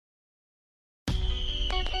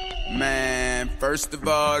Man, first of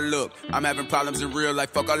all, look, I'm having problems in real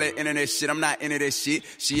life. Fuck all that internet shit, I'm not into that shit.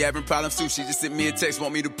 She having problems too, she just sent me a text,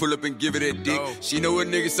 want me to pull up and give her that dick. She know a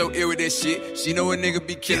nigga so ill with that shit. She know a nigga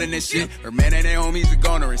be killing that shit. Her man ain't at home, he's a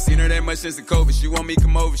goner. Ain't seen her that much since the COVID. She want me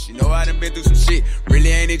come over, she know I done been through some shit. Really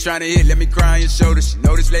ain't trying to hit, let me cry on your shoulder. She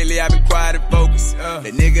noticed lately I've been quiet and focused.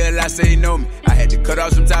 That nigga a lot say he know me. I had to cut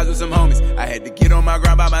off some ties with some homies. I had to get on my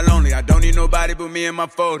grind by my lonely. I don't need nobody but me and my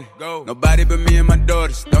 40. Nobody but me and my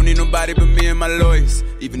daughters. Don't need nobody but me and my lawyers.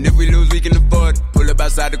 Even if we lose, we can afford it. Pull up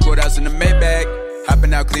outside the courthouse in the Maybach.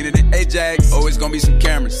 Hopping out cleaner than Ajax. Always gonna be some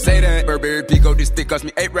cameras. Say that. Burberry Pico, this stick cost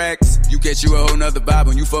me 8 racks. You catch you a whole nother vibe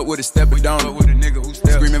when you fuck with a step. We don't fuck with a nigga who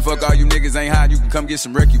step. Screaming fuck all you niggas ain't hot. You can come get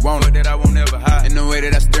some wreck, you want it. That I won't ever hide. In the way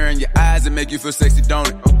that I stare in your eyes and make you feel sexy, don't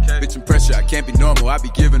it? Okay. Bitch and pressure, I can't be normal. I be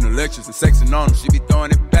giving her lectures and sexing on her. She be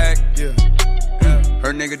throwing it back. Yeah.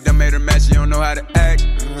 Her nigga done made her mad, she don't know how to act.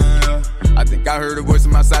 I think I heard a voice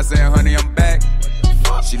on my side saying, honey, I'm back.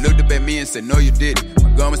 She looked up at me and said, no, you didn't. My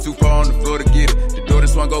gun was too far on the floor to get it. The door that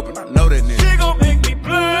swung open, I know that nigga. She gon' make me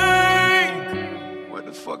play. What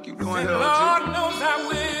the fuck you doing here? Lord knows I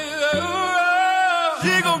will.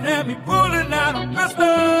 She gon' have me pulling out a pistol.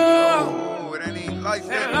 Oh, it ain't even like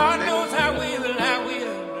that. And Lord knows I will.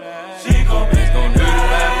 She gon' do it by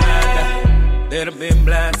my eye. Let her been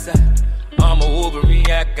blindside. I'm a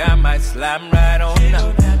overreact, I might slide right on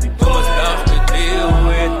now. Too much stuff to deal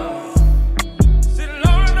with.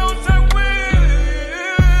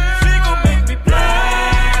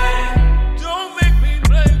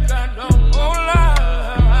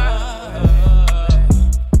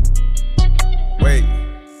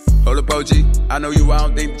 OG, I know you, I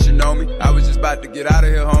don't think that you know me. I was just about to get out of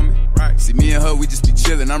here, homie. Right. See, me and her, we just be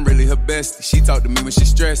chillin'. I'm really her bestie. She talked to me when she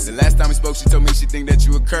stressed. The last time we spoke, she told me she think that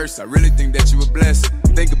you a curse. I really think that you a blessing.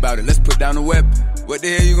 Think about it, let's put down the weapon. What the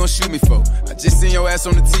hell you gon' shoot me for? I just seen your ass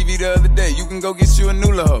on the TV the other day. You can go get you a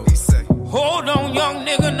new hoe. He say, hold on, young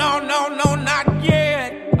nigga, no, not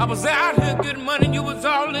yet. I was out here getting money, you was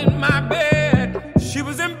all in my bed. She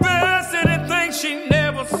was embarrassed in things she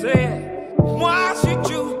never said. Why she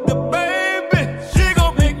choose the baby? She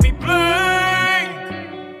gon' make me play.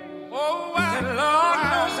 Oh, and Lord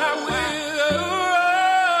knows I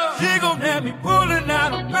will. She gon' have me pulling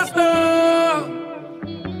out a pistol.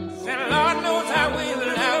 And Lord knows I will.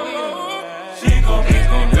 She gon'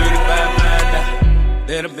 do it by my eye.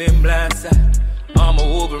 Let her been blindside. I'm a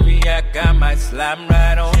overreact, I might slide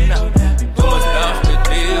right on now. Too much stuff to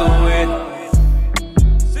deal with.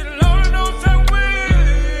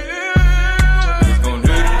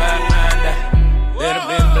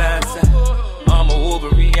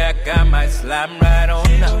 I might slide right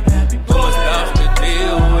on now. Too much stuff to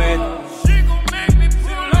deal with. She gon' make me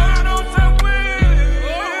pull out on some way.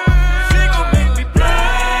 She gon' make me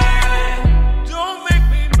play. Don't make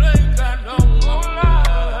me blink, I don't lie.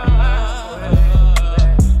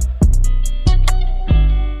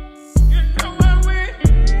 You know how we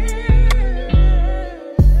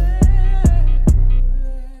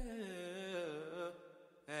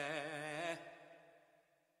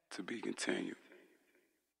to be continued.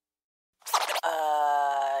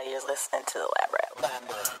 You're listening to the Lab Rap.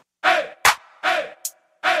 Hey, hey, hey,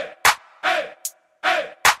 hey, hey,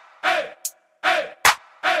 hey, hey, hey, hey, hey,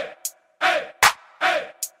 hey,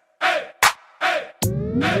 hey.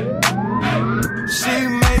 She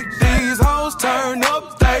make these hoes turn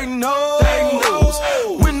up, they know.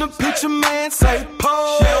 When the picture man say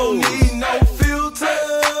pose, she don't need no filter.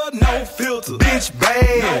 Bitch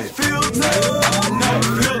bad, no filter.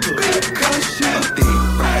 Because she a deep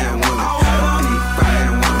fried woman.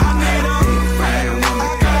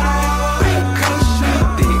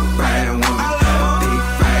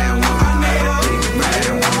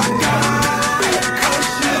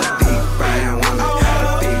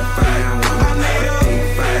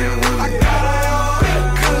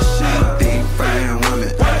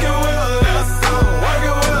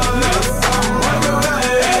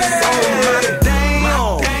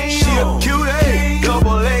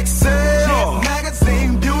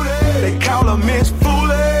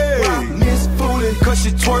 She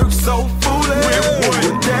twerk so foolish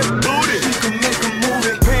with that booty. She can make a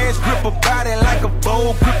movie. Pants grip her body like a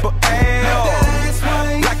bowl grip her ass.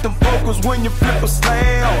 Like them vocals when you flip a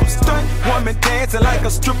slam. Stunt woman dancing like a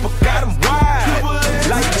stripper, got 'em wild.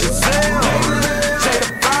 Like Giselle, Jada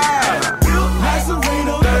 5. Like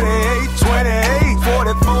Serena, 38, 28,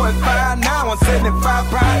 44 and 5. Now I'm 75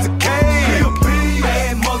 pounds of K.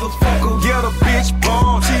 Bad motherfucker, yeah, the bitch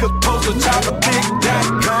bomb. She the poster child of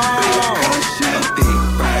big.com.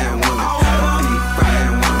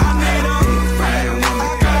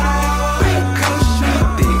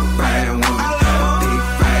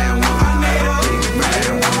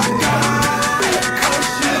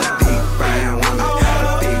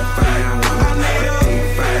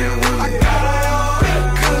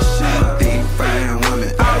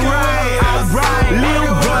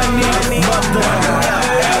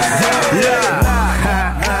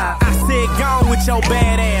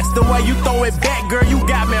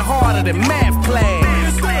 in math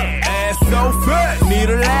class. Ass so fat, need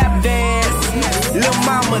a lap dance. Lil'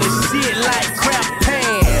 mama the shit like crap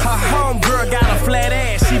pants. Her homegirl got a flat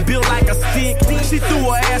ass, she built like a stick. She threw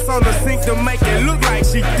her ass on the sink to make it look like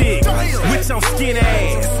she thick. With your skinny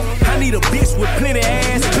ass, I need a bitch with plenty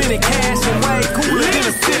ass, plenty cash, and way cooler than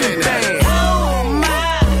a ceiling fan. Oh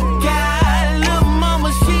my God, lil'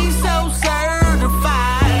 mama, she so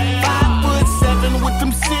certified. 5'7" with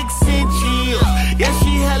them 6-inch heels. Yeah,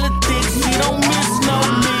 she hella thick, she don't miss no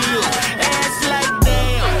meal. Ass like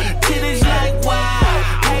damn, titties like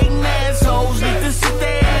wow. Hating assholes need to sit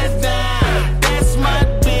their ass down. That's my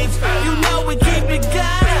bitch, you know we keep it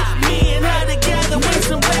God. Me and her together with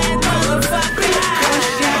some bad motherfuckers.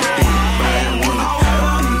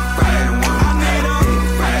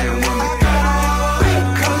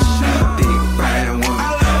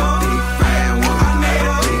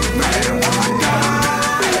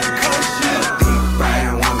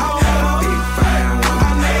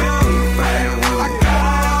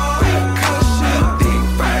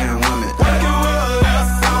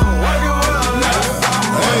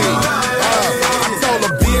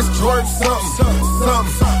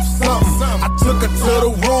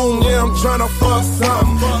 Tryna fuck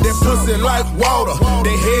something. That pussy like water, that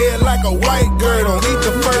head like a white girl. Don't eat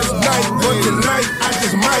the first night, but tonight I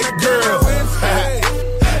just might, girl.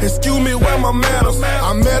 Excuse me, where my manners?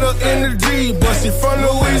 I met her in the D, but she from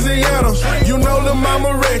Louisiana. You know the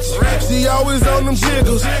mama rich, she always on them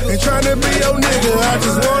jiggles. Ain't tryna be your nigga, I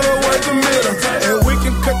just wanna work the middle. And we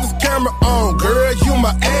can cut this camera on, girl, you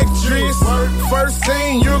my actress. First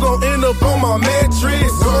scene, you gon' end up on my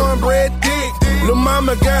mattress. Cornbread dick, lil'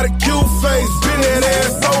 mama got a cute face. Bend that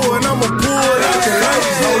ass over and I'ma pull it out the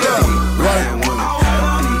lights. Hold up, right.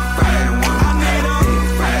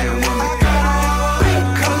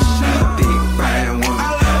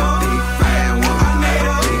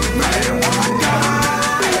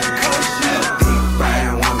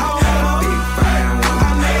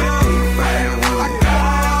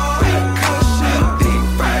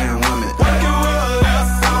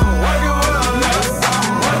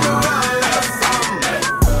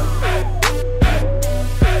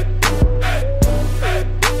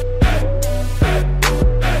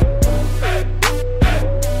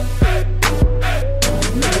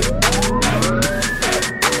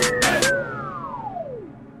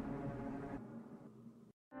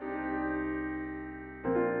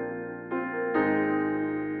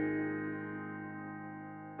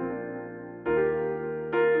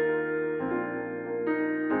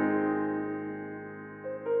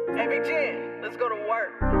 Let's go to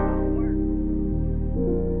work.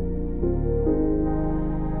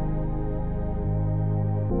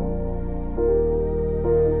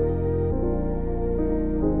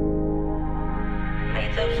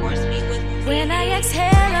 When I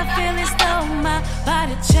exhale, I feel as though my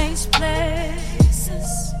body changed places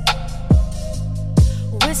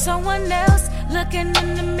with someone else looking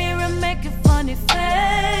in the mirror, making funny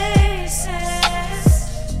faces.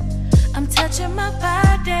 I'm touching my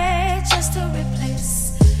body just to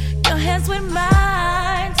replace your hands with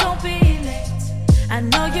mine. Don't be late. I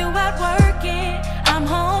know you out working, I'm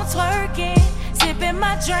home twerking, sipping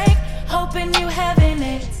my drink, hoping you having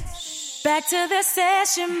it. Back to the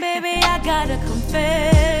session, baby, I got a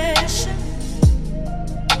confession.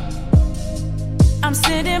 I'm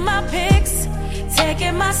sending my pics,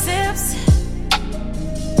 taking my sips.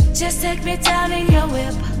 Just take me down in your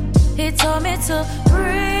whip. He told me to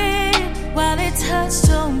breathe while he touched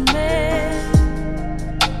on me.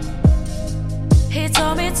 He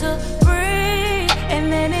told me to breathe,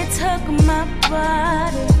 and then he took my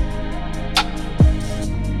body.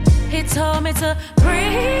 He told me to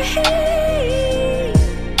breathe,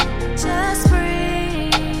 just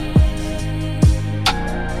breathe,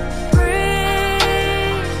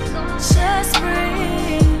 breathe, just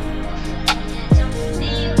breathe.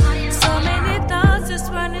 So many thoughts just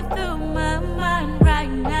running through my mind right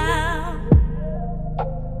now.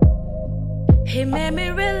 He made me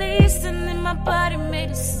release, and then my body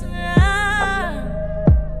made a sound.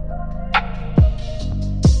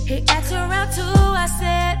 He asked around too, I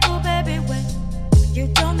said, ooh baby, wait, you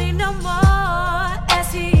don't need no more.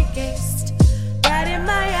 As he gazed right in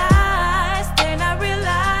my eyes, then I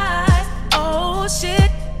realized, oh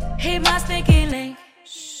shit, he my sneaky link.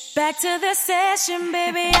 Back to the session,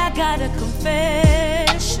 baby, I got a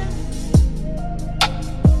confession.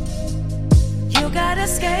 You gotta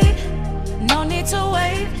skate, no need to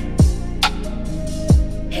wait.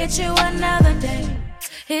 Hit you another day.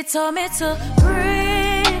 He told me to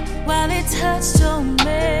breathe while he touched on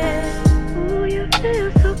me. Ooh, you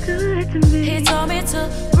feel so good to me. He told me to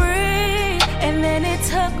breathe, and then he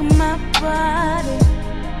took my body,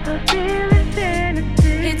 fulfilling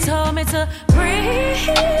fantasy. He told me to breathe,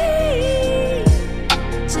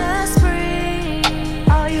 just breathe.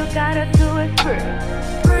 All you gotta do is breathe,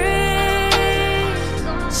 breathe,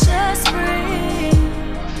 just breathe.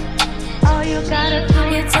 All you gotta do.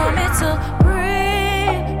 He told me to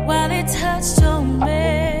breathe while he touched on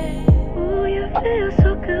me. Ooh, you feel so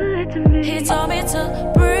good to me. He told me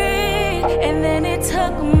to breathe, and then he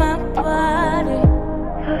took my body,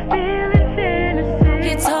 fulfilling fantasy.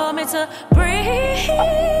 He told me to breathe,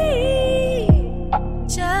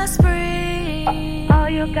 just breathe. All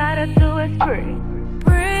you gotta do is breathe,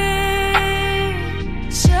 breathe,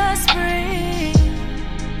 just breathe.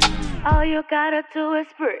 All you gotta do is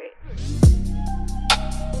breathe.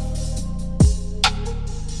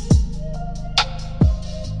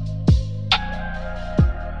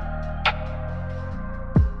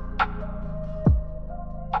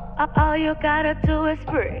 All you gotta do is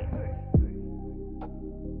breathe.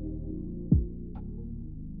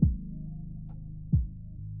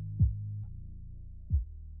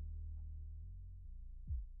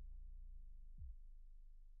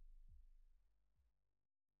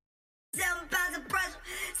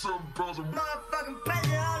 Motherfucking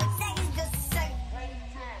pressure, all it takes is just a second.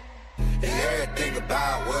 And everything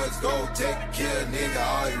about what's gonna take to kill a nigga,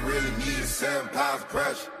 all you really need is 7 pounds of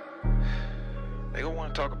pressure. They gon'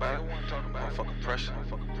 wanna talk about it. Motherfucking pressure.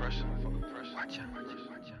 Watch out.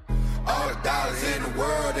 All the dollars in the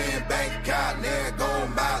world in bank account, and they're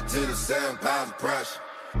going out to the 7 pounds of pressure.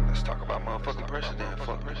 Let's talk about motherfucking pressure then. Let's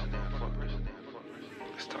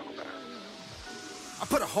talk about it. I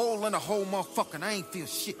put a hole in the whole motherfucker and I ain't feel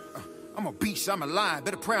shit. I'm a beast, I'm a lion.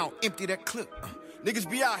 Better pray I don't empty that clip. Niggas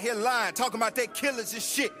be out here lying, talking about they killers and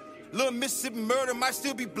shit. Little Mississippi murder might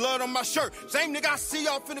still be blood on my shirt. Same nigga I see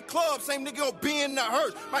off in the club, same nigga gon' be in the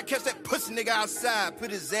hearse. Might catch that pussy nigga outside, put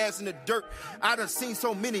his ass in the dirt. I done seen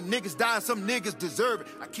so many niggas die and some niggas deserve it.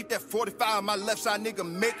 I keep that 45 on my left side, nigga,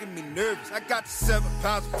 making me nervous. I got the 7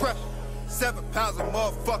 pounds of pressure, 7 pounds of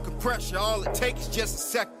motherfucking pressure. All it takes is just a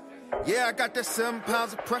second. Yeah, I got that 7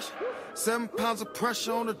 pounds of pressure, 7 pounds of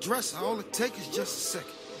pressure on the dresser. All it takes is just a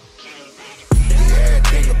second.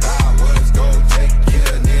 Everything about what it's gonna take to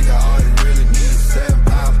kill a nigga, all you really need is 7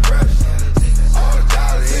 pounds of pressure. All the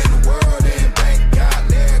dollars in the world in bank account,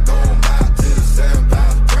 they're going out to the 7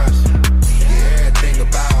 pounds of pressure. Everything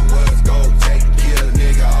about what it's gonna take to kill a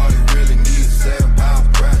nigga, all you really need is 7 pounds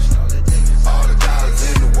of pressure. All the dollars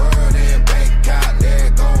in the world in bank account,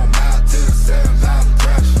 they're going out to the 7 pounds of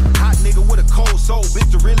pressure. Hot nigga with a cold soul,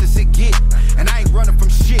 bitch, the realest it get. And I ain't running from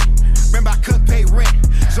shit. Remember I couldn't pay rent,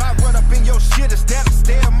 so I run up in your shit instead of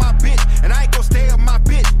stay on my bitch. And I ain't gon' stay on my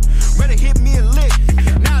bitch. Rather hit me and lick.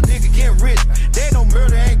 Now nigga getting rich. They no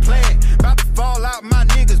murder, ain't playing. About to fall out my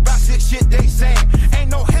niggas, about shit they saying.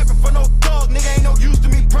 Ain't no heaven for no thug, nigga, ain't no use to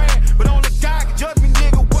me praying. But only God can judge me,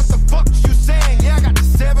 nigga, what the fuck is you saying? Yeah, I got the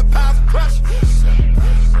 7 pounds of pressure.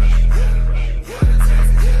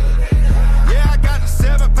 Yeah, I got the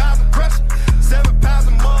 7 pounds of pressure. 7 pounds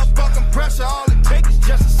of motherfucking pressure. All it takes is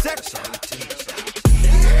just a second.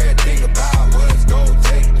 Everything about what it's gonna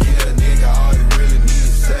take to kill a nigga, all you really need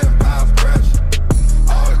is 7 pounds of pressure.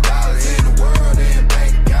 All the dollars in the world in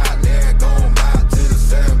bank account, they're going out to the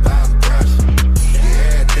 7 pounds of pressure.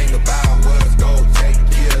 Everything about what it's gonna take to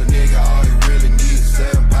kill a nigga, all you really need is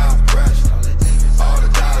 7 pounds of pressure. All the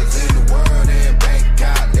dollars in the world in bank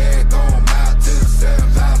account, they're going out to the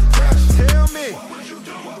 7 pounds of pressure. Tell me,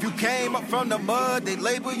 if you came up from the mud, they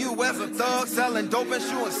label you as a thug, selling dope and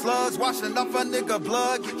shooting slugs, washing up a nigga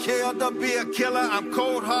blood, get killed up, be a killer. I'm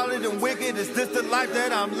cold-hearted and wicked. Is this the life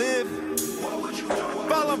that I'm living?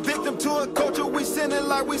 Falling victim to a culture we sinning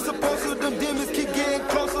like we supposed to. Them demons keep getting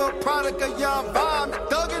closer. A product of your environment.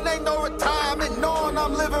 Thuggin' ain't no retirement. Knowing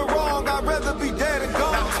I'm living wrong, I'd rather be dead and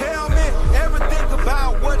gone. Now tell me everything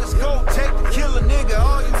about what it's gonna take to kill a nigga.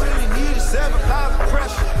 All you really need is 7 pounds of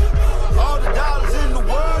pressure. All the dollars in the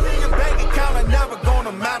world in your bank account are never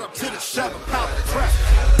gonna matter to the 7 pounds of pressure.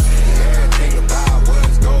 Everything about what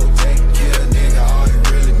it's gonna take to kill a nigga, all you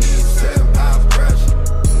really need is 7 pounds of pressure.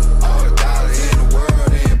 All the dollars in the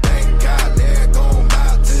world in bank account, they're going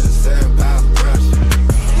out to the 7 pounds of pressure.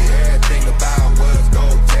 Everything about what it's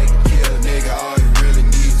gonna take to kill a nigga, all you really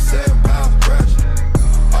need is 7 pounds of pressure.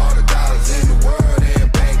 All the dollars in the world in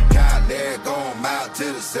bank account, they're going out to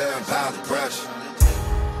the 7 pounds of pressure.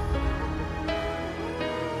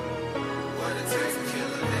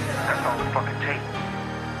 That's all the fucking tape.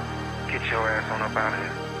 Get your ass on up out of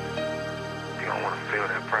here. You don't want to feel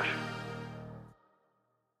that pressure.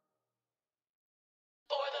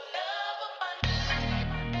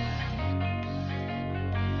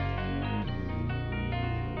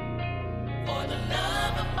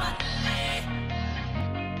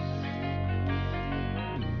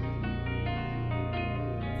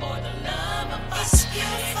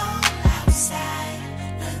 beautiful outside.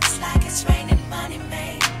 Looks like it's raining money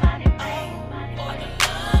made.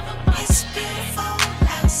 It's beautiful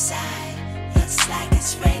outside. Looks like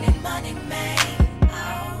it's raining money made.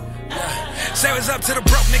 Say what's up to the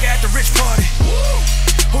broke nigga at the rich party.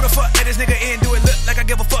 Who the fuck let this nigga in? Do it look like I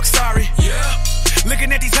give a fuck? Sorry.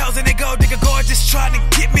 Looking at these hoes and they go, nigga gorgeous trying to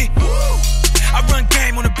get me. I run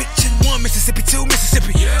game on a bitch in 1 Mississippi, 2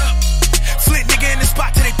 Mississippi. Flint nigga in the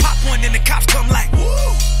spot till they pop one, then the cops come like.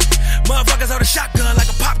 Motherfuckers hold a shotgun like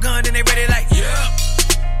a pop gun, then they ready like.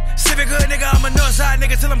 Civic hood nigga, I'm a northside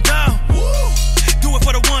nigga till I'm gone. Do it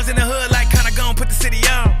for the ones in the hood, like kinda gon' put the city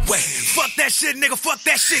on. Wait, fuck that shit, nigga, fuck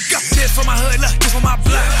that shit. Go. This for my hood, look, this for my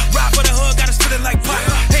block. Ride for the hood, gotta spit it like pop.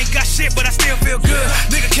 Ain't got shit, but I still feel good.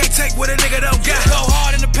 Nigga can't take what a nigga don't got. Go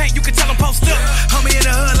hard in the paint, you can tell I'm post up. Homie in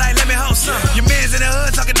the hood, like, let me hold some. Your mans in the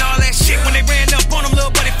hood talking all that shit. When they ran up on them,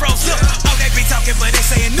 little buddy froze up. Oh, they be talking, but they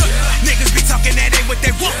saying nothing. Niggas be talking, that ain't what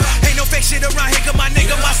they want. Ain't no fake shit around here, cause my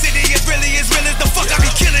nigga, my city is really as real as the fuck. I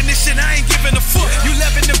be killing this shit, I ain't giving a fuck. You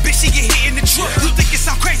loving the bitch, she get hit in the truck. You think it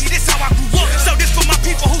sound crazy, this how I grew up. So this for my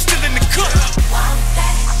people who still in the cup. Want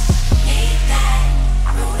that, need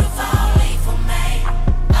that, root of all evil made.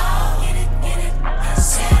 Oh, get it, I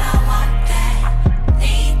said I want that,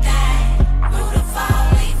 need that, root of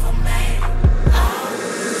all evil made.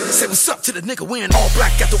 Oh. Say what's up to the nigga wearing all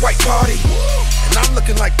black at the white party. And I'm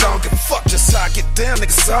looking like I don't give a fuck, just how I get down,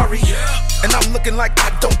 nigga, sorry. And I'm looking like I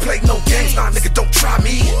don't play no games, nah, nigga, don't try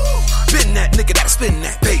me. Been that nigga that spin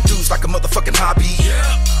that, pay dues like a motherfucking hobby.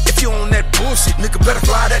 If you on that bullshit, nigga, better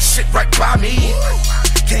fly that shit right by me.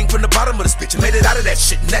 Came from the bottom of this bitch and made it out of that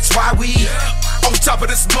shit, and that's why we on top of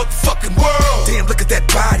this motherfucking world. Damn, look at that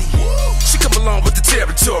body. She come along with the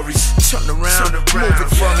territories. Turn around, move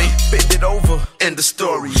it for me, bend it over, end the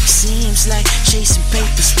story. Seems like chasing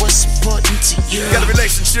papers was important to you. Got a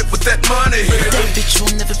relationship with that money, but that bitch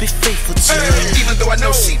will never be faithful to you. Even though I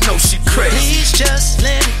know she crazy. Please just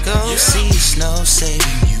let it go, see it's no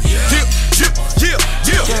saving you. Yeah.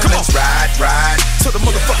 Come on, ride till the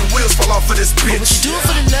motherfucking wheels fall off of this bitch. But what you do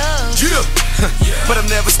for the love? Yeah. But I'm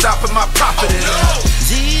never stopping my profit.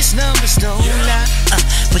 These numbers don't lie,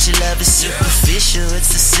 but your love is superficial. It's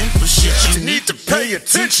the simple shit you need to pay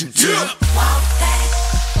attention to. Want that,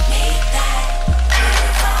 need that, root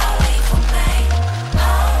of all evil made.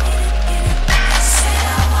 Oh, get it, I said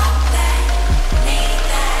I want that, need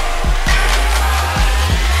that, root of all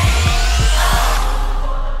evil made.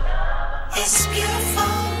 Oh, it's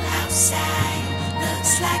beautiful outside.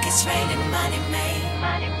 Looks like it's raining money made.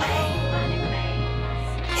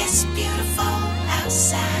 It's beautiful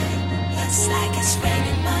outside. Looks like it's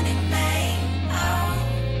raining money made.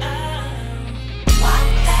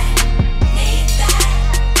 Want that, need that,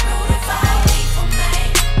 root of all evil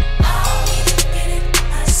made. Oh, get it,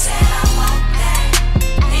 I said I want that,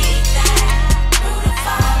 need that, root of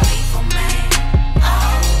all evil made.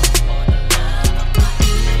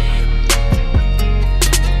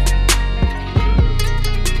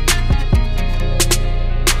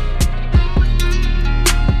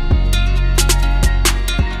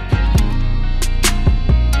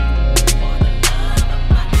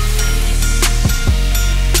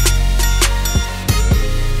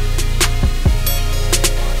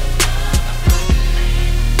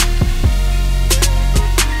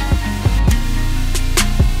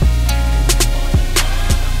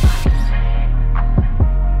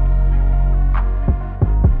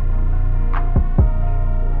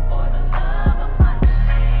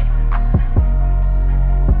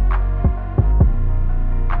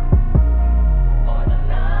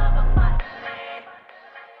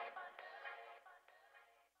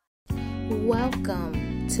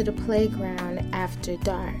 Welcome to the Playground After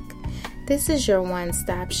Dark. This is your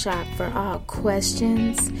one-stop shop for all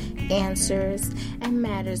questions, answers, and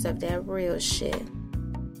matters of that real shit.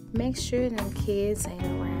 Make sure them kids ain't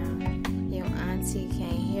around, your auntie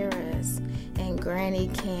can't hear us, and granny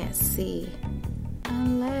can't see.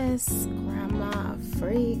 Unless grandma a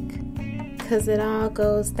freak, 'cause it all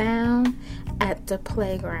goes down at the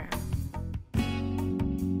playground.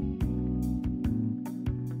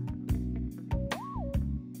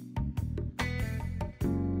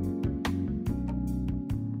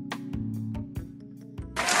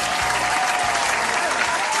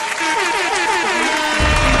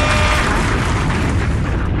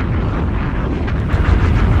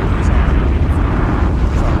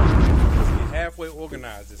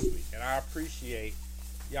 This week, and I appreciate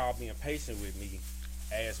y'all being patient with me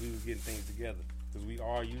as we was getting things together, because we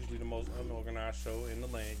are usually the most unorganized show in the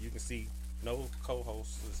land. You can see no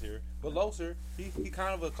co-host is here, but Loser, he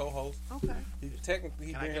kind of a co-host. Okay. He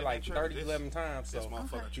technically been here like 11 times. So this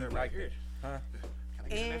motherfucker chair right here. Huh?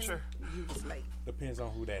 And you was late. Depends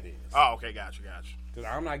on who that is. Oh, okay, got you. Because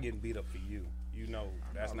I'm not getting beat up for you. You know,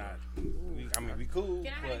 that's not. We cool.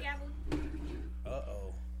 Can I have a gavel?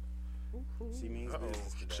 She means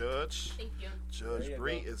business today. Judge. Thank you. Judge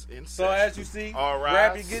Bree is in So session. as you see, all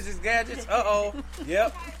right. grab your gadgets.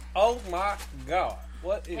 Yep. Oh my God.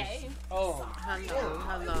 What is? Hey. Oh.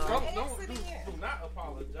 Hello. Do not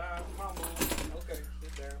apologize, Mama. Okay,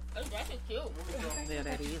 sit down. Oh, that is cute. Yeah,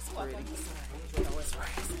 that is pretty.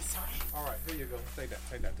 All right, here you go. Take that.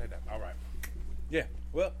 All right. Yeah.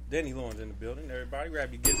 Well, Danny Lawrence in the building. Everybody,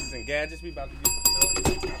 grab your gadgets and gadgets. We about to get.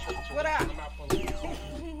 What up? I'm not gonna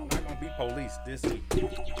be police this week. There we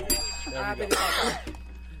go.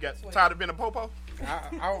 You got tired of being a popo? I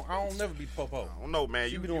don't never be popo. I don't know, man.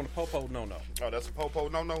 You be doing the popo no. Oh, that's a popo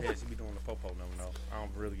no. Yeah, she be doing the popo no. I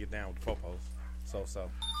don't really get down with the popos. So.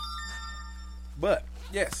 But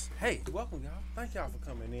yes, hey, welcome y'all. Thank y'all for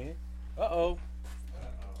coming in.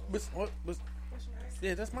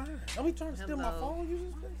 Yeah, that's mine. Are we trying to steal my phone?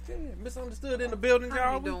 You just misunderstood in the building,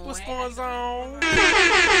 y'all. What's going on? What's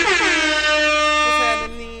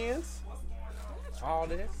happening? All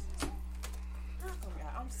this.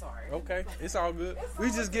 I'm sorry. Okay, it's all good.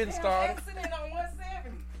 We just getting started. Accident on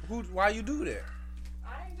 170. Why you do that?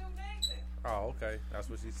 I ain't do nothing. Oh, okay. That's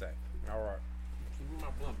what she said. All right. Give me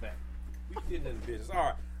my blunt back. We getting in the business. All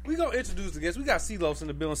right. We gonna introduce the guests. We got C-Los in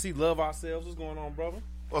the building. C, love ourselves. What's going on, brother?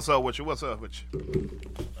 What's up with you?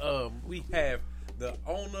 We have the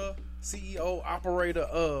owner, CEO, operator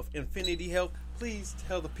of Infinity Health. Please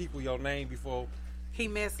tell the people your name before he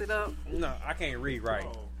messed it up. No, I can't read right.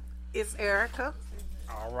 It's Erica.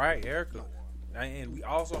 All right, Erica. And we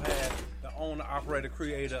also have the owner, operator,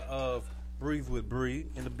 creator of Breathe with Bree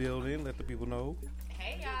in the building. Let the people know.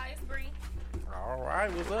 Hey y'all, it's Bree. All right,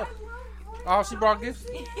 what's up? Oh, she brought gifts.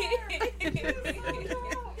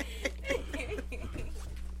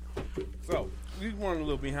 So we running a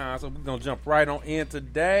little behind, so we're gonna jump right on in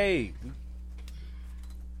today.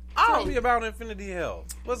 Tell me about Infinity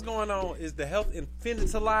Health. What's going on? Is the health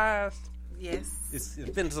infinitalized? Yes. It's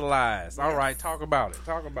infinitalized. Yes. All right, talk about it.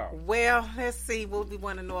 Well, let's see what we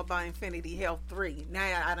want to know about Infinity Health 3.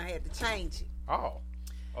 Now I done had to change it. Oh,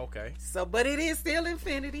 okay. So, but it is still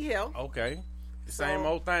Infinity Health. Okay. The same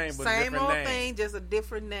old thing, but same a different old name. Thing, just a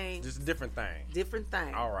different name. Just a different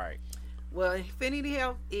thing. All right. Well, Infinity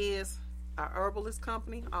Health is a herbalist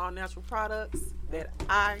company, all natural products that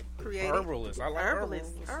I created. Herbalist. I like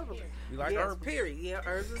herbalist. You like herbs? Period. Yeah,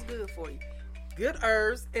 herbs is good for you. Good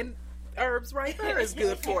herbs and herbs right there is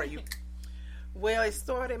good for you. Well,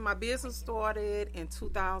 my business started in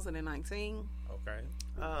 2019. Okay.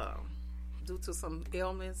 Due to some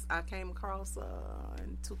ailments I came across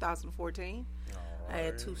in 2014. Right. I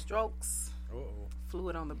had 2 strokes.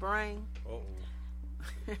 Fluid on the brain.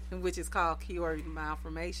 Which is called keloid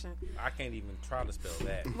malformation. I can't even try to spell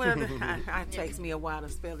that. Well, it takes me a while to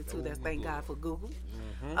spell it too. That's thank God for Google.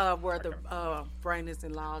 Mm-hmm. Where the brain is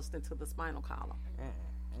enlarged into the spinal column.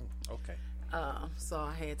 Mm-hmm. Okay. So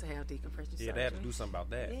I had to have decompression surgery. Yeah, they had to do something about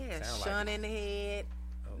that. Yeah, shunt in the head,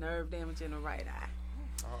 nerve damage in the right eye.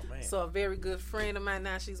 Oh, man. So a very good friend of mine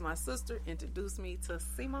now, she's my sister, introduced me to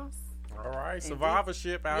CMOS. All right,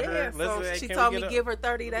 survivorship out here. So she told me give her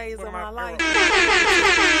 30 days of my life.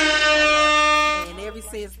 And ever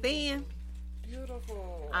since then,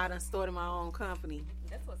 beautiful. I done started my own company.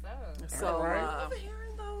 That's what's up. So I love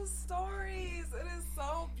hearing those stories. It is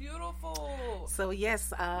so beautiful. So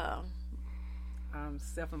yes, I'm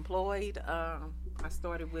self-employed. I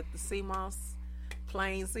started with the CMOS,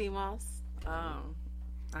 plain CMOS.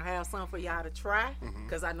 I have some for y'all to try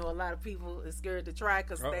because I know a lot of people are scared to try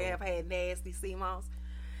because they have had nasty CMOS.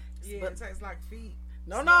 Yeah, but it tastes like feet.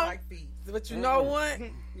 No. Like feet. But you know what?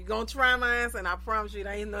 You're going to try mine, and I promise you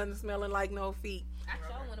there ain't nothing smelling like no feet.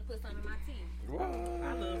 Actually, I want to put some in my tea. Whoa.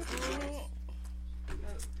 I love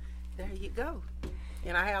CMOS. There you go.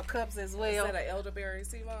 And I have cups as well. Is that an elderberry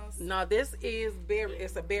CMOS? No, this is berry.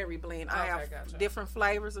 It's a berry blend. I have different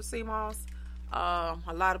flavors of CMOS.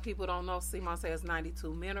 A lot of people don't know CMOS has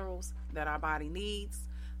 92 minerals that our body needs.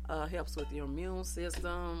 Helps with your immune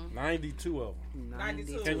system. 92 of them.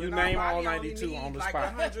 92. Can you name all 92 on the like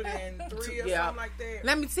spot? 103 or something like that.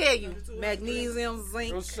 Let me tell you, magnesium,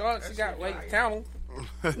 zinc. She got count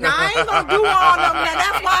them. No, I ain't gonna do all of them. Now,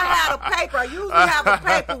 that's why I had a paper. I usually have a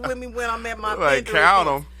paper with me when I'm at my like count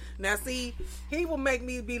them. Now, see, he will make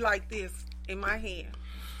me be like this in my hand.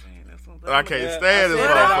 I can't stand this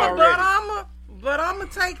motherfucker. But I'm gonna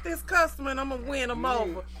take this customer and I'm gonna win them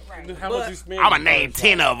over. How much you spend? I'm gonna name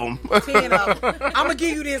 10 of them. 10 of them. I'm gonna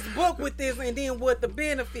give you this book with this, and then what the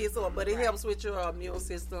benefits are. But it helps with your immune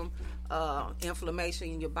system, inflammation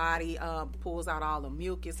in your body, pulls out all the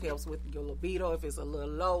mucus, helps with your libido if it's a little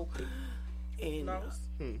low. And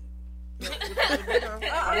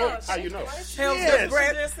how you know? Helps with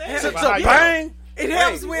breath. Bang. It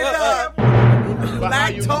helps with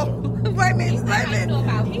lactose. Wait a minute.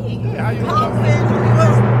 How you know?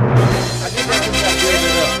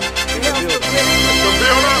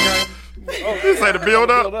 You say the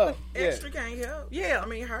build up? Extra can't help. Yeah. I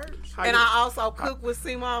mean, hurt. And I also cook with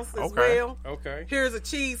sea moss as well. Okay. Here's a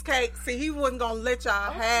cheesecake. See, he wasn't going to let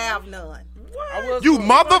y'all have none. You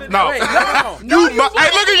mother? No. Wait, Hey,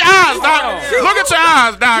 look at your eyes, Doc. Look at your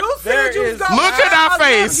eyes, Doc. You said you was gonna Look at have our them.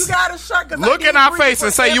 face. You got a shirt 'cause I Look need in to our bring face it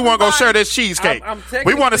and for say you weren't gonna everybody. share this cheesecake. I'm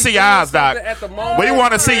We want to see your eyes, Doc. We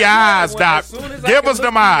want to see your eyes, Doc. Give us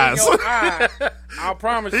them eyes. I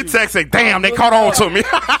promise you. He texting, damn, they caught on to me.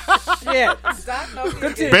 Yeah.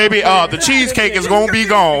 Baby, the cheesecake is gonna be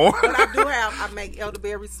gone. But I do have, I make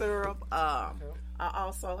elderberry syrup. I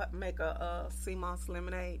also make a sea moss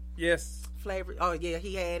lemonade. Yes. Flavor. Oh yeah,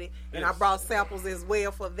 he had it, and I brought samples as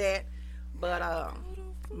well for that. But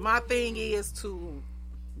my thing is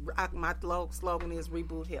my slogan is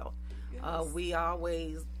reboot health. We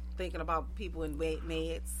always thinking about people in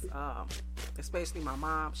meds, especially my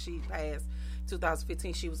mom. She passed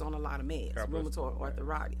 2015. She was on a lot of meds, rheumatoid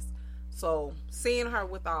arthritis. So seeing her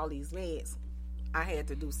with all these meds, I had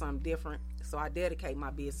to do something different. So I dedicate my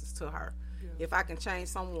business to her. Yeah. If I can change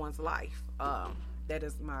someone's life, that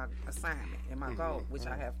is my assignment and my goal, which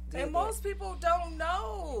I have. And most people don't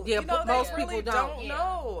know. Yeah, you know, but most really people don't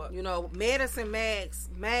know. You know, medicine masks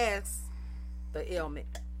the ailment.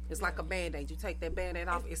 It's like a Band-Aid. You take that Band-Aid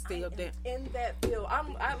off, it's still there. In that field,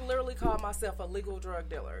 I literally call myself a legal drug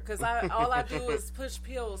dealer because all I do is push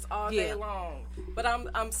pills all day long. But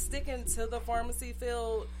I'm sticking to the pharmacy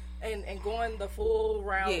field and going the full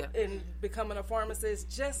route and becoming a pharmacist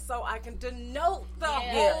just so I can denote the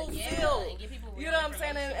whole field. You know what I'm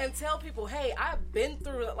saying? And tell people, hey, I've been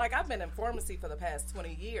through, I've been in pharmacy for the past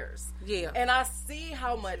 20 years. Yeah. And I see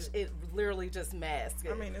how much it literally just masks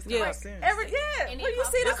it. I mean, it's common sense. When you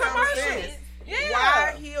see the commercials. Yeah.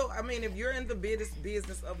 Why heal? I mean, if you're in the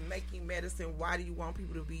business of making medicine, why do you want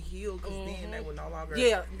people to be healed? Because then they will no longer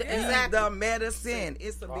need the medicine.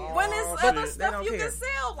 It's the business. When it's other stuff you can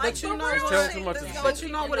sell, like but you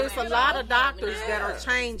know what? There's a lot of doctors that are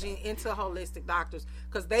changing into holistic doctors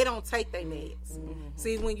because they don't take their meds.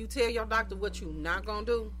 See, when you tell your doctor what you're not gonna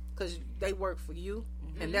do, because they work for you,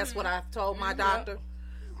 and that's what I told my doctor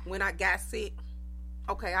when I got sick.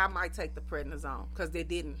 Okay, I might take the prednisone because it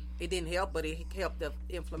didn't help, but it helped the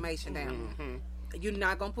inflammation down. You're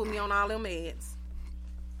not gonna put me on all them meds.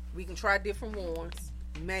 We can try different ones.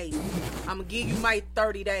 Maybe I'm gonna give you my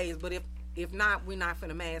 30 days, but if not, we're not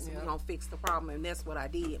finna mask. We're gonna fix the problem, and that's what I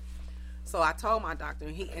did. So I told my doctor,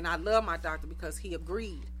 and I love my doctor because he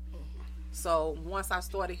agreed. So once I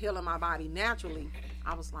started healing my body naturally,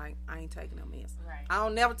 I was like, I ain't taking no meds. Right. I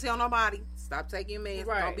don't never tell nobody, stop taking meds.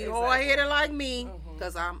 Right, don't be hard-headed like me,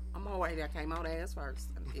 because I'm hard-headed. I came out ass first.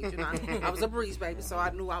 You know, I was a breeze baby, so I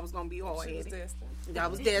knew I was going to be hard-headed. I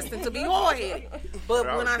was destined to be hard-headed. But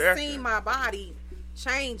when I seen my body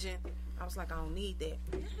changing, I was like, I don't need that.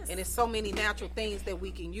 Yes. And there's so many natural things that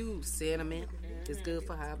we can use. Cinnamon is good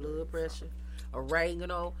for high blood pressure.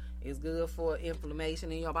 Oregano is good for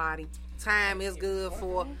inflammation in your body. Thyme is good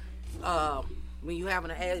for when you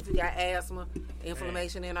if you got asthma,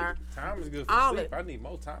 inflammation in our. Time is good for sleep. I need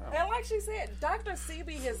more time. And like she said, Dr.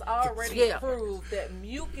 Sebi has already proved that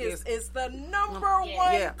mucus is the number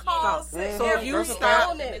one cause. So if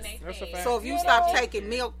you stop taking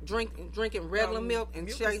milk, drinking regular milk, and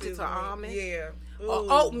change it to almond, or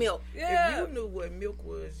oat milk. If you knew what milk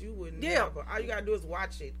was, you wouldn't. Never. All you gotta do is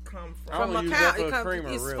watch it come from a cow.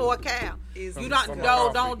 It's for a cow. You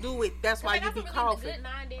don't do it. That's why you be coughing.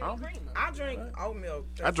 I drink oat milk.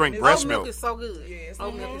 I drink breast Oat milk. milk is so good. Yeah,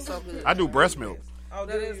 oat milk is so good. I do breast milk. Oh,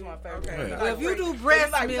 that is my favorite. Okay. Well, if you do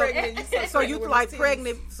breast milk, so you like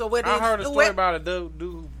pregnant. So what? I heard a story about a dude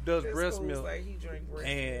who does breast milk. He drink breast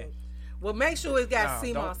milk. Well, make sure it's got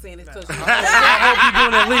sea moss in it. I hope you're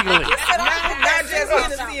doing it legally. Not just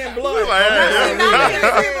Hennessy and blood.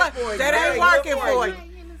 That ain't working for you.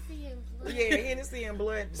 Yeah, Hennessy and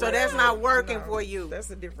blood. So that's not working for you.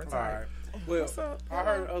 That's a different type. Well, I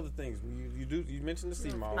heard other things. You mentioned the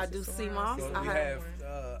sea moss. I do sea moss. So I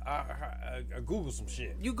Googled some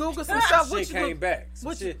shit. You Googled some stuff. Shit came back.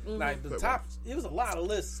 Some shit like the top. It was a lot of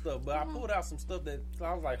list stuff, but I pulled out some stuff that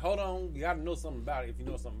I was like, hold on, you got to know something about it if you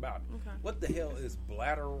know something about it. Okay. What the hell is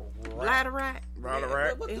bladder rat?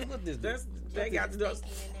 What this? They got the.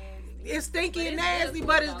 It's stinky and nasty,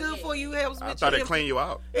 but it's good for you. Helps. I thought it clean you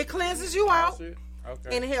out. It cleanses you out.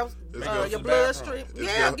 Okay. And it helps your bloodstream.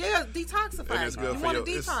 Yeah, detoxify. And it's good you for your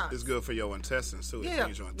detox. It's good for your intestines too. Yeah,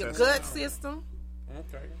 your gut system.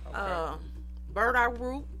 Okay. Burdock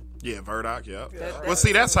root. Yeah, burdock. Yeah. Well,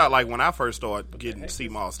 see, that's how like when I first started getting sea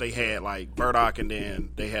moss, they had like burdock and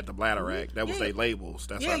then they had the bladderwrack. That was their labels.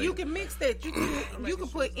 That's how you can mix that. You can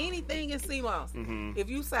put anything in sea moss. Mm-hmm. If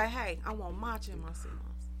you say, "Hey, I want matcha in my sea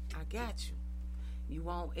moss," I got you. You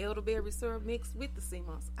want elderberry syrup mixed with the sea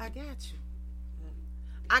moss? I got you.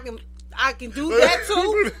 I can do that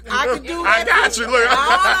too. I can do that. I got you. Look, all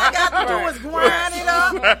I got to do is grind it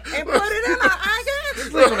up and put it in. I got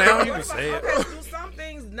you. Look now, you can say it. Okay, do some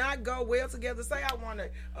things not go well together? Say I want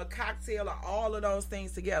a cocktail of all of those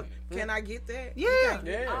things together. Can I get that? Yeah.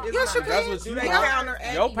 Yes, you can. That's what you do. They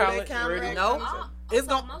counteract. Your palate. No.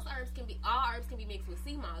 Most herbs can be mixed with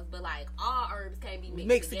sea moss, but like all herbs can't be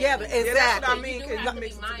mixed together. Exactly. Yeah, that's what I mean. You do have to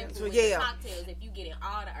be mindful with the cocktails if you getting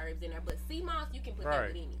all the herbs in there. But sea moss, you can put that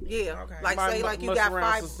with anything. Yeah. Okay. Like you got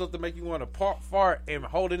five stuff to make you want to fart and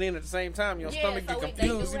hold it in at the same time. Your stomach get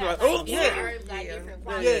confused. You're like, oh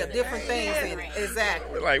yeah, different things in it.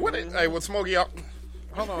 Exactly. Like what Smokey out?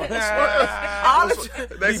 Hold on.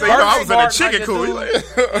 They say I was in a chicken coop.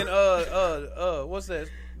 And what's that?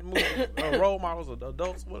 Role models of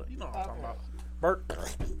adults. What you know what I'm talking about? Bert.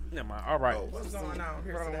 Never mind. All right. What's going on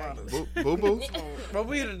here today? Boo boo. But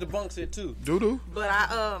we had the debunks it too. Doo doo. But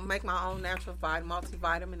I make my own natural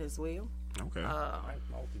multivitamin as well. Okay. Like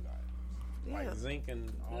multivitamin. Like zinc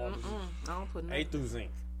and all this. I don't put nothing. A through zinc.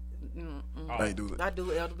 I do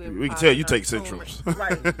elderberry. We can tell you take Centrums.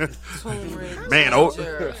 Turmeric. Man,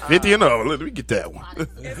 50 and over. Let me get that one.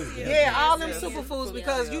 Yeah, all them superfoods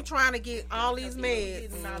because you trying to get all these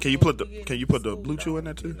meds. Can you put the blue chew in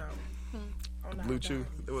there too? Blue chew.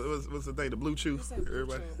 What's the thing? The blue chew.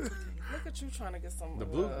 Everybody. Look at you trying to get some the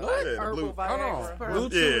blue what? Yeah, herbal blue. Viagra. Blue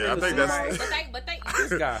chew. Yeah, I think that's. But they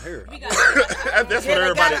this guy here. That's what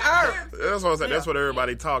everybody. That's what I said. That's what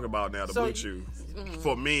everybody talk about now. The blue chew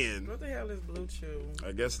for men. What the hell is blue chew?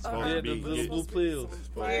 I guess it's supposed to be the blue pills.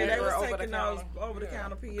 Yeah, they were taking those over the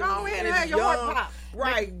counter pills. Go ahead and have your heart pop.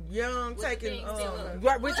 Right, young taking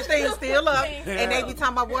with your things still up, and they be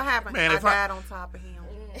talking about what happened. Man, I died on top of him.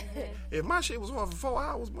 If my shit was on for 4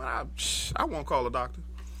 hours, man, I won't call a doctor.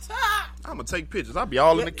 I'm gonna take pictures. I'll be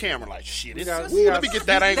all in the camera like shit. Let me get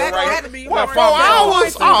that angle right. What 4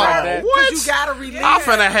 hours? Oh, what? You gotta release. I'm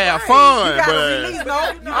finna have fun, but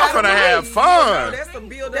I'm finna have fun. That's the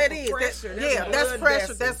build up of pressure. Yeah, that's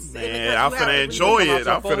pressure. That's man. I'm finna enjoy it.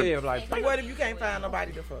 I'm finna. What if you can't find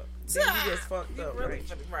nobody to fuck? Then you just fucked up, right?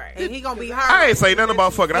 And he gonna be hurt. I ain't say nothing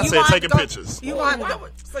about fucking. I said taking pictures. So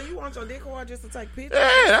you want your dick hard just to take pictures?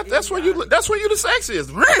 Yeah, that's when you. That's when you the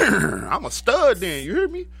sexiest. I'm a stud. Then you hear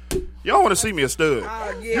me? You don't want to see me a stud.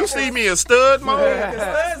 You see me a stud, Mo?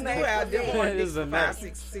 Studs do have different 5,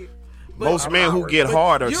 6, 6. Most men who get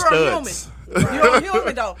hard are studs. You're a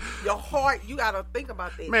human though. Your heart, you gotta think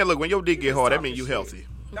about that. Man, look, when your dick get hard, that means you healthy.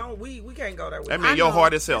 No, we can't go there with that. Means your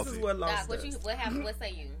heart is healthy. What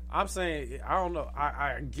say you? I'm saying I don't know.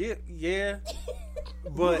 I get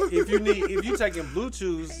but if you taking blue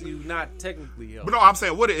chews, you not technically healthy. But no, I'm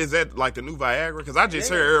saying what is that like the new Viagra? Because I just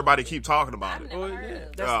heard everybody keep talking about it.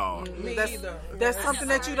 That's something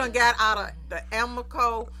that you done got out of the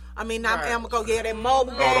Amoco. I mean, not Amoco. Yeah, that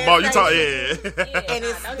mobile. Oh, the mobile. You talk, and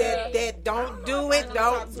it's that don't do it.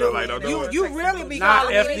 Don't do it. You really be not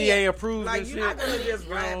calling FDA approved. Like you're not gonna just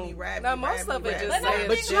ride me. Now most of it just says.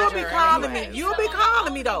 But you'll be calling me. You'll be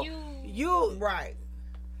calling me though. You right.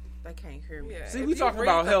 They can't hear me. See, we talking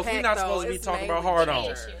about health. We're not supposed to be talking about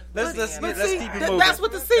hard-ons. Let's keep it moving. That's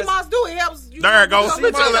what the sea moss do. It helps you. There it goes.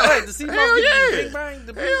 The sea moss.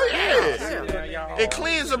 Hell yeah. It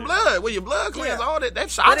cleans the blood. When your blood cleans all that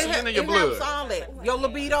oxygen in your blood. It helps all that. Your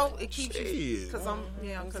libido, it keeps you. Because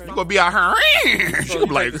you gonna be out here. So you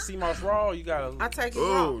take the sea moss raw. You gotta. I take it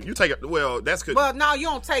raw. You take it. Well, that's good. Well, no, you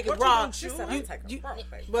don't take it raw.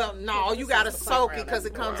 Well, no, you gotta soak it because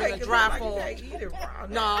it comes in a dry form.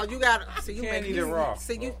 No, you got to see. You can't make eat it raw.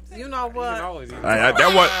 See, you know what?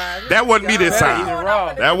 That wasn't me this time.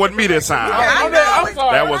 That wasn't me this time. I'm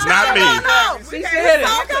sorry. That was not me. She said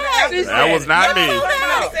it. That was not me.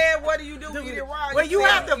 I said, what do you do? Eat it raw. Well, you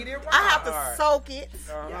have to. I have to soak it,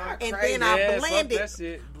 and then I blend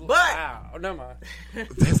it. But never mind.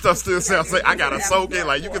 That stuff still sounds like I gotta soak it.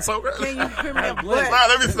 Like you can soak it. Can you remember?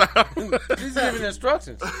 Let me stop. She's giving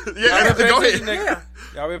instructions. Yeah, go ahead. Yeah.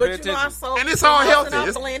 Y'all better pay But you attention. know, I soak And it's all healthy. I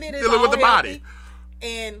It's blend it. dealing with the body.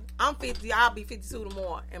 And I'm 50. I'll be 52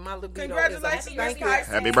 tomorrow. And my libido Congratulations, is thank you.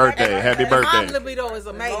 Happy birthday. Happy My birthday. libido is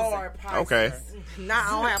amazing. Okay. Now I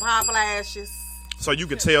don't have hot flashes. So you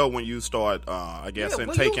could tell when you start, I guess, Yeah, in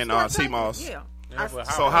when taking you start CMOS. taking-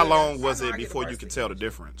 So how long was it before you could tell the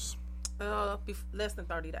difference? Less than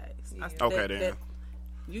 30 days. Okay, then.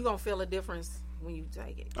 You gonna feel a difference when you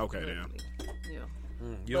take it. Okay, then. Yeah.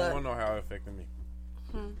 You don't want to know how it affected me.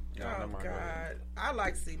 Hmm. No, God, I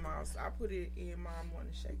like sea moss. I put it in my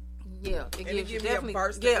morning shake. Yeah, it gives gives you me a definitely-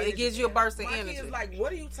 burst. yeah, of it energy. gives you a burst of my energy. kids like,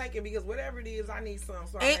 what are you taking? Because whatever it is, I need some.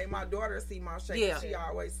 So I And- made my daughter a sea moss shake. Yeah. She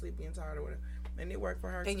always sleepy and tired or whatever, and it worked for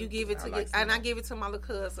her. And too. you give it to I like sea and I moss. give it to my little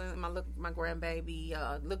cousin, my grandbaby.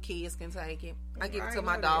 Little kids can take it. I give it I to ain't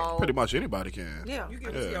my know that. dog. Pretty much anybody can. Yeah, You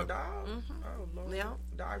give it to your dog. Oh Lord, Yeah.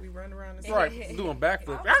 dog be running around. And Right, doing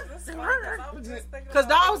backflips. Because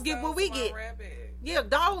dogs get what we get. Yeah,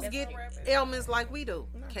 dogs get ailments like we do.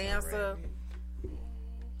 Cancer,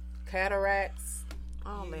 cataracts,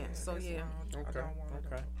 all that. So yeah. Okay.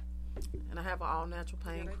 And I have an all natural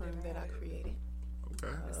pain cream that I created.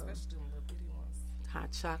 Okay. Hot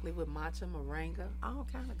chocolate with matcha, moringa, all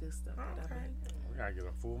kind of good stuff. That I made. We gotta get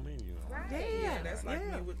a full menu. Yeah, that's like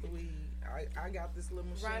me with the weed. I got this little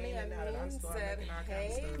machine Ronnie and now that I started making all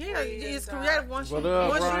kinds of stuff. Yeah, it's creative once you What up,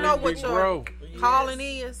 once you Ronnie? know what Big your bro. calling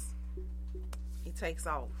is. It takes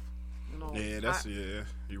off. You know, Yeah,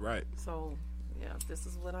 you're right. So yeah, this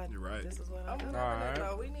is what I. You're right. This is what I I'm do. with her,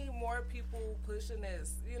 though. We need more people pushing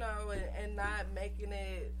this, and not making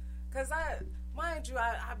it. Cause mind you,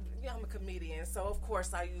 I'm a comedian, so of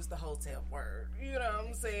course I use the hotel word. You know what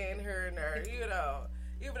I'm saying? Here and there,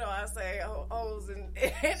 Even though I say hoes and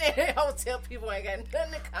hotel people ain't got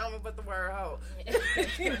nothing in common but the word hoe.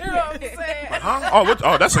 You know what I'm saying?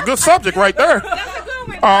 Oh, that's a good subject right there. That's a good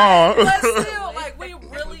one. Oh. But still, like, we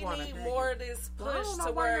really need more of this push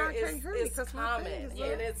to where it's common.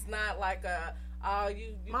 And it's not like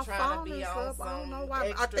you My trying phone to be is on up. some I don't know why. I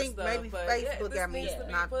extra think stuff, maybe but Facebook this got me. needs to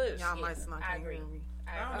be Not pushed. y'all might not hear me.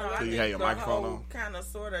 I don't know. So I you think have your the microphone whole on? kind of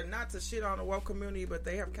sort of not to shit on the woke community, but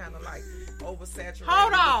they have kind of like oversaturated.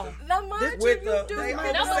 Hold on. Now, mind with you, the, do they push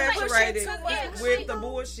oversaturated it too much. with the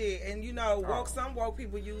bullshit, and woke. Some woke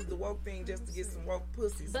people use the woke thing just to get some woke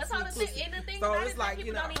pussies. But so the thing, and the thing so about it's it is like that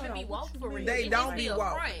people don't even be woke for real. They It don't just be a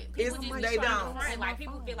woke. front. It's, People just they be trying don't. to front. Like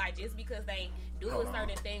people feel like just because they do a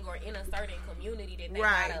certain thing or in a certain community that they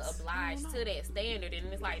Right. gotta oblige to that standard,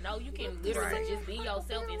 and it's like no, you can literally just be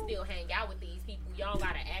yourself and still hang out with these people. You don't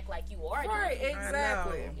gotta act like you are. Right, these.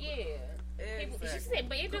 exactly. Yeah. People, she said,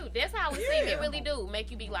 but it do. That's how it seems. It really do make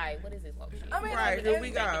you be like, "What is this woke shit?" I mean, Right, here we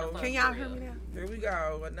go. Can y'all hear me now? Here we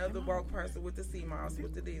go. Another woke person with the CMOS,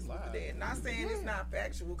 with the this, with the that. Not saying it's not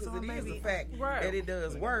factual, because it is a fact that it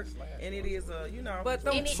does work, and it is a, But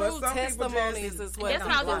them true testimonies is what that's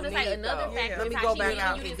what I was going to say. need, Another though. factor Let is me how go she back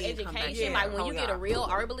out giving you and this then come back. education. Yeah, Like when you get a hold real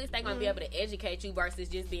herbalist, they're going to be able to educate you versus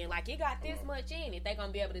just being like, you got this much in it. They're going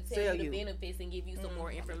to be able to tell you the benefits and give you some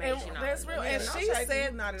more information And on that's it. real. And she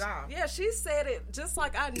said, not at all. Yeah, she said it just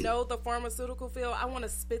like I know the pharmaceutical field. I want to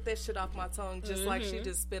spit that shit off my tongue just like she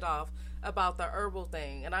just spit off about the herbal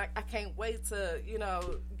thing. And I can't wait to,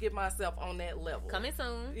 get myself on that level. Coming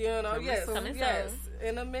soon. Coming soon.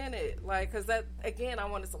 In a minute. Like, because that, again, I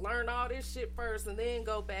wanted to learn all this shit first and then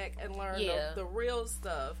go back and learn the real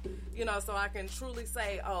stuff, so I can truly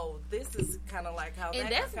say, oh, this is kind of like how and that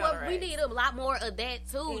that's can what we counteract. need a lot more of that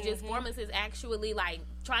too. Just pharmacists actually like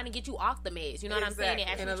trying to get you off the meds. You know what I'm saying?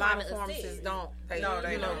 And a lot of pharmacists don't. They don't.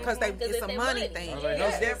 Because it's a money thing.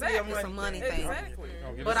 It's definitely It's a money thing. Exactly.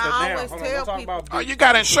 But I always tell people. Oh, you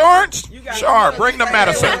got insurance? Sure, bring the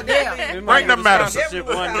medicine. Bring the medicine. Shit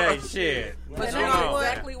one day, shit. But you know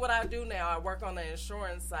exactly what I do now. I work on the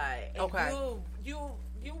insurance side. And Okay.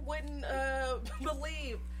 You wouldn't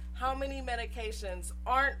believe how many medications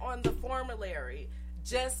aren't on the formulary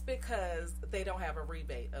just because they don't have a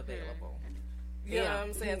rebate available. You know what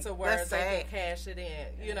I'm saying? To where they can cash it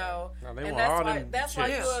in, No, they and want all that's why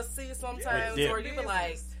them you'll see sometimes where you be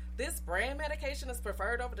like, this brand medication is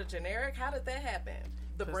preferred over the generic. How did that happen?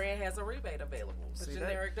 the brand has a rebate available. The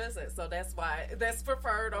generic doesn't. So that's why that's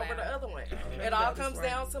preferred over the other one. It all comes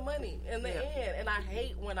down to money in the end. And I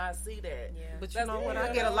hate when I see that. Yeah. But you know what?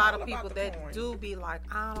 I get a lot of people that do be like,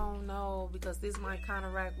 I don't know, because this might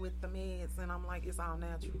counteract with the meds. And I'm like, it's all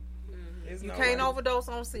natural. Mm-hmm. You can't overdose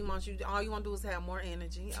on CMOS. All you want to do is have more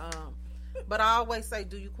energy. But I always say,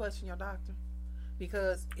 do you question your doctor?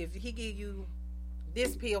 Because if he give you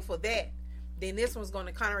this pill for that, then this one's going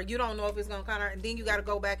to counteract. You don't know if it's going to counteract. And then you got to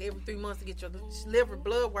go back every 3 months to get your liver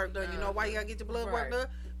blood work done. You know why you got to get your blood work done?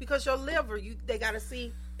 Because your liver, they got to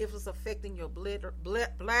see if it's affecting your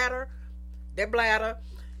bladder,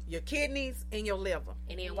 your kidneys, and your liver.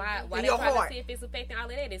 And then why they try to see if it's affecting all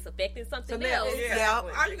of that? It's affecting something else. Yeah.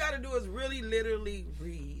 All you got to do is really literally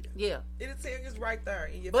read. Yeah. It'll tell you it's right there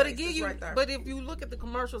in your face. Right there. But if you look at the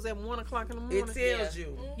commercials at 1 o'clock in the morning, it tells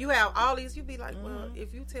you. You have all these, you be like, well,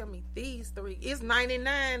 if you tell me these 3, it's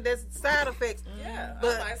 99, that's side effects. Yeah.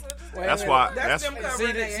 But that's why.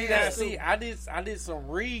 I did some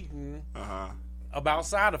reading about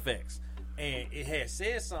side effects. And it had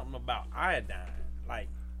said something about iodine, like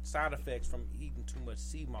side effects from eating too much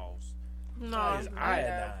CMOS. No, is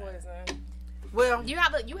iodine. Well, you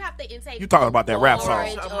have to intake. You talking about that rap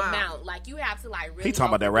song? Amount. Like you have to really. He talking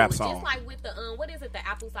about that rap song. Just like with the what is it? The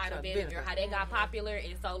apple cider vinegar. How they got popular,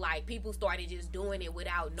 and so like people started just doing it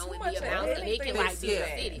without knowing the amount, and it can like be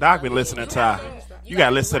acidic. Doc been listening to. You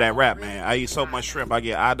gotta listen to that rap, man. I eat so much shrimp, I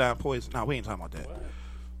get iodine poison. No, we ain't talking about that.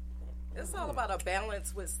 It's all about a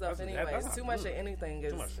balance with stuff anyway. Too much of anything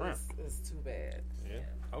is too bad. Yeah.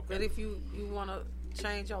 Okay. But if you want to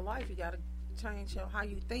change your life, you got to change how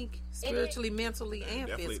you think spiritually, mentally, and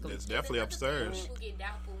physically. It's definitely upstairs. People get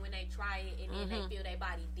doubtful when they try it and then they feel their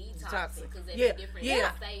body detoxing because it's a different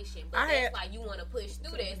sensation. But that's why you want to push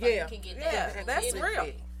through that so you can get that. Yeah, that's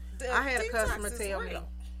real. I had a customer tell me,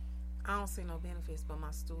 I don't see no benefits, but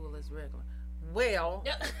my stool is regular. Well,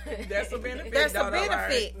 that's a benefit. That's a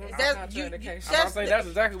benefit. That's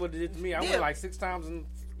exactly what it did to me. I went like 6 times in.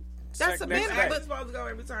 That's a benefit. You're supposed to go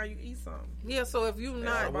every time you eat something. Yeah, so if you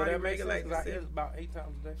not, well, that makes sense because I eat about 8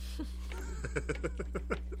 times a day.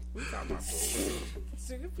 We talking about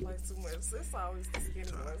food. You play too much. It's always the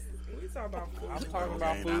skinny ones. We talking about food. I'm talking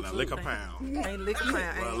about food. Ain't a lick a pound. Ain't lick a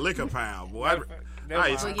pound. Well, lick a pound, boy. I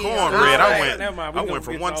ate some cornbread. I went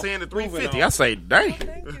from 110 to 350. I say, dang.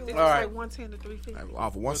 All right, 110 to 350.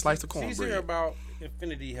 Off of one slice of cornbread. She's here about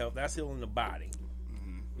Infinity Health. That's healing the body.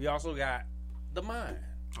 We also got the mind.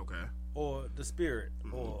 Okay. Or the spirit,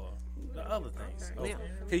 or the other things. Okay.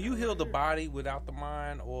 Can you heal the body without the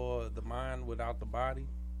mind, or the mind without the body?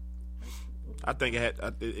 I think it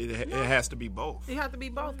has to be both. It has to be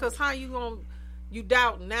both, because how you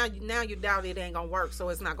doubt now you doubt it ain't gonna work, so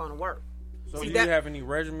it's not gonna work. So do you have any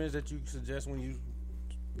regimens that you suggest when you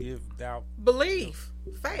give doubt? Believe,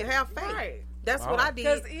 faith, have faith. Right. That's what I did.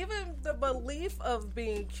 Because even the belief of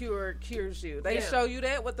being cured cures you. They show you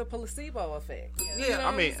that with the placebo effect. Yeah, you know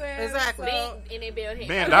I mean, exactly. And then build him.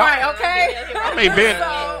 Right, okay.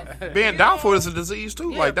 I mean, being doubtful is a disease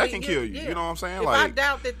too. Like that can kill you. Yeah. You know what I'm saying? If like, I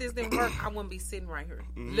doubt that this didn't work, I wouldn't be sitting right here.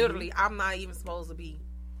 Literally, I'm not even supposed to be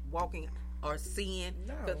walking or seeing.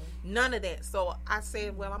 No. None of that. So I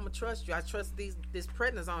said, well, I'm gonna trust you. I trust this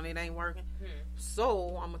prednisone. It ain't working.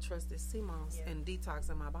 So I'm gonna trust this CMOS and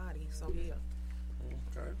detoxing my body. So yeah.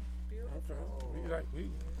 Okay.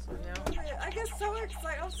 I get so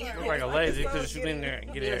excited. I'm sorry. You're like a lazy because you've been there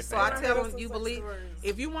and get everything. So I tell them, you believe,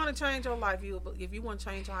 if you want to change your life, if you want to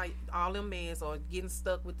change all them meds or getting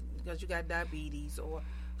stuck with because you got diabetes or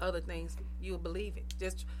other things, you'll believe it.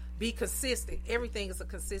 Just be consistent. Everything is a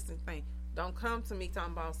consistent thing. Don't come to me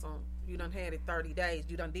talking about you done had it 30 days,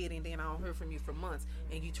 you done did it, and then I don't hear from you for months,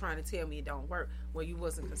 and you trying to tell me it don't work. Well, you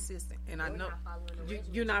wasn't consistent, and I know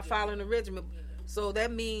you're not following the regimen. So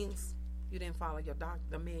that means you didn't follow your doctor,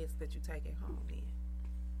 the meds that you take at home. Then,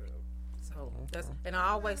 so that's. And I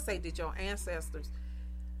always say that your ancestors.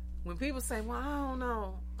 When people say, "Well, I don't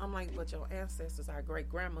know," I'm like, "But your ancestors, our great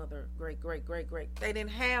grandmother, great, they didn't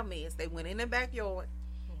have meds. They went in the backyard,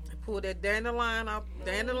 and pulled that dandelion out,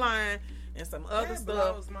 and some other stuff."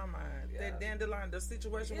 That blows my mind. That dandelion, the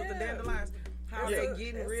situation with the dandelions, how they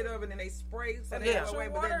getting rid of it and they spray so they go away,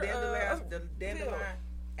 but the dandelion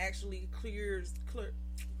actually clears.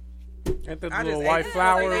 And the little white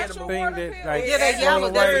flower thing that like they yellow.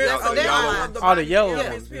 The yellow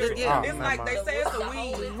ones. It's like they say it's a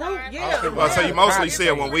weed. Well, so you mostly see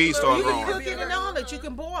it when weeds start growing. You can cook it and all that. You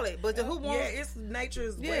can boil it, but who wants? Yeah, it's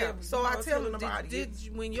nature's way. Yeah. So I tell them,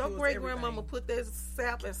 when your great grandmama put that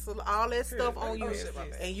sap and all that stuff on you,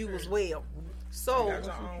 and you was well, so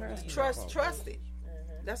trust it.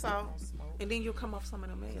 That's all. And then you'll come off some of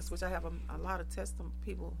the meds, which I have a lot of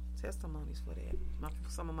testimonies for that.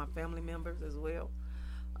 Some of my family members as well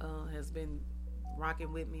has been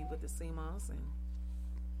rocking with me with the CMOS and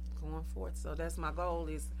going forth. So that's my goal,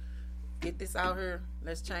 is get this out here.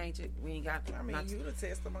 Let's change it. We ain't got. I mean, you the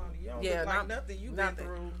testimony. You don't look like nothing you've been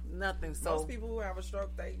through. Nothing. So most people who have a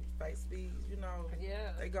stroke, they face speeds.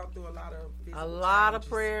 They go through a lot of changes. Of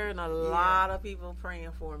prayer and a lot of people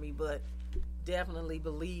praying for me, but definitely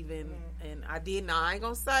believing. And I did. Now I ain't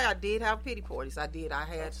gonna say I did have pity parties. I did. I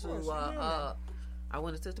had to. I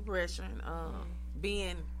went into depression.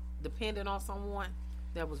 Being dependent on someone,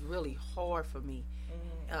 that was really hard for me.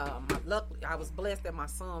 Luckily, I was blessed that my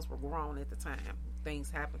sons were grown at the time.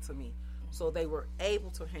 Things happened to me, so they were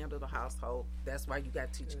able to handle the household. That's why you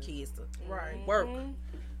got to teach your kids to work.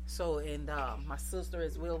 So, and my sister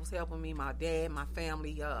as well was helping me, my dad, my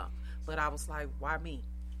family. But I was like, why me?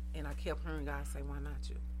 And I kept hearing God say, why not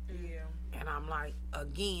you? Yeah. And I'm like,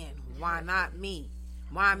 again, why not me?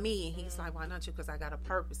 Why me? And he's like, why not you? Because I got a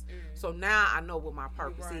purpose. So now I know what my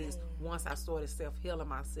purpose is. Once I started self-healing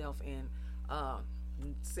myself and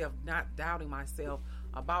not doubting myself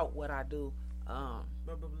about what I do,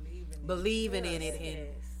 but believing in it. And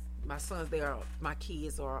my sons, my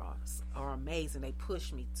kids are amazing. They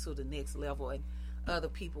push me to the next level, and other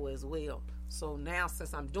people as well. So now,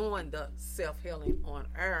 since I'm doing the self-healing on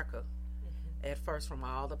Erica, at first from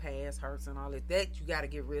all the past hurts and all that you got to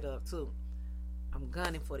get rid of too. I'm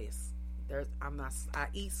gunning for this. I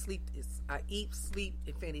eat, sleep,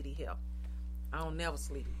 infinity health. I don't never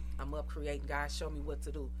sleep. I'm up creating. God show me what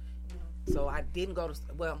to do. So I didn't go to,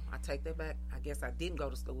 I take that back. I guess I didn't go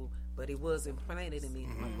to school, but it was implanted in me.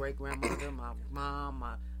 My great-grandmother, my mom,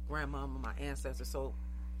 my grandmama, my ancestors. So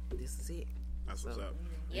this is it. That's what's up.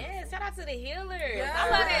 Yes, shout out to the healers. I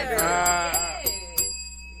love that.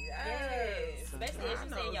 Yes. Especially as you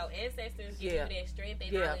said, your ancestors give you that strength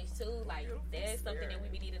and knowledge too. Like that's something that we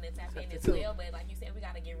be needing to tap in as well. But like you said, we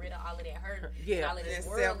gotta get rid of all of that hurt, all of this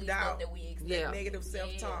worldly stuff that we expect. Negative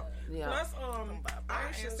self-talk. Plus, our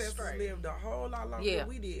ancestors lived a whole lot longer than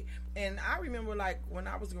we did. And I remember, like when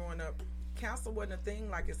I was growing up, cancer wasn't a thing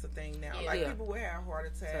like it's a thing now. Like people would have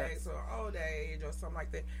heart attacks or old age or something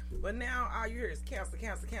like that. But now all you hear is cancer.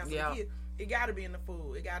 It got to be in the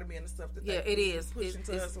food. It got to be in the stuff that they pushing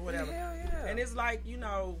to us or whatever. And it's like, you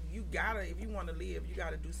gotta, if you want to live, you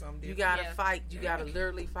gotta do something different. You gotta fight. You gotta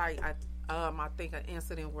literally fight. I think an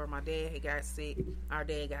incident where my dad got sick. Our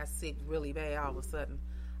dad got sick really bad. All of a sudden,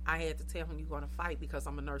 I had to tell him, "You're gonna fight because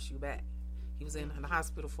I'm gonna nurse you back." He was in the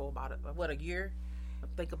hospital for about a year. I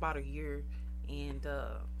think about a year, and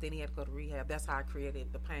then he had to go to rehab. That's how I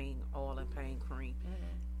created the pain oil and pain cream.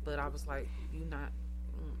 But I was like, you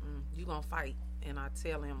gonna fight. And I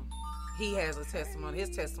tell him, he has a testimony. His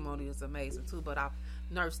testimony is amazing too, but I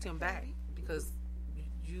nursed him back because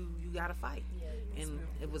you gotta fight. And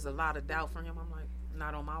it was a lot of doubt for him. I'm like,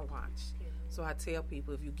 not on my watch. So I tell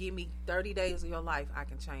people, if you give me 30 days of your life, I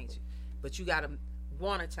can change it. But you gotta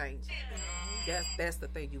want to change it. That's the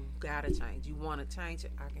thing. You gotta change. You want to change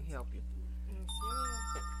it, I can help you.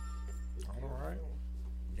 All right.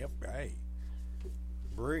 Yep. Hey,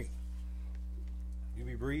 breathe. You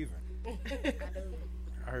be breathing. I do.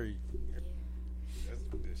 I heard you. That's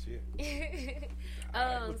good shit.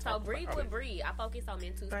 So breathe with breathe. I focus on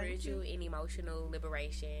mental, spiritual, and emotional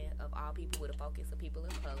liberation of all people with a focus of people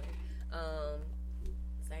of color.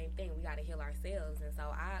 Same thing, we got to heal ourselves. And so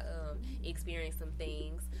I experienced some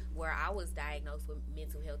things where I was diagnosed with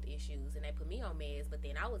mental health issues and they put me on meds, but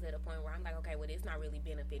then I was at a point where I'm like, okay, well, it's not really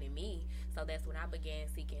benefiting me. So that's when I began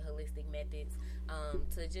seeking holistic methods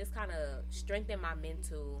to just kind of strengthen my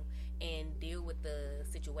mental and deal with the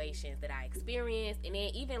situations that I experienced. And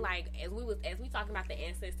then even like as we talking about the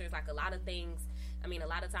ancestors, like a lot of things, I mean, a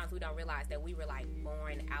lot of times we don't realize that we were like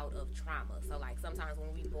born out of trauma. So like sometimes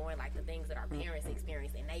when we born, like the things that our parents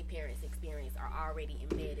experience and they parents experience are already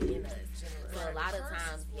embedded in us. So a lot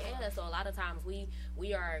of times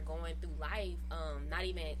we are going through life not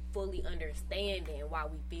even fully understanding why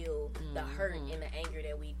we feel the hurt and the anger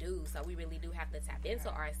that we do. So we really do have to tap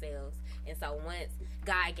into ourselves. And so once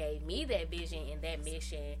God gave me that vision and that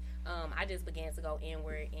mission, I just began to go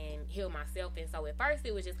inward and heal myself. And so at first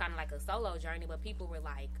it was just kind of like a solo journey, but people were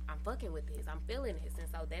like, I'm fucking with this, I'm feeling this. And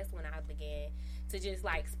so that's when I began to just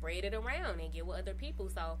like spread it around and get with other people.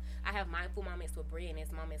 So I have mindful moments with Brie, and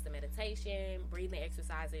it's moments of meditation, breathing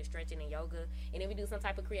exercises, stretching, and yoga. And then we do some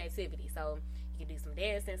type of creativity. So you can do some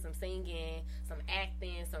dancing, some singing, some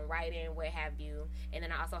acting, some writing, what have you. And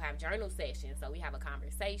then I also have journal sessions. So we have a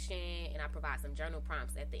conversation and I provide some journal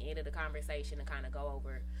prompts at the end of the conversation to kind of go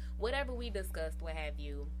over whatever we discussed, what have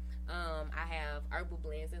you. I have herbal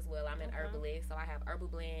blends as well. I'm an herbalist, so I have herbal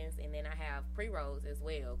blends, and then I have pre-rolls as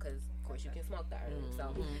well, because of course you can smoke the herbs.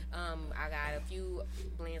 So I got a few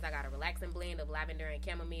blends. I got a relaxing blend of lavender and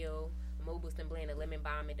chamomile, a mood boosting blend of lemon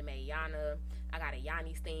balm and Demayiana. I got a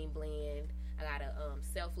Yanni steam blend. I got a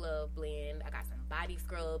self-love blend. I got some body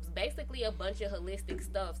scrubs. Basically a bunch of holistic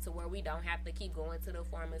stuff to where we don't have to keep going to the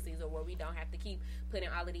pharmacies, or where we don't have to keep putting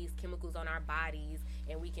all of these chemicals on our bodies,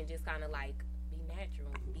 and we can just kind of like be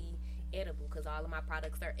natural, be edible, because all of my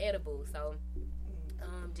products are edible. So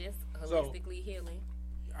just holistically healing.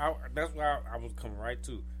 That's why I was coming right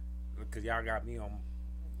to, because y'all got me on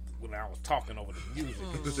when I was talking over the music.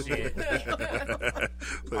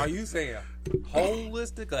 Are you saying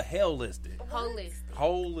holistic or hellistic?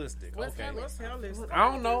 Holistic. What's okay. hellistic? What's hellistic?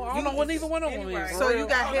 I don't know what neither one of them is. So you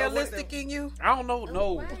got hellistic in you? I don't know.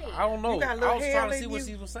 No, right. I don't know. You got a I little was hell trying to in see what you?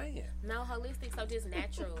 she was saying. No, holistic, so just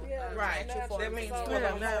natural. Right. Natural That means forms. for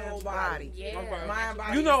the whole body. Yeah. Mind,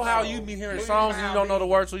 body, You know how soul. you be hearing songs and you don't know the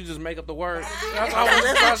words, so you just make up the words. That's all.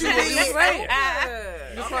 That's Trying what to see you what she was did. saying.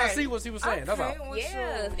 Yeah. Just trying to see what she was saying. That's all.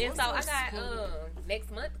 Yes, and so I got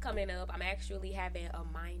next month coming up. I'm actually having a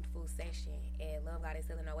mindful session at Love Goddess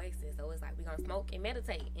Healing Oasis. So it's like we're gonna smoke and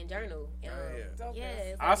meditate and journal.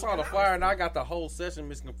 Yes, I saw the flyer and I got the whole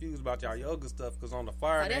session confused about y'all yoga stuff, because on the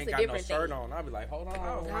flyer they ain't got no shirt on. I'll be like, hold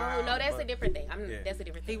on. No, that's a different thing. That's a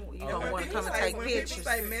different thing. You don't want to come and take pictures.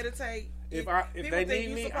 People say meditate. If they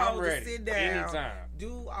need me, I'm ready. To sit down, anytime.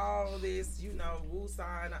 Do all this, woo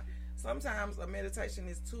sign. Sometimes a meditation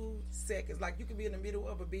is 2 seconds. Like you can be in the middle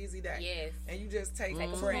of a busy day. Yes. And you just take 2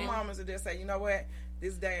 moments and just say, you know what?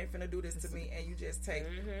 This day ain't finna do this to me. And you just take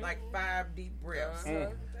like 5 deep breaths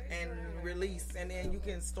and release. And then you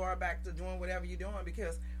can start back to doing whatever you're doing,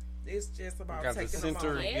 because it's just about taking the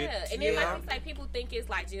moment. Yeah, and then like you say, people think it's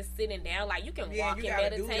like just sitting down. Like you can walk and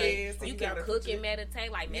meditate, you can cook and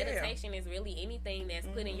meditate. Like meditation is really anything that's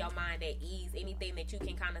putting your mind at ease. Anything that you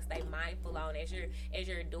can kind of stay mindful on as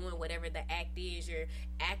you're doing whatever the act is. You're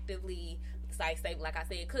actively, like I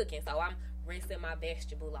said, cooking. So I'm rinsing my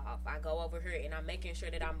vegetable off. I go over here and I'm making sure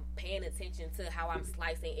that I'm paying attention to how I'm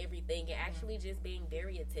slicing everything, and actually just being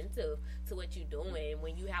very attentive to what you're doing.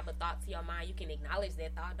 When you have a thought to your mind, you can acknowledge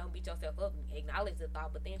that thought. Don't beat yourself up. Acknowledge the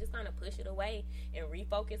thought, but then just kind of push it away and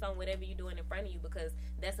refocus on whatever you're doing in front of you, because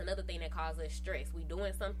that's another thing that causes stress. We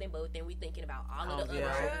doing something, but then we thinking about all of the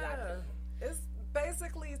other shit. It's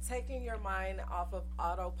basically taking your mind off of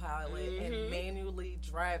autopilot and manually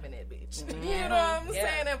driving it, bitch. You know what I'm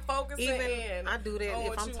saying? And focusing in. I do that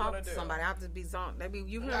if I'm talking to somebody. I'll just be zoned.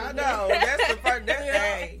 You hear me? I know. That's the first. That's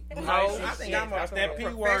hey. I think I'm that's that P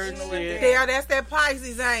word shit. Yeah, that's that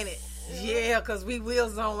Pisces, ain't it? Yeah, because we will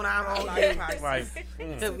zone out on that. Like,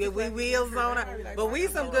 we will zone out. But we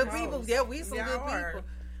some good people. Yeah, we some good people.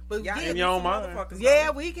 But in your own mind. Yeah,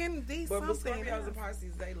 we can be something. But Scorpios and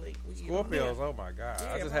Pisces, they link. Scorpios, oh my God.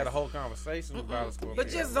 I just had a whole conversation about a Scorpio. But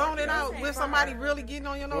just zone it out with somebody really getting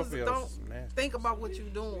on your nose. Don't think about what you're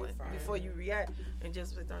doing before you react, and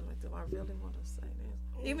just be like, do I really want to say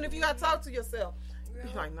this? Even if you got to talk to yourself, be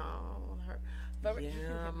like, no, I don't want to hurt.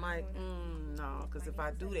 Yeah, I might, no, because if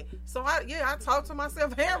I do that. So, I talk to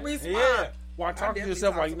myself and respond. Yeah, why talk to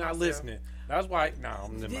yourself while you're not listening? That's why,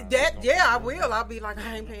 I will. I'll be like,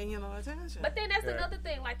 I ain't paying you no attention. But then that's another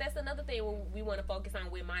thing. Like, that's another thing we want to focus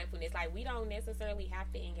on with mindfulness. Like, we don't necessarily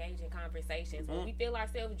have to engage in conversations. When we feel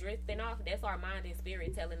ourselves drifting off, that's our mind and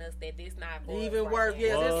spirit telling us that this not for even us work. Right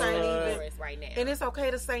Yeah, now. this ain't even for us right now. And it's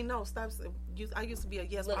okay to say no. Stop. I used to be a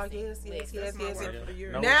yes. Yes.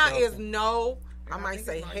 No, now it's no. I might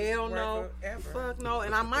say hell no, fuck no,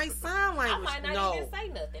 and I might sign language I might not even say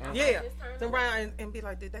nothing. Yeah, turn around and be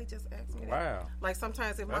like, did they just ask me that? Wow. Like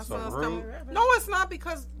sometimes if my son's coming, no, it's not,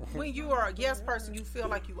 because when you are a yes person, you feel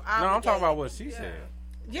like you obligated. No, I'm talking about what she said.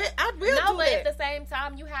 Yeah, I will do but that. at the same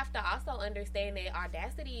time, you have to also understand that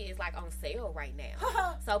audacity is like on sale right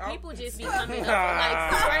now. So people just be coming up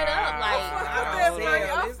like straight up,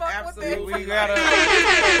 like fuck with this. We gotta.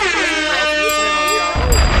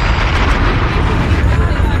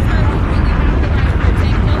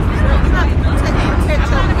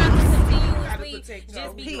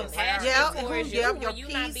 Just be compassionate towards you when you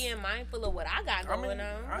not being mindful of what I got going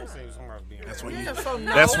on. I ain't saying somebody's being.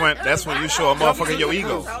 That's when you show a motherfucker your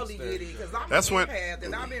ego. That's when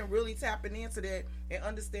and I've been really tapping into that and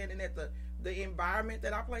understanding that the environment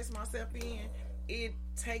that I place myself in, it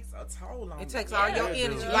takes a toll on me. It takes all your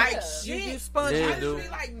energy. Like shit. You sponge. I just be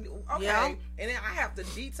like, okay. And then I have to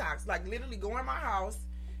detox. Like literally go in my house,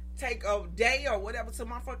 take a day or whatever to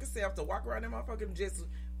my fucking self to walk around in my fucking just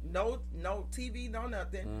no TV, no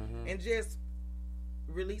nothing, and just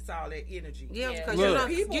release all that energy. Yeah, because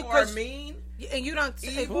people are mean, and you don't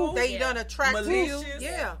evil, they done attract malicious, you.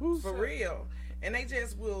 Yeah, for real. And they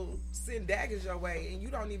just will send daggers your way, and you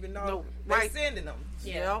don't even know they're sending them.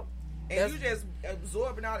 Yeah. And you just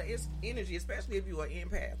absorbing all the energy, especially if you're an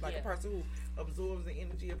empath, like a person who absorbs the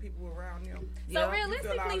energy of people around them. So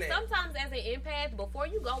realistically, sometimes as an empath, before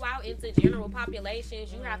you go out into general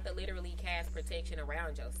populations, you have to literally cast protection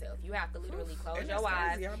around yourself. You have to literally close your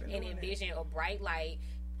eyes and envision a bright light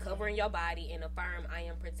covering your body and affirm I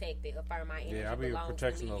am protected, affirm my energy belongs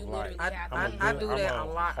to me. You literally have to I do that a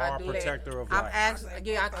lot. I do protector that. Of life. I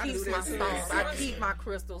keep my stones. I keep my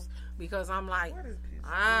crystals because I'm like,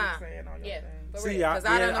 See, I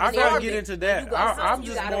gotta get into that. I'm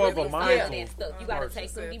just more of a mindful. You gotta take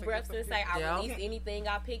some deep breaths and say, I release anything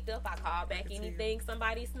I picked up. I call back anything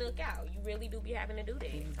somebody snuck out. You really do be having to do that.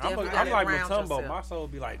 I'm like Matumbo. My soul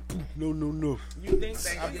be like, no. You think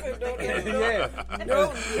they yeah.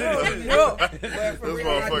 No. But for real,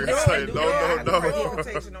 motherfucker say no.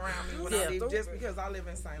 Protection around me when I live, just because I live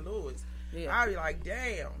in St. Louis. I be like,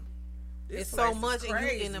 damn. It's so much, and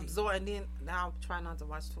you can absorb. And then now I try not to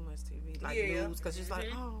watch too much TV, like news, because it's like,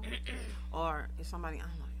 or if somebody, I'm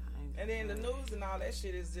like, and then the news and all that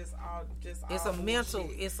shit is just all it's all a mental,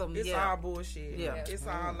 bullshit. It's all bullshit. Yeah, it's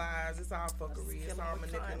all lies. It's all fuckery. It's all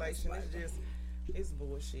manipulation. It's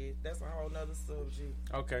bullshit. That's a whole nother subject.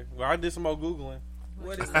 Okay, well I did some more Googling.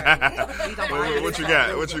 What is that? What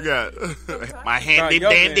you got? My handy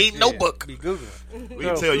dandy notebook. Be Googling. We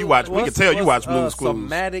can tell you watch Blue's Clues.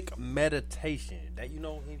 Somatic meditation. That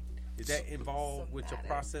is that involved with your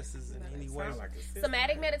processes in any way?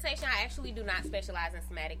 Somatic meditation, I actually do not specialize in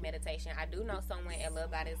somatic meditation. I do know someone at Love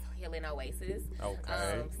God is Healing Oasis.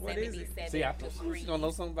 Okay. What is it? See, I thought you was gonna know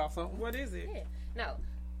something about something. What is it? Yeah. No,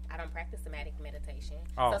 I don't practice somatic meditation.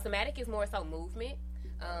 So somatic is more so movement.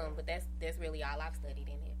 But that's really all I've studied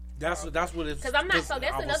in it. That's what it's. Because I'm not. So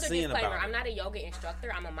that's another disclaimer. I'm not a yoga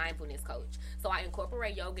instructor. I'm a mindfulness coach. So I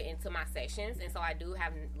incorporate yoga into my sessions, and so I do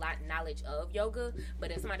have knowledge of yoga.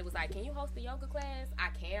 But if somebody was like, "Can you host a yoga class?" I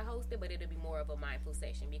can host it, but it'll be more of a mindful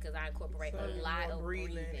session because I incorporate a lot of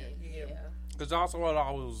breathing. Yeah. Because also what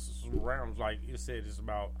I was around, like it said, it's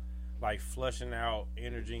about like flushing out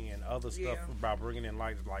energy and other stuff about bringing in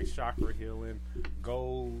like chakra healing,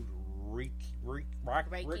 gold.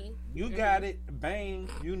 Reiki. You got it. Bang.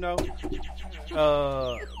 You know.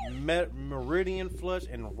 Meridian flush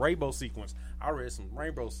and rainbow sequence. I read some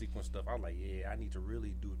rainbow sequence stuff. I was like, yeah, I need to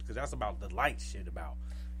really do it because that's about the light shit about.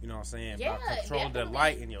 You know what I'm saying? Yeah, about controlling the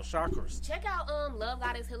light in your chakras. Check out Love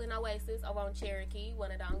God is Healing Oasis over on Cherokee,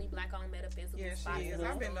 one of the only black-owned metaphysical spots. She is.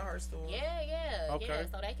 I've been to her store. Yeah. Okay. Yeah,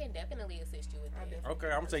 so they can definitely assist you with that. Okay,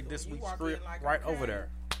 I'm going to take this week's script over there.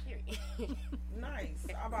 Nice.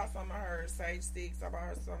 I bought some of her sage sticks. I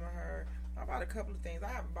bought a couple of things. I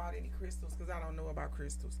haven't bought any crystals because I don't know about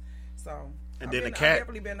crystals. So I've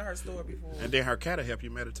definitely been to her store before. And then her cat will help you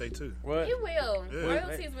meditate too. What? He will. Yeah.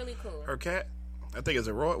 Royalty is really cool. Her cat? I think it's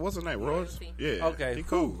a Roy. What's her name? Roy? Yeah. Okay. He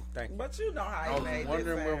cool. Thank you. But you know how he made I was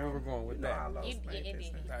wondering where we were going with that.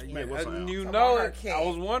 You know it. I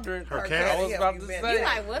was wondering. Her cat? I was about to say. You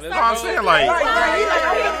like, what's up? I'm saying like.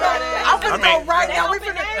 I'm finna go right now. We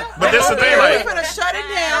finna. But that's the thing. Like, we finna shut it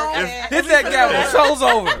down. Hit that gavel. Show's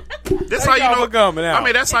over. That's how you know. Coming out. I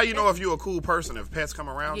mean, that's how you know if you're a cool person. If pets come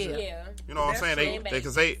around you. Yeah. You know what I'm saying? They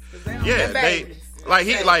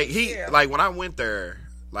like when I went there.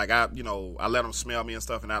 Like I let him smell me and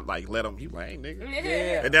stuff, and I like let him. He like, hey nigga,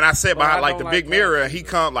 yeah. And then I sat behind like the big mirror. And he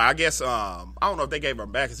come like I guess I don't know if they gave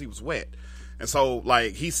him back because he was wet, and so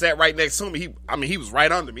like he sat right next to me. He was right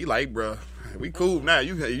under me. Like, bruh, we cool now.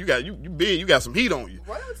 You big. You got some heat on you.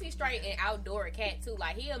 Royalty straight and outdoor cat too.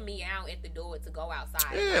 Like he'll meow at the door to go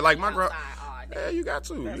outside. Yeah, like my bro. Yeah, you got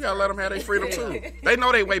to. You gotta let them have their freedom too. They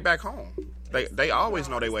know their way back home. They always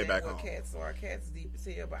know their way back home. Cats or cats deep as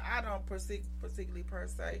hell, but I don't particularly per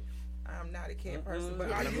se. I'm not a cat person,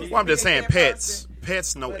 but I'm just saying pets.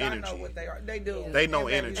 Pets know but energy. I know what they are. They do. They know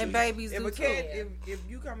energy. And babies do too. If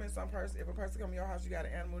you come in if a person come in your house, you got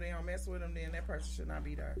an animal. They don't mess with them. Then that person should not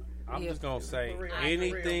be there. I'm just gonna say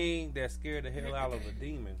anything that scared the hell out of a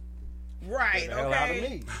demon. Right, the hell out of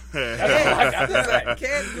me.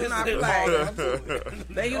 Cats do not play.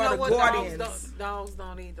 They you know what dogs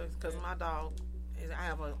don't either because my dog. I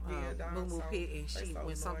have a moo pit, and she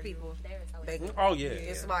when some people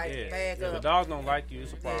it's like bag up. The dogs don't like you.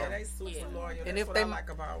 It's a problem. Yeah, they super loyal. And if they like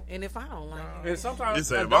about. And if I don't like you, and sometimes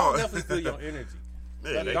the dogs definitely feel your energy.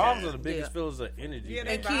 Yeah, the dogs are the biggest feelers of energy. Yeah,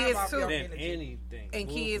 and kids too. Than anything. And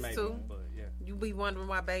kids too. You be wondering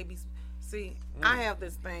why babies. See, I have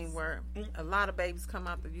this thing where a lot of babies come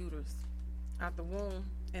out the uterus, out the womb,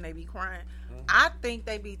 and they be crying. I think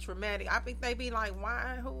they be traumatic. I think they be like,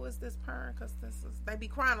 why? Who is this parent? Because they be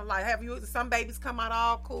crying. Like, have you? Some babies come out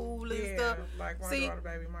all cool and stuff. Like my daughter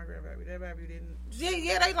baby, my grandbaby. That baby didn't.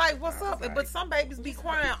 Yeah, they like, what's up? But some babies be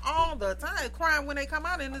crying all the time, crying when they come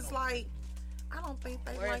out, and it's like, I don't think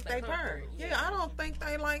they like their parents. Yeah, I don't think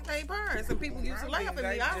they like their parents. And people used to laugh at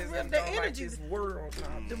me. I really the energy.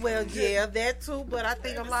 Well, yeah, that too. But I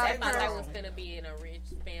think a lot of parents. I was gonna be in a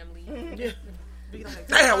rich family. Like,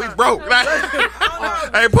 damn, we broke.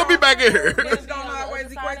 Hey, put me back in here. Rich don't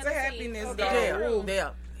always equate to happiness, though. Yeah.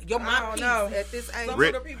 Yo, my peace at this age. Some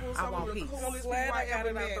of the people, some of the coolest people I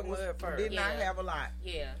ever met did not have a lot.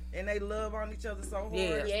 Yeah. And they love on each other so hard.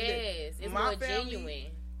 Yes. It's more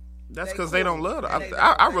genuine. That's because they don't love them.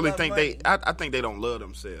 I really think I think they don't love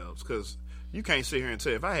themselves because you can't sit here and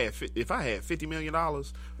tell if I had $50 million,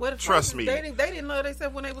 trust me, they didn't love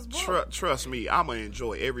themselves when they was born. Trust me, I'm gonna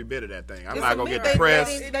enjoy every bit of that thing. I'm not gonna get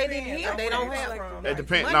depressed. They didn't hear. They don't have. It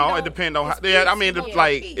depends. No, it depends on how. Yeah, I mean,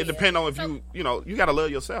 it depends on if you gotta love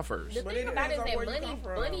yourself first. The thing about it is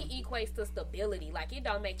that money equates to stability. Like it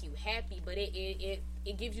don't make you happy, but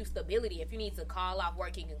it gives you stability. If you need to call off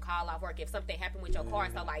work, you can call off work. If something happened with your car,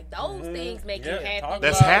 so like those things make you happy.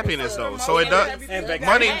 That's happiness though. So it does.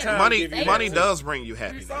 Money does bring you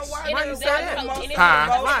happiness. So why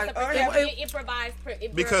it provides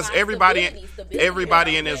because everybody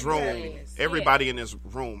in this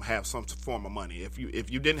room have some form of money. If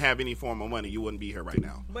you didn't have any form of money, you wouldn't be here right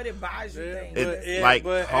now. But it buys you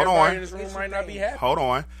things. Hold on. In this room might not be happy. Hold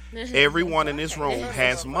on. Everyone in this room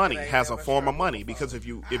has money, has a form of money. Because if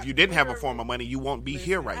you didn't have a form of money, you won't be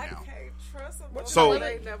here right now. So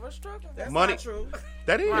money.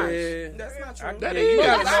 That is. Yeah. That's not true. That is. You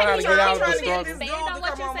gotta know how to get out of the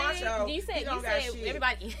struggle. You said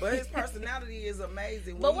everybody. But his personality is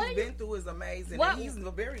amazing. What he's been through is amazing. And he's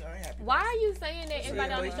very unhappy. Why are you saying that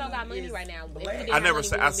everybody on the show got money right now? I never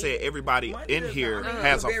said. I said everybody in here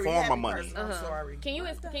has a form of money. I'm sorry. Can you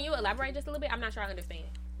elaborate just a little bit? I'm not sure I understand.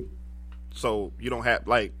 So you don't have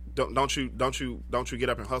like don't you get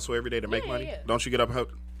up and hustle every day to make money? Yeah. Don't you get up and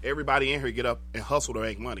hustle? Everybody in here get up and hustle to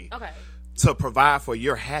make money. Okay. To provide for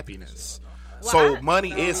your happiness. Well, so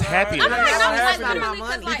money is happiness.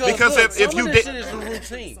 Because if you did, it's a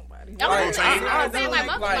routine. I'm saying like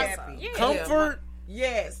comfort.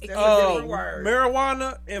 Yes, that's a different word.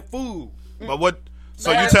 Marijuana and food. But what?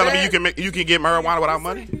 So you telling me you can get marijuana without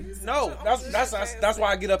money? No, that's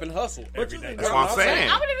why I get up and hustle every day. That's what I'm saying.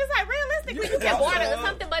 I would have just like realistically, you get bored or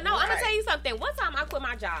something. But no, I'm gonna tell you something. One time I quit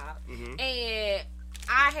my job and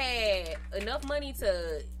I had enough money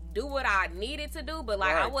to do what I needed to do, but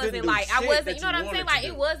like I wasn't like you know what I'm saying? Like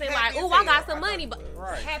it wasn't like, oh, I got some money, but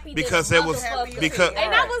happy because it was because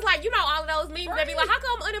and I was like, all of those memes that be like, how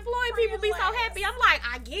come unemployed people be so happy? I'm like,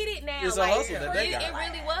 I get it now. It's like, a hustle that they got.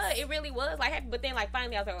 It really was like happy. But then like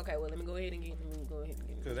finally I was like, okay, well let me go ahead and get it.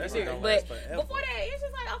 But before that, it's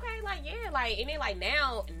just like okay, like like and then like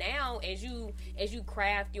now as you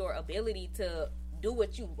craft your ability to do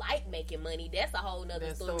what you like making money, that's a whole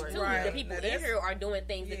nother story too. Right. The people in here are doing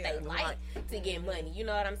things that they like to get money. You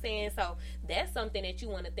know what I'm saying? So that's something that you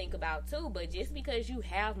want to think about too. But just because you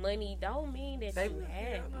have money don't mean that you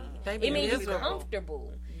happy. It means you're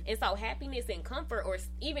comfortable. And so happiness and comfort or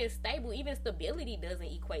even stability doesn't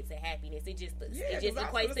equate to happiness. It just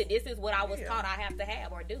equates to this is what I was taught I have to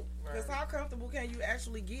have or do. Because how comfortable can you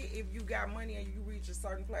actually get if you got money and you reach a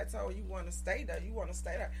certain plateau and you want to stay there?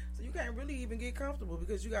 So you can't really even get comfortable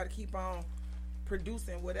because you got to keep on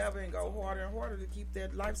producing whatever and go harder and harder to keep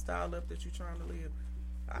that lifestyle up that you're trying to live.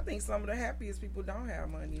 I think some of the happiest people don't have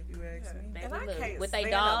money, if you ask me. And I can't with their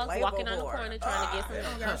dogs walking on the corner trying to get some. They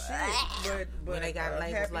don't got shit. But when they got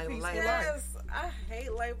labels. Yes, I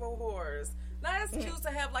hate label whores. Now it's cute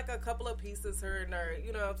to have like a couple of pieces here and there.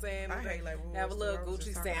 You know what I'm saying? I hate label whores. Have a little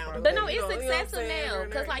Gucci sound. But no, it's successful now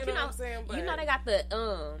because like you know they got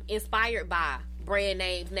the inspired by brand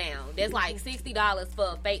names now. There's like $60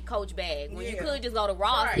 for a fake Coach bag when you could just go to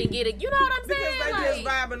Ross and get it. You know what I'm saying? Because they just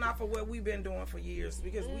vibing off of what we've been doing for years.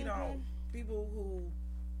 Because we don't, people who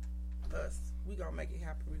we gonna make it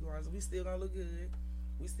happen regardless. We still gonna look good.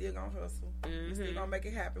 We still gonna hustle. We still gonna make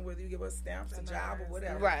it happen whether you give us stamps, a job, or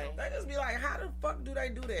whatever. Right. They just be like, how the fuck do they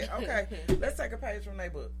do that? Okay, let's take a page from their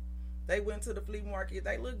book. They went to the flea market.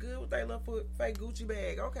 They look good with their little fake Gucci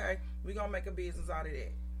bag. Okay, we gonna make a business out of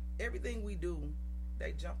that. Everything we do,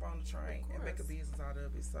 they jump on the train and make a business out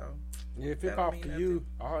of it. So if it pop for you,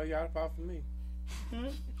 all you gotta pop for me.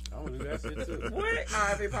 I want to do that shit too. What?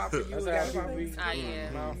 If it pop for you, it gotta pop for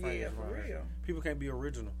me. Yeah, for real. People can't be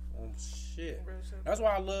original on shit. That's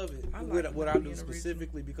why I love it. What I do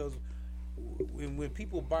specifically because when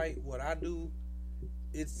people bite what I do,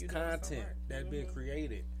 it's content that's been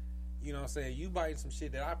created. You know what I'm saying? You biting some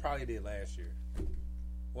shit that I probably did last year.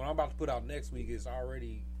 What I'm about to put out next week is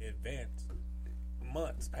already advanced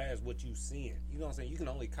months past what you seeing. You know what I'm saying? You can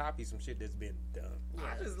only copy some shit that's been done.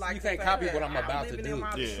 I just like you can't copy what I'm about to do.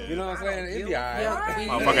 You know what I'm saying? It'd be alright.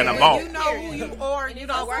 Motherfucking vault. You know who you are, and you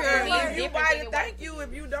don't care. You buy it, thank you.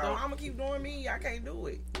 If you don't, I'm gonna keep doing me. I can't do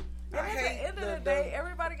it. At the end of the day,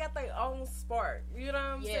 everybody got their own spark. You know what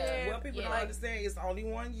I'm saying? What people don't understand, it's only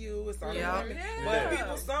one you. It's only one.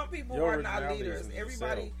 But some people are not leaders.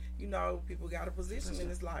 Everybody, you know, people got a position in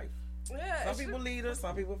this life. Yeah, some people leaders,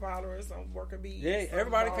 some people followers, some worker bees. Yeah,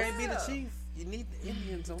 everybody can't be the chief. You need the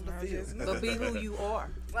Indians on the field. But be who you are.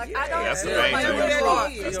 Like I don't. That's the main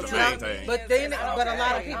thing. That's the main thing. But a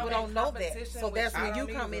lot of people don't know that. So that's when you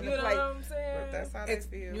come into play. But that's how they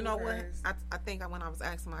feel. You know what? I think when I was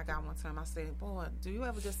asking my guy one time, I said, "Boy, do you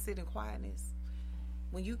ever just sit in quietness?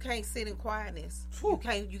 When you can't sit in quietness, you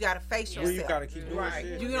can't. You gotta face yourself. You gotta keep doing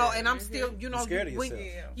shit. You know, and I'm still, you know, you're scared of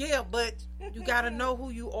yourself. Yeah, but you gotta know who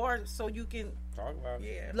you are so you can talk about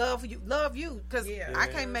it. Love you, because I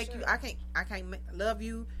can't make you. I can't love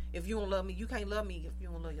you if you don't love me. You can't love me if you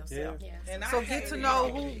don't love yourself. And so get to know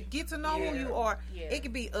who you are. It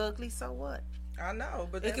can be ugly. So what? I know,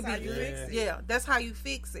 but that's how you fix it. Yeah, that's how you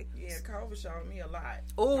fix it. Yeah, COVID showed me a lot.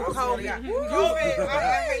 Oh, COVID!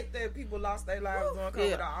 I hate that people lost their lives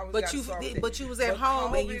during COVID. But you was at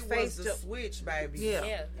home and you faced the switch, baby.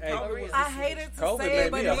 Yeah, I hated to say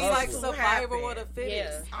it, but it was like survival of the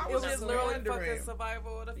fittest. It was just literally fucking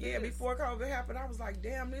survival of the fittest. Yeah, before COVID happened, I was like,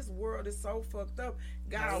 damn, this world is so fucked up.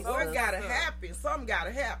 God, what gotta happen? Something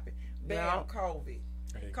gotta happen. Bam, COVID.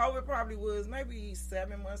 COVID probably was maybe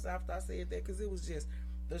 7 months after I said that, because it was just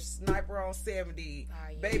the sniper on 70,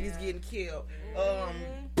 babies getting killed,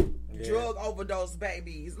 drug overdose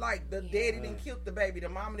babies, like the daddy didn't kill the baby, the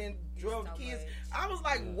mama didn't drug the kids. I was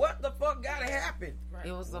like, what the fuck gotta happen?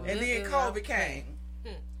 It was and then COVID came.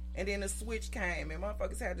 And then the switch came, and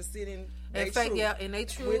motherfuckers had to sit in. And they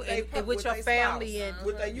true, and with your family, and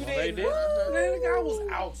with they did. I was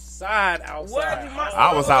outside. I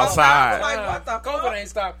was outside. Like, what the COVID ain't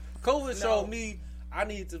stopped. COVID showed me I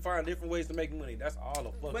need to find different ways to make money. That's all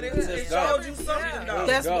the fuck. But it showed you something, though.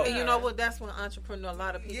 That's you know what? That's when entrepreneur. A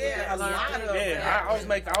lot of people. I was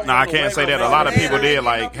making. I can't say that. A lot of people did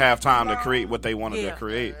like have time to create what they wanted to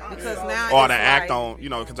create, because now or to act on,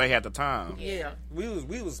 because they had the time. Yeah, we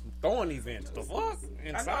was throwing events. The fuck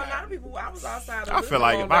inside. I know a lot of people. I was outside. I feel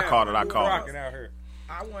like if I caught it, I caught it. Out here.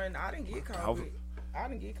 I didn't get COVID. I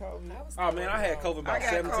didn't get COVID. Oh man, I had COVID about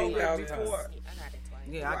 17,000 times.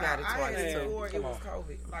 Yeah, I got it twice too. It was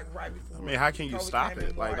COVID, like right before. I mean, how can you stop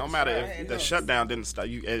it? Like, no matter if the shutdown didn't stop,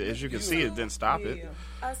 as you can see, it didn't stop it.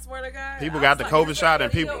 I swear to God. People got the COVID shot,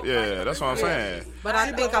 and people, that's what I'm saying. But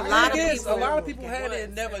I think a lot of people had it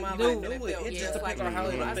and never knew it. It just depends on how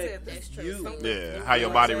it affects you. Yeah, how your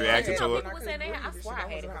body reacted to it. People saying I swear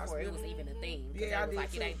I had it before it was even a thing. Yeah, I did.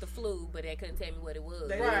 Like it ain't the flu, but they couldn't tell me what it was.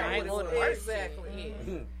 Right,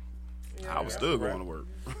 exactly. I was still going to work.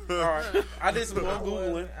 All right, I did some more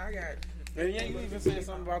Googling. I got it. And you even said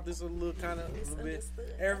something about this a little bit.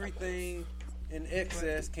 Everything in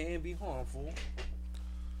excess can be harmful.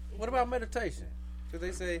 What about meditation? Because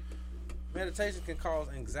they say meditation can cause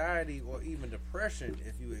anxiety or even depression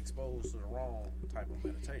if you expose to the wrong type of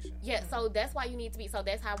meditation. Yeah, so that's why you need to be. So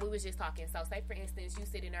that's how we was just talking. So say for instance, you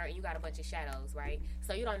sit in there and you got a bunch of shadows, right?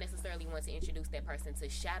 So you don't necessarily want to introduce that person to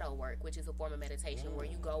shadow work, which is a form of meditation where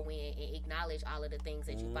you go in and acknowledge all of the things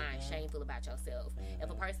that you find shameful about yourself. If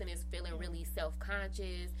a person is feeling really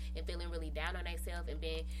self-conscious and feeling really down on themselves and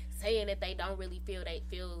been saying that they don't really feel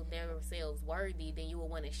themselves worthy, then you will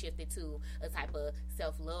want to shift it to a type of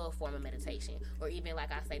self-love form of meditation, or even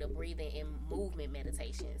like I say, the breathing and movement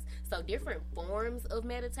meditations. So different forms of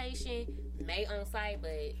meditation may on site,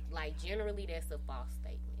 but like generally that's a false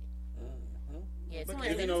statement. Yeah, but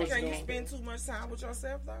can you spend too much time with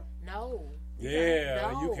yourself though? No.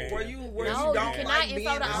 Yeah, no. you can. Where you don't like being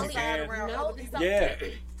outside around other people?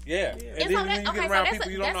 Yeah. And then when you get around people,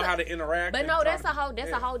 you don't know how to interact. But no, that's a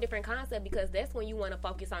whole different concept, because that's when you want to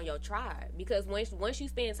focus on your tribe. Because once you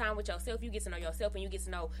spend time with yourself, you get to know yourself and you get to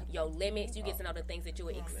know your limits. You get to know the things that you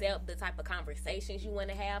would accept, the type of conversations you want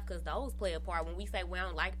to have, because those play a part. When we say we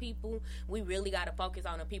don't like people, we really got to focus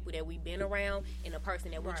on the people that we've been around and the person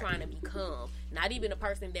that we're trying to become. Not even the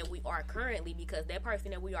person that we are currently, because that person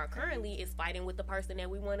that we are currently is fighting with the person that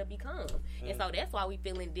we want to become. And so that's why we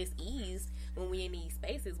feeling dis-ease when we in these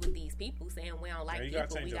spaces with these people saying we don't like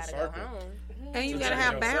people, we gotta go home. And you gotta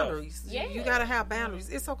have boundaries. Yeah. You gotta have boundaries.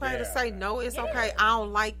 It's okay to say no. It's okay, I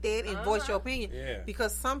don't like that, and voice your opinion.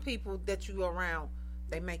 Because some people that you around,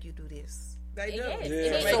 they make you do this. They do.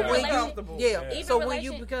 So when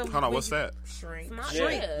you become, hold on, what's that? Shrink.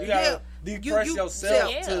 You gotta depress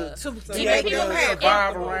yourself to be able to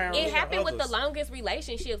survive around. It happened with others. the longest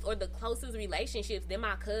relationships or the closest relationships. They're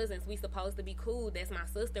my cousins. We supposed to be cool. That's my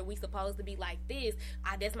sister. We supposed to be like this.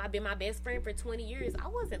 That's been my best friend for 20 years. I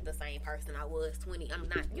wasn't the same person I was 20. I'm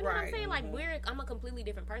not. You know what I'm saying? Like I'm a completely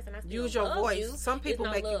different person. I still use your love voice. you. Some people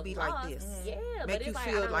no make you love be lost. like this. Yeah, make but you it's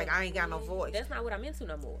feel like I ain't got no voice. That's not what I'm into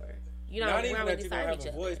no more. You know, not we even don't that really you don't serve have each a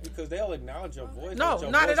other. voice because they'll acknowledge your voice. No, but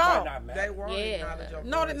your not voice at all. might not matter. They won't acknowledge your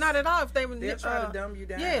No, voice. not at all. If they They'll try to dumb you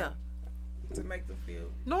down. Yeah. To make them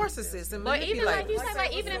feel narcissists and Or even like you manipulators. said,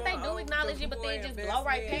 like even if they do acknowledge you, but then just blow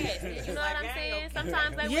right past it. You know what I'm saying?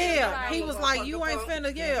 Sometimes they he was like, you ain't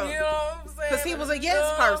finna, You know what I'm saying? because he was a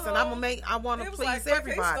yes person. I want to It was please like,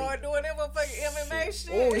 everybody. He started doing that motherfucking MMA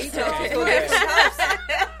shit. Oh, he turned into a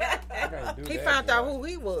different person. He found out who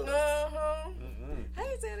he was.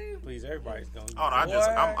 Hey, Teddy. Please, everybody's going. Oh, no,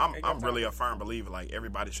 I'm really a firm believer. Like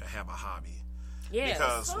everybody should have a hobby. Yeah,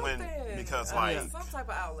 because some type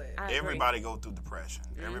of outlet. Everybody go through depression.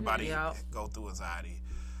 Everybody go through anxiety.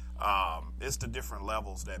 It's the different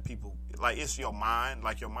levels that people like. It's your mind.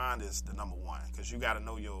 Like your mind is the number one because you got to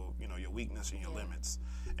know your weakness and your limits,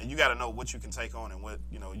 and you got to know what you can take on and what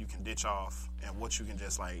you can ditch off and what you can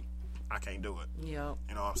just like. I can't do it. Yeah.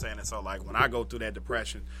 You know what I'm saying? And so like when I go through that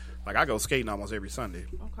depression, like I go skating almost every Sunday.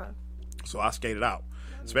 Okay. So I skate it out,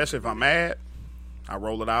 especially if I'm mad. I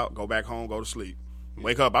roll it out, go back home, go to sleep.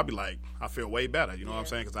 Wake up, I'll be like, I feel way better. You know what I'm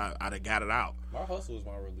saying? Because I done got it out. My hustle is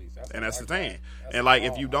my release. That's the thing. And like,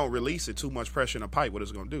 if you don't release it, too much pressure in a pipe, what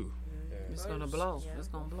is it going to do? It's going to blow. It's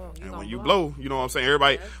going to blow. And when you blow, you know what I'm saying?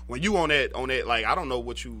 Everybody, when you on that, like, I don't know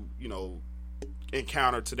what you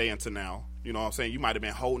encountered today until now. You know what I'm saying? You might have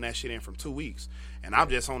been holding that shit in from 2 weeks. And I'm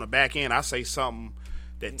just on the back end. I say something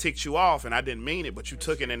that ticked you off, and I didn't mean it, but you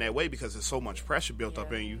took it in that way because there's so much pressure built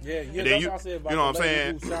up in you. Yeah, and that's then what I said about you know the what I'm lady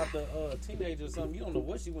saying? who shot the teenager or something. You don't know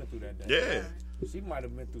what she went through that day. Yeah. She might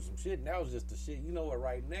have been through some shit, and that was just the shit. You know what?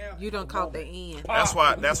 Right now, you done caught the end. That's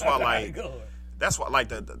why like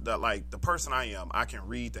the person I am, I can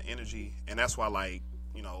read the energy, and that's why like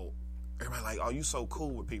everybody like, oh, you so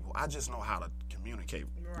cool with people. I just know how to communicate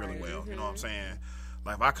really well. You know what I'm saying?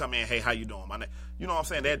 Like if I come in, hey, how you doing? You know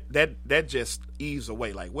what I'm saying? That just eases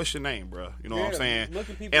away. Like, what's your name, bro? You know what I'm saying?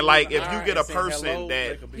 And like if you get a person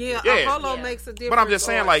that a hello makes a difference. But I'm just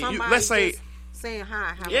saying, like, let's say. Saying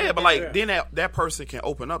hi. But like then that person can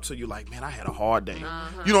open up to you like, man, I had a hard day.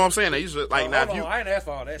 You know what I'm saying? They usually like now if you. I ain't asked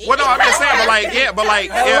for all that shit. Well, no, I'm just saying, but like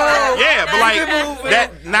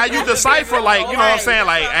that. Now you decipher like, you know what I'm saying?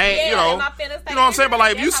 Like, you know what I'm saying? But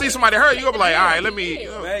like, if you see somebody hurt, you gonna be like, all right, let me,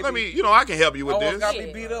 I can help you with this. I got me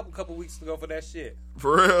beat up a couple weeks ago for that shit.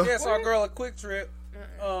 For real? Yeah, saw a girl at Quick Trip,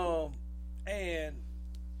 and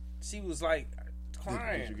she was like.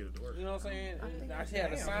 Crying. You know what I'm saying? She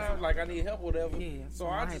had a sign like I need help or whatever. Yeah, so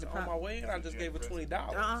I just on my way and I just gave her $20.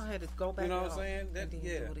 I had to go back. You know what I'm saying?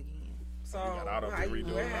 So how you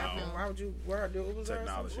what happened? Why would you? Where it was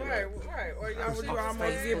technology? Right. Or would you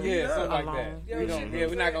almost get beat up? Something like that.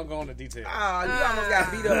 We're not gonna go into detail. Oh, you almost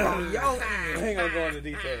got beat up on your end. I ain't gonna go into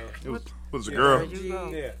detail. Was a girl?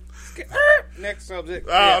 Yeah. Next subject.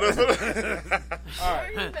 Oh, that's what. All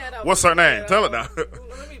right. What's her name? Tell it now.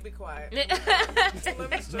 Let me be quiet. Let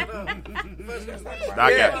me shut up. Do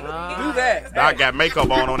that. Doc got makeup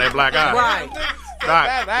on that black eye. Right.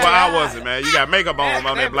 Doc, how was it, man? You got makeup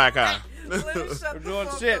on that black eye. We're doing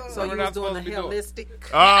shit. So you was doing the holistic.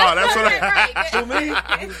 Oh, that's what to me. You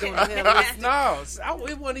was doing the no,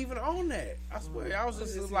 it wasn't even on that. I swear, I was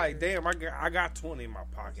just like, damn, I got 20 in my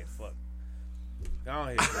pocket. Fuck. Go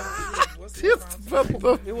ahead.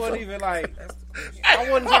 It wasn't even like I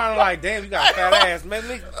wasn't trying to like, damn, you got a fat ass, man.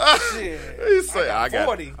 Shit. He said, I got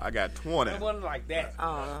 40. I got 20. It wasn't like that.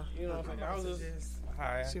 You know what I'm saying? I was just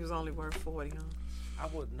high. She was only worth 40, huh? I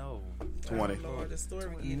wouldn't know. 20.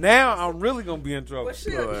 Now I'm really gonna be in trouble. Was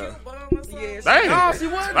she a cute bum or something? Dang. No, she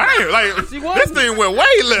wasn't. Dang, like she wasn't. This thing went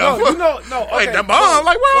way left. No. Okay, like the bomb,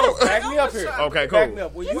 like where? Back me up here. Okay, cool. Back me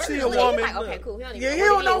up. When you see a woman, okay, cool. He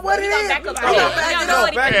don't know what it is. Back up.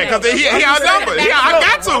 Yeah, because he outnumbered. I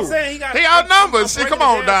got to. He outnumbered. See, come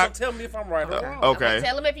on, Doc. Tell me if I'm right or wrong. Okay.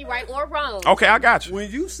 Tell him if you're right or wrong. Okay, I got you. When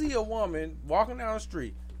you see a woman walking down the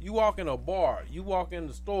street, you walk in a bar, you walk in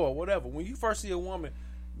the store, whatever. When you first see a woman,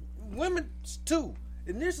 women too.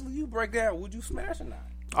 Initially, you break down. Would you smash or not?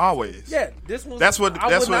 Always. Yeah, this was. That's what. I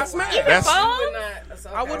That's would what. not smash. That's.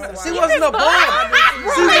 I wouldn't. She wasn't a bum.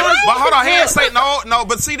 But hold on, he ain't say no.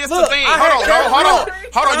 But see, this the thing.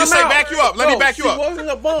 Hold on. You say back you up. Let me back you up. Wasn't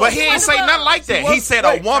a bum. But he ain't say nothing like that. He said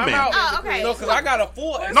a woman. Okay. No, because I got a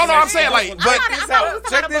full. No, I'm saying like, but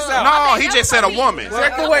check this out. No, he just said a woman.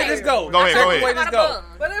 Check the way this goes. Go ahead. The way this goes.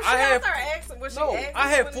 But if she has her accent, was she asking? I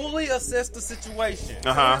had fully assessed the situation.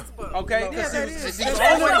 Okay.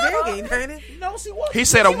 No, she wasn't. He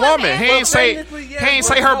said a woman. He ain't say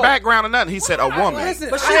her background or nothing. He said a woman. Listen,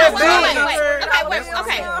 But she has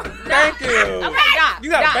okay. Thank you. Okay, Doc. You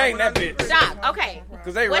gotta bang that bitch. Doc, okay.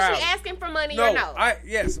 Because they was rowdy. she asking for money or no?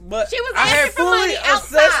 Yes, but she was I had asking for money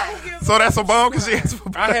outside. So that's a bum because she asked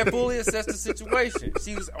for I had fully assessed the situation.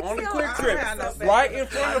 She was on the quick trip. Right in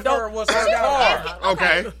front of her was her car.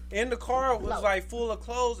 Okay. In the car was like full of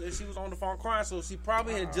clothes, and she was on the phone crying. So she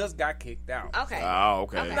probably had just got kicked out. Okay. Oh,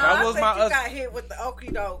 okay. No, That was my. you got hit with the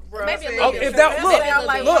okie doke, bro. Maybe a Oh, if that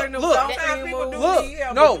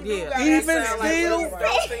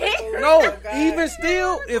even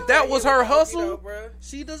still, if that was her hustle,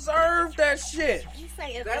 she deserved that shit. You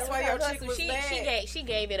say that's why your chick was she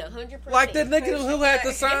gave it 100%. Like the nigga who had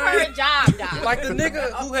to sign. Give her a job, Doc. Like the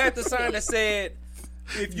nigga who had to sign that said,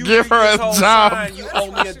 if you give her a job, sign, you owe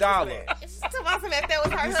me $1. If that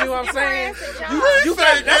was her You see what I'm saying? You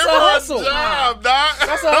got that's a hustle. Job, Doc.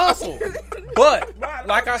 That's a hustle. But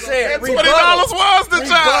like I said, $20 was the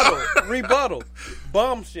job. Rebuttal.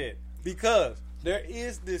 Bum shit. Because there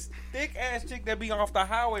is this thick ass chick that be off the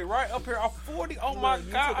highway right up here off 40. Oh my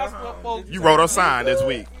God! I swear, folks. You wrote her sign this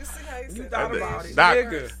week. You see how you thought about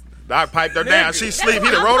it. Doc piped her down. She sleep. He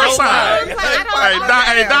done wrote her sign.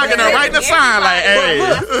 Hey, Doc in there writing the sign like, hey.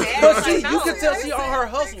 But see, you can tell she on her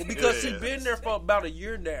hustle because she been there for about a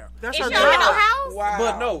year now. That's her job. House? Wow.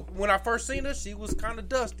 But no, when I first seen her, she was kind of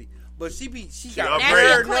dusty. But she got upgraded.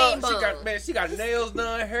 hair done. She got nails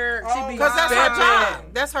done, hair. She be because that's her stamping.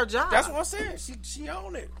 job. That's her job. That's what I'm saying. She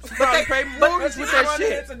own it. She probably pay mortgage with that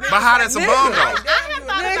shit. But how that's a bum though?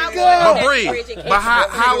 I have thought about But Bree, but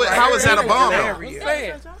how is that a bum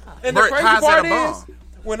though? And the crazy how's part that a bum? is,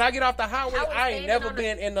 when I get off the highway, I ain't never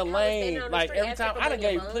been in the lane. Like every time, I done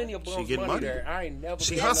gave plenty of bums money there. I ain't never.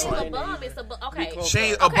 She been hustling. in the lane. Okay. She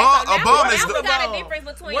ain't a bum. A bum is the. Got a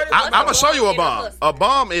difference between I'm gonna show you a bum. A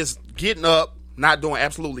bum is getting up, not doing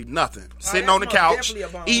absolutely nothing, sitting on the couch,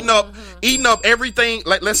 eating up everything.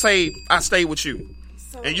 Like let's say I stay with you.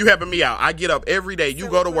 And you helping me out. I get up every day. You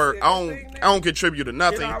go to work. I don't contribute to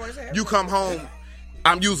nothing. You come home.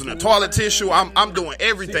 I'm using the toilet tissue. I'm doing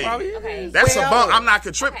everything. That's a bum. I'm not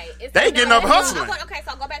contributing. They getting up hustling. Okay,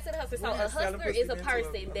 so go back to the hustler. So a hustler is a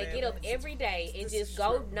person that get up every day and just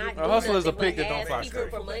go not do a hustler is a nothing pig that don't but fly ask people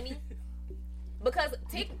for money. Because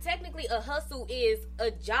technically, a hustle is a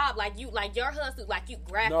job. Like your hustle, like you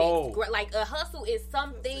graphics. No. Like a hustle is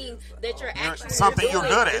something that you're actually something doing. you're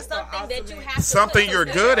good at. It's something that you have. Something to you're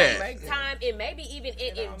good at. Time and maybe even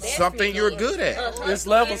investment. Something you're good at. There's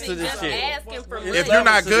levels to this shit. If you're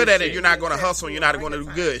not good at it, you're not going to hustle. You're not going to do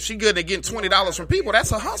good. She good at getting $20 from people.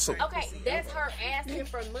 That's a hustle. Okay, that's her asking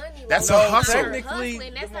for money. That's a hustle. Technically,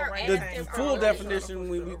 that's her the full definition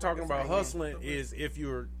when we talking about hustling is if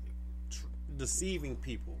you're deceiving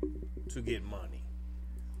people to get money.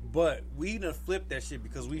 But we done flipped that shit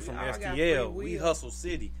because we from STL. We hustle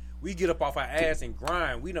city. We get up off our ass and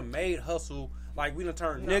grind. We done made hustle. Like we done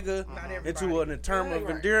turned nigga into an term of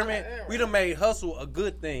endearment. We done made hustle a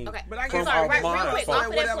good thing. Okay, but I guess real quick,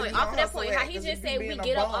 off of that point, how he just said we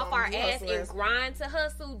get up off our ass and grind to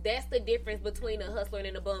hustle. That's the difference between a hustler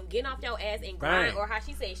and a bum. Getting off your ass and grind, or how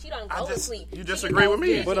she said she don't go to sleep. You disagree with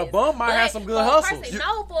me? But a bum might have some good hustles.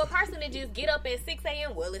 No, for a person to just get up at 6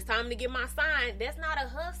 a.m. Well, it's time to get my sign. That's not a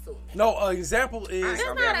hustle. No, an example is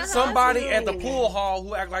somebody at the pool hall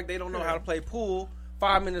who act like they don't know how to play pool.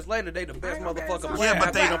 5 minutes later, they the best motherfucker player.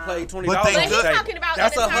 But they done played $20. But he's talking about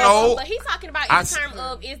that's in the a term. But he's talking about in the term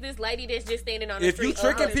of is this lady that's just standing on the street? If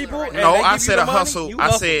you tricking people, no, I said a hustle. I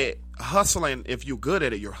said hustling. If you're good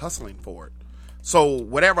at it, you're hustling for it. So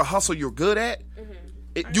whatever hustle you're good at,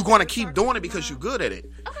 you're going to keep doing it because you're good at it.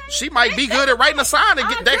 Okay. She might be good at writing a sign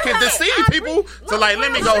that can deceive people to like,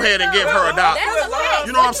 let me go ahead and give her $1.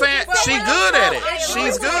 You know what I'm saying? She good at it.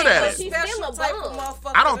 She's good at it. She's still a bum.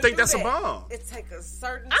 I don't think that's a bum. It takes a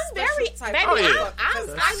certain. I'm very. type Baby, of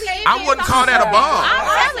I wouldn't call that a bum.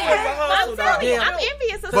 I'm telling you, I'm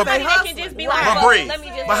envious of somebody that can just be like, let me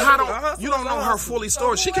just. But you don't know her fully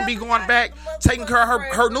story. She can be going back, taking care of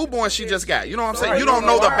her newborn she just got. You know what I'm saying? You don't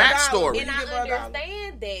know the backstory. And I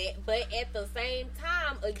understand that, but at the same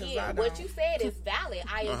time, again, what you said is valid.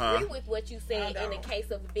 I agree with what you said in the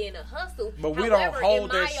case of being a hustle. But we don't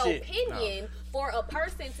hold that shit. In my opinion, for a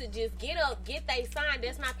person to just get up, get they sign,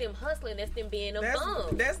 that's not them hustling, that's them being a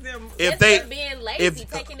bum. That's them. That's them being lazy,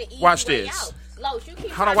 taking the easy watch way this. out. Los, you keep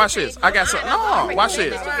Hold on, watch this. I got some. No, watch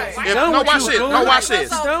this. Watch this.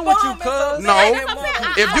 Done with you, cuz. No,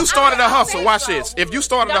 if you started a hustle, watch this. If you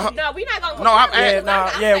started a hustle, no, we not gonna.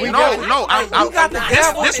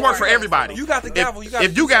 This works for everybody. You got the gavel.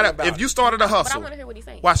 If you started a hustle,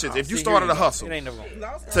 watch this. If you started a hustle,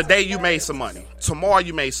 today you made some money. Tomorrow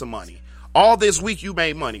you made some money. All this week you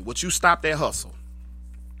made money. Would you stop that hustle?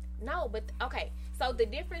 No, but okay. So the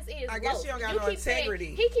difference is, I guess you don't got no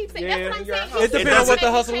integrity. He keeps saying, that's what I'm saying. It depends on what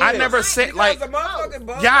the hustle is. I never said like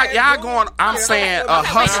y'all going. I'm saying a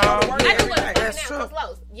hustle. That's true.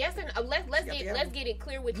 Yes, and let's get it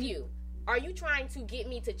clear with you. Are you trying to get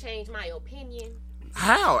me to change my opinion?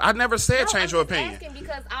 How? I never said change your opinion.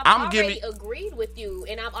 Because I've already agreed with you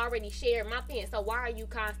and I've already shared my opinion. So why are you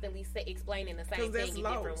constantly explaining the same thing in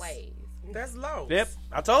different ways? That's low. Yep,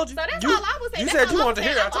 I told you. So that's all I was saying. You said you wanted to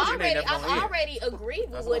hear it. I told you I've already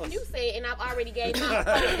agreed with what you said, and I've already gave my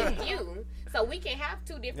point of view. So we can have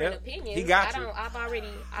two different opinions. He got you. I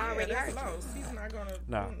already heard you. He's not gonna.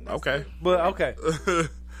 No. Okay. But okay.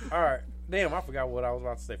 All right. Damn, I forgot what I was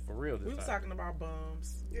about to say for real this time. We were talking about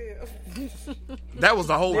bums. Yeah. That was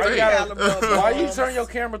the whole thing. Why you turn your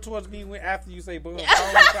camera towards me after you say bums?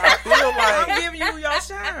 I feel like I'm giving you your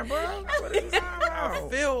shine, bro. What are you talking about? I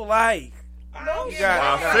feel like.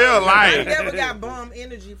 I never got bum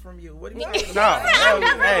energy from you. What are you talking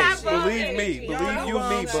about? Hey, believe me, but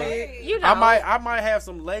I might have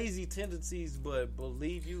some lazy tendencies, but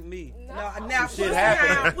believe you me, now shit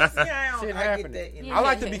happening. Shit happening. I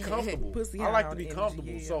like to be comfortable.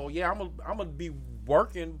 So yeah, I'm gonna be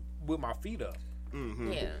working with my feet up.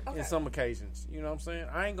 Mm-hmm. Yeah. In some occasions, you know what I'm saying?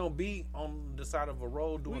 I ain't gonna be on the side of a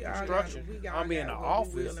road doing construction. I'm in the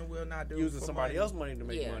office using somebody else's money to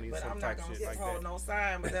make money. But some I'm type not gonna shit like hold that. no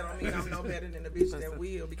sign, but that don't mean I'm no better than the bitch that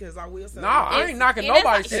will, because I will sell. Nah, I ain't knocking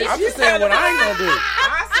nobody's shit. I'm just saying what I ain't gonna do.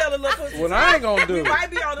 I sell a little pussy. What I ain't gonna do. We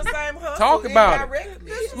might be on the same hustle. Talk about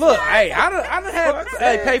it. Look, hey, I done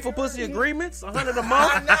had pay for pussy agreements, $100 a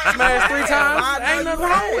month, smash 3 times. Ain't nothing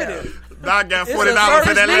wrong with it. Doc got $40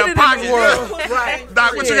 in that left pocket. Right.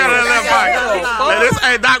 Doc, what you got in that left pocket?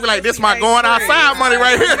 Hey, Doc be like, this my going outside money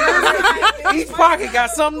right here. Each pocket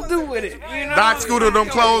got something to do with it. You know? Doc scooted them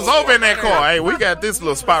clothes over in that car. Hey, we got this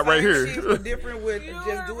little spot right here. Just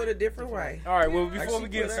do it a different way. All right, well, before we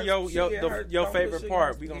get into your favorite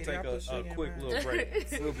part, we're going to take a quick little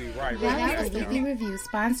break. We'll be right back. A weekly review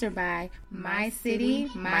sponsored by My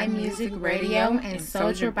City, My Music Radio, and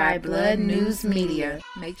Soldier by Blood News Media.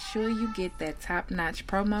 Make sure you get that top-notch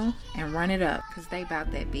promo and run it up, because they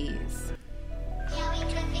about that biz.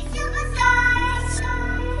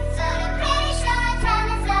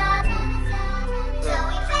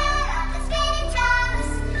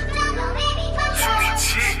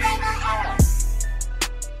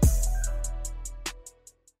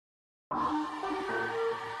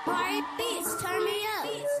 Party beats, turn me up.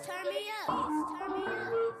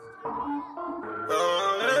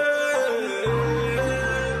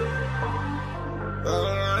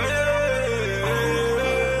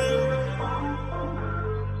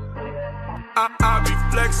 I be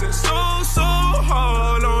flexing so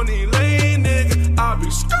hard on these lame niggas. I be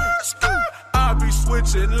skirt. I be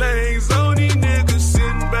switching lanes on these niggas.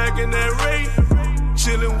 Sitting back in that rate,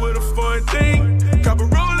 chilling with a fun thing. Copper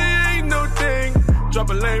rolling ain't no thing. Drop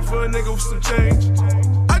a lane for a nigga with some change.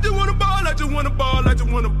 I just wanna ball, I just wanna ball, I just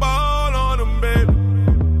wanna ball on them, baby.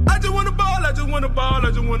 I just wanna ball, I just wanna ball,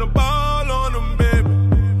 I just wanna ball on them, baby.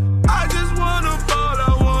 I just wanna ball,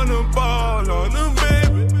 I wanna ball on them,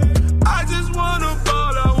 baby. I just wanna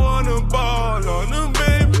ball, I wanna ball on them,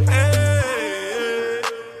 baby. Hey.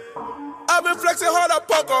 I've been flexing hard, I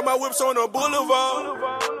park all my whips on the boulevard.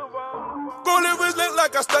 Rolling wrist look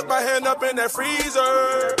like I stuck my hand up in that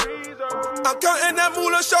freezer. I'm counting that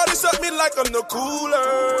moolah, shawty suck me like I'm the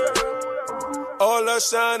cooler. All us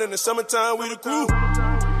shine in the summertime, we the crew.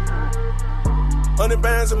 100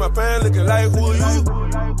 bands in my pan, looking like who are you?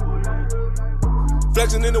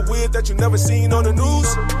 Flexing in the whip that you never seen on the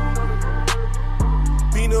news.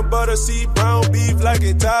 Peanut butter, see brown beef like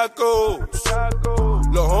it tacos.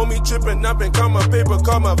 Lil' homie trippin' up and call my paper,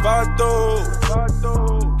 call my vato.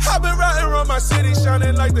 I been riding around my city,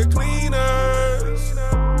 shining like the cleaners.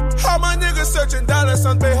 All my niggas searching dollars,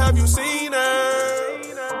 son, babe, have you seen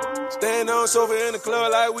her? Stand on sofa in the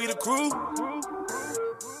club like we the crew.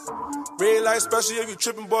 Red light special, if you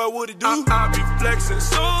trippin', boy, what it do? I be flexing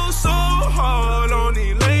so hard on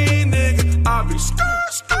these lame niggas. I be skirt.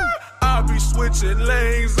 I be switching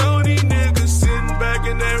lanes on these niggas. Sitting back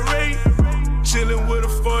in that rate, chillin' with a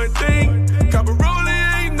fun thing. Copper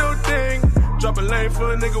lane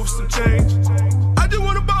for a nigga with some change. I just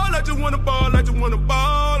wanna ball, I just wanna ball, I just wanna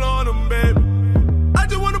ball on them, baby. I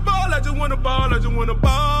just wanna ball, I just wanna ball, I just wanna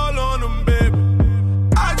ball on them, baby.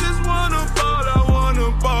 I just wanna ball, I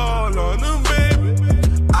wanna ball on them, baby.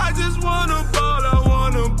 I just wanna ball, I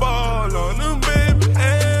wanna ball on them, baby.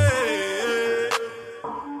 Hey.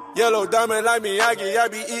 Yellow diamond like Miyagi, I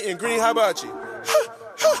be eating green, how about you?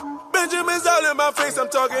 Benjamin's all in my face, I'm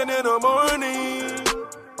talking in the morning.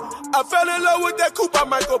 I fell in love with that coupe, I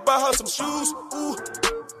might go buy her some shoes. Ooh.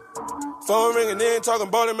 Phone ringing in, talking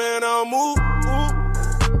ballin', man, I don't move.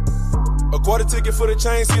 Ooh. A quarter ticket for the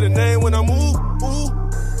chain, see the name when I move. Ooh.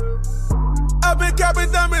 I've been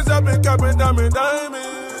copping diamonds, diamonds.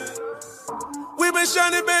 We been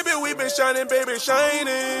shining, baby,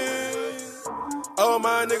 shining. Oh,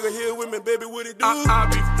 my nigga here with me, baby, what it do? I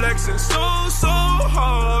be flexing so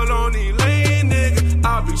hard on these lame niggas.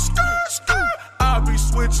 I be skirt. I be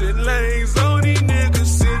switching lanes on these niggas,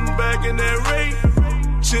 sitting back in that rate,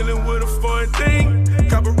 chilling with a foreign thing.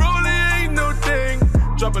 Copper rolling ain't no thing.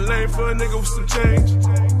 Drop a lane for a nigga with some change.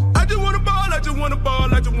 I just wanna ball, I just wanna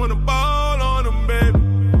ball, I just wanna ball on them, baby.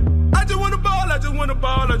 I just wanna ball, I just wanna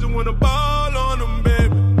ball, I just wanna ball on them,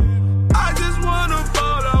 baby. I just wanna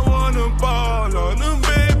ball, I wanna ball on them,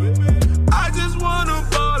 baby. I just wanna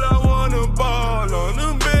ball, I wanna ball on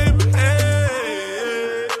them, baby. Hey.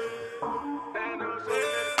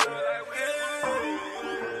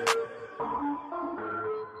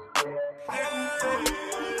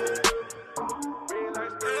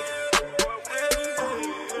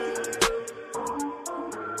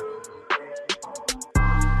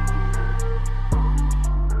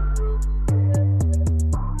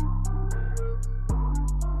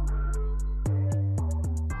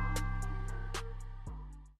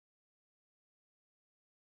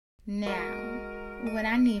 Now, what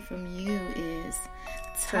I need from you is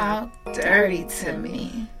talk dirty to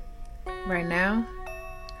me. Right now,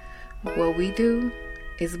 what we do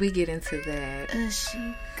is we get into that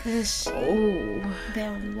cushy. Oh.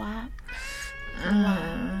 That wop.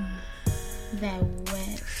 That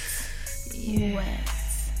wet.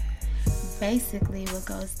 Basically what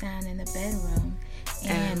goes down in the bedroom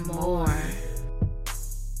and more.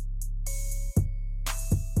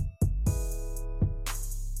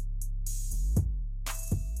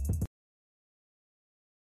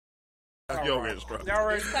 Y'all ready to start? Y'all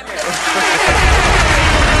ready? This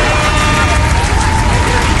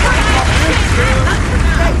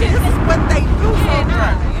is what they do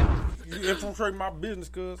sometimes. You infiltrate my business,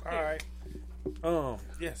 cuz. Alright.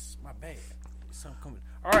 Yes, my bad. Something coming.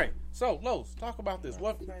 Alright, so Los, talk about this.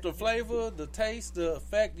 What the flavor, the taste, the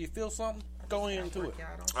effect, you feel something? Go into it.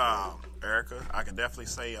 Erica, I can definitely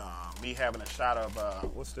say me having a shot of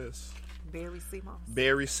what's this?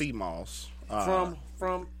 Berry sea moss.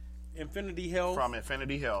 From Infinity Health. From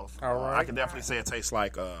Infinity Health. All right. I can definitely say it tastes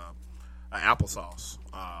like an applesauce.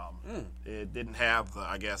 It didn't have the,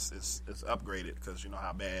 I guess it's upgraded because you know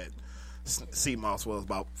how bad sea moss was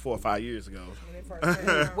about 4 or 5 years ago.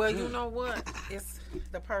 Well, you know what? It's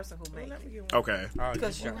the person who makes it. Okay.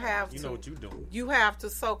 Because you have to. You know what you're doing. You have to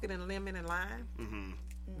soak it in lemon and lime. Mm-hmm.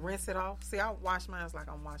 Rinse it off. See, I wash mine like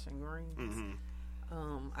I'm washing greens.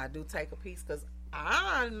 Mm-hmm. I do take a piece because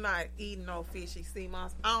I'm not eating no fishy sea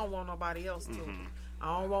moss. I don't want nobody else to. Mm-hmm.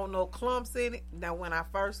 I don't want no clumps in it. Now, when I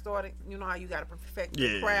first started, you know how you got to perfect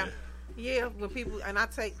the craft. Yeah, when people and I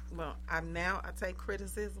take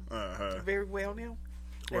criticism very well now.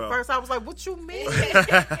 At first, I was like, "What you mean?"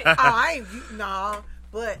 I ain't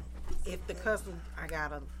but if the custom, I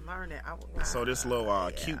gotta learn it. So this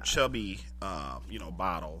little cute, chubby,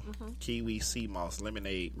 bottle, kiwi sea moss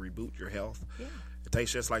lemonade, reboot your health. Yeah. It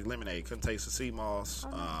tastes just like lemonade. Couldn't taste the sea moss.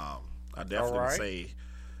 I definitely would say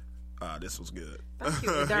this was good. Thank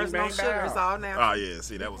you. There's no sugar. It's all natural. Oh yeah,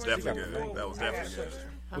 see that was definitely good. That was definitely good.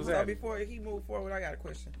 So before he moved forward, I got a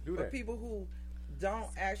question. For people who don't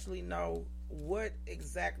actually know what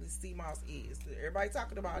exactly sea moss is, everybody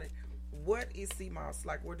talking about it. What is sea moss?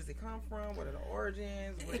 Like, where does it come from? What are the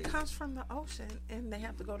origins? It comes from the ocean, and they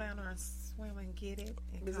have to go down there and swim and get it.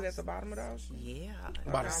 Is it at the bottom of the ocean? Yeah.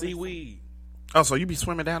 By the seaweed. Oh, so you be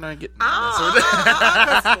swimming down there and getting...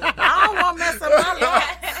 I don't want to mess up my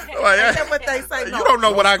life. That's what they say. You don't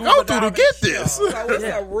know what I go through to get this. So it's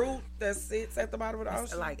a root that sits at the bottom of the ocean?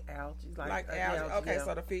 It's like algae. Like algae. Okay,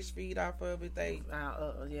 so the fish feed off of it. They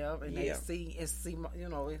they see, it's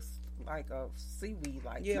like a seaweed.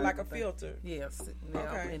 Like a filter. Yeah.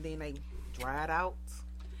 Okay. And then they dry it out.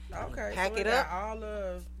 Okay. Pack it up. All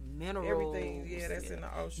of minerals. Everything. Yeah, that's in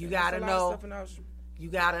the ocean. You gotta know. You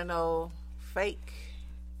gotta know fake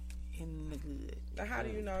and the good. Now, how do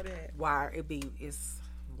you know that? It's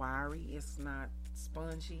wiry. It's not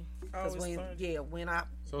spongy. Oh, it's spongy. When I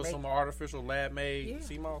so some artificial lab made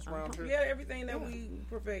sea moss round here. Yeah, everything that we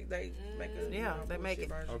perfect, they make it. They make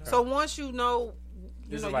it. Okay. So once you know.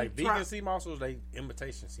 Is it like vegan sea moss or is they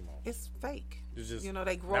imitation sea moss? It's fake. It's just,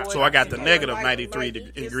 they grow it. So I got the negative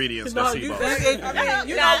 93 ingredients of sea moss.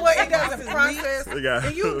 You know what? It doesn't process. Yeah.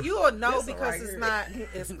 And you'll know because it's not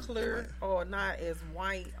as clear or not as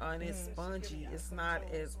white and it's spongy. It's not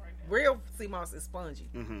as real sea moss is spongy.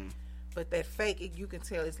 Mm-hmm. But that fake, you can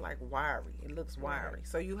tell it's like wiry. It looks wiry.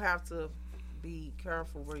 So you have to be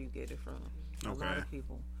careful where you get it from. A lot of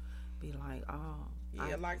people be like, oh.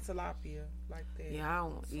 Yeah, like tilapia, like that. Yeah, I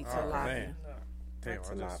don't eat tilapia. Man. Damn,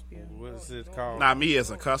 what is it called? Now, me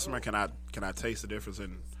as a customer, can I taste the difference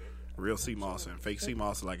in real sea moss and fake sea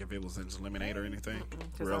moss? Like if it was in lemonade or anything?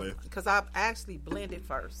 Really? Because I actually blend it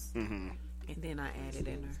first, and then I add it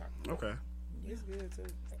in there. Okay. It's good too.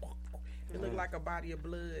 It look like a body of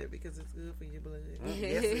blood because it's good for your blood.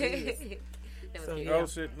 Yes, it is. So, oh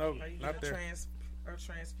shit, no, not there. Or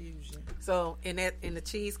transfusion. So in the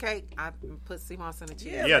cheesecake, I put sea moss in the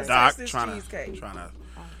cheesecake. Yeah, Doc, trying to.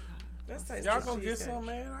 Let's taste y'all gonna get some,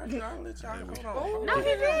 man. I'll let y'all go. No, he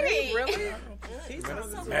didn't. Really?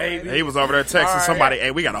 Maybe. He was over there texting somebody,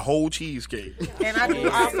 hey, we got a whole cheesecake. And I do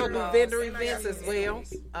also do vendor events as well.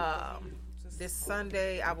 This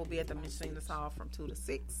Sunday, I will be at the Machines Hall from 2 to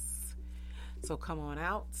 6. So come on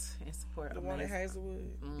out and support the one in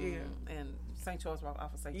Hazelwood. Yeah. And St. Charles Rock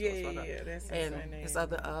off of St. Yeah, Charles Rock. yeah, that's and insane. there's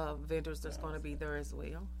other vendors that's going to be there as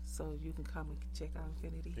well. So you can come and check out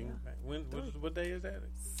Infinity. What day is that?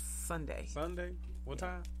 Sunday. Sunday? What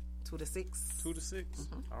time? 2 to 6. 2 to 6.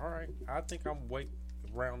 All right. I think I'm waiting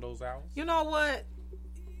around those hours. You know what?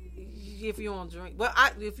 If you don't drink,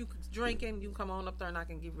 if you drinking, you can come on up there and I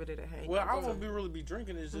can get rid of the hang. Well, I won't really be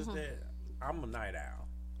drinking. It's just that I'm a night owl.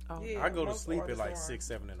 Oh. I go to sleep at like 6,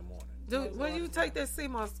 7 in the morning. Dude, when you take that sea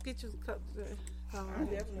moss, get your cup.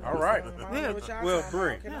 All right. Well,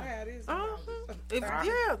 Bree. Can I have this?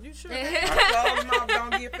 You should.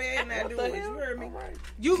 Don't get fed now, do it. You heard me?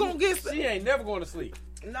 You gonna get? She ain't never going to sleep.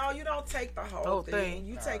 No, you don't take the whole thing.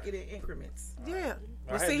 You take it in increments. Yeah.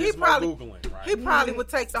 Well, see, he probably would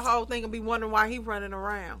take the whole thing and be wondering why he running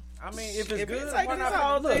around. I mean, if it's good, why not?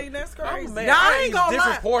 Whole thing, that's crazy. I ain't gonna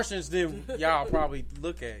different lie. portions than y'all probably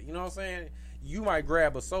look at. You know what I'm saying? You might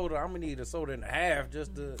grab a soda. I'm gonna need a soda and a half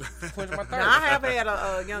just to quench my thirst. Now, I have had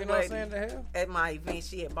a young lady at my event.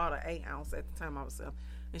 She had bought an 8 ounce at the time I was selling,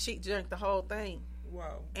 and she drank the whole thing.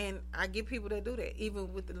 Wow! And I get people that do that,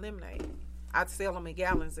 even with the lemonade. I'd sell them in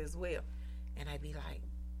gallons as well, and I'd be like,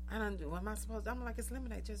 I don't do. What am I supposed to? I'm like, it's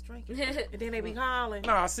lemonade. Just drink it. And then they be calling.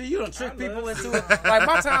 Nah, see, you done trick people into it. Like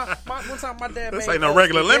one time my dad this made ain't no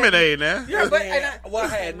regular lemonade now. Yeah, but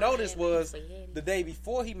what I had noticed was the day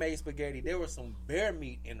before he made spaghetti, there was some bear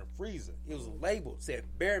meat in the freezer. It was labeled, said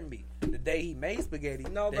bear meat. The day he made spaghetti,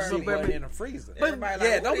 that shit wasn't in the freezer. But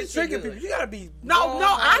don't be tricking people. You gotta be. No,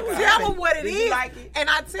 I tell them what it is, like it? and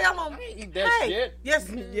I tell them, I ain't eat that shit.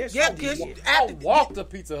 Yes, I walked to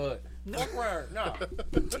Pizza Hut. Fuck around. No.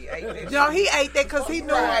 He ate that because he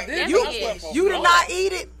knew you did not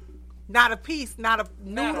eat it. Not a piece, not a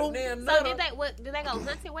noodle. So did they go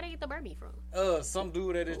hunting? Where they get the burger from? Some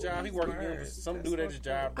dude at his job. He working with some dude at his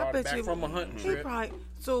job brought it back from a hunting trip.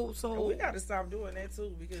 So we got to stop doing that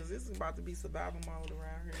too because this is about to be survival mode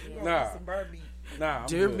around here. Nah. Some burger meat. Nah,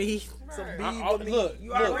 deer meat. Some beaver meat. Look,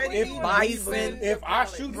 if bison. If I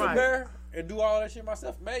shoot the bear and do all that shit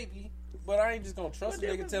myself, maybe. But I ain't just gonna trust a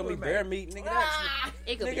nigga tell me bear meat,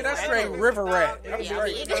 nigga. That's straight river rat. I'm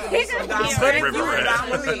straight.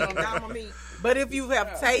 But if you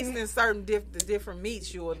have taste in certain different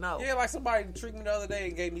meats, you will know. Yeah, like somebody tricked me the other day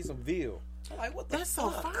and gave me some veal. I'm like, what the That's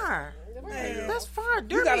fuck? so fire. That's fire.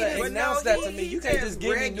 You gotta announce that to me. You can't just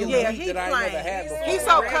give me new meat that I ain't never had before. He's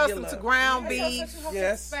so accustomed to ground beef.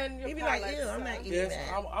 Yes. He be like, ew, I'm not eating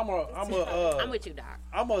that. I'm with you, Doc.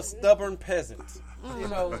 I'm a stubborn peasant. You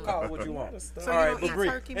know, call it what you want. So all right, but Bree,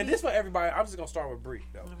 and meat? this for everybody. I'm just gonna start with Bree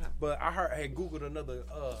though. Okay. But I had googled another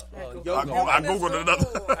yoga. I googled another.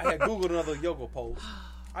 I had googled another yoga post.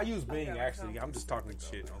 I use Bing actually. I'm just talking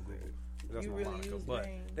shit on Google. That's my moniker. But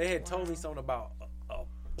they had told me something about a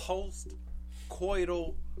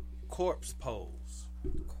post-coital corpse pose.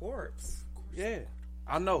 Corpse? Yeah.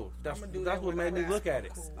 I know. That's what made me look at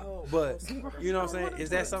it. But you know what I'm saying? Is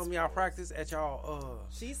that something y'all practice at y'all?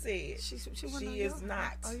 She said she is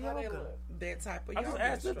not that type of yoga. I just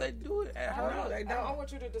asked if they do it at her. No, they don't. I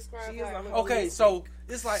want you to describe. Okay, so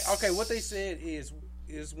it's like what they said is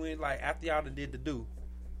when like after y'all did the do.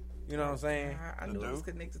 You know what I'm saying? I knew it was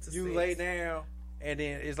connected to you sex. lay down and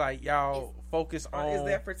then it's like y'all focus on is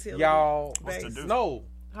that fertility? Y'all based? no.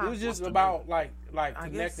 It was just about like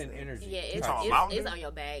connecting energy. Yeah, it's on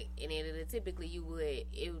your back, and then typically you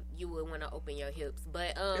would want to open your hips,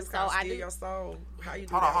 but it's so I do your soul. How you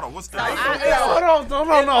do hold on. What's the? Hold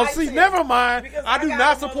on. No. See, never mind. I do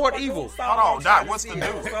not support evil. Hold on, Doc. What's the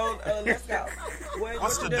do? So let's go.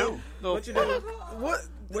 What's the do? What you do?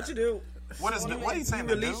 What you do? What is the? What are you saying?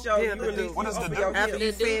 You release your. What is the do? After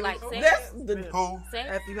you said that's the who?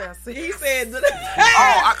 After you have sex. He said. He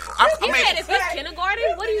said it's this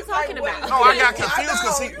kindergarten. What are you talking about? No, I got confused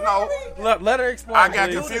because Let her explain. I got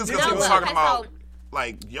confused because he was talking about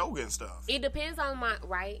like yoga and stuff. It depends on my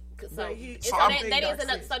right. So that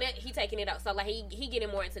he taking it out. So like he getting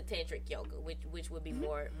more into tantric yoga, which would be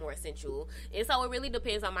more sensual. And so it really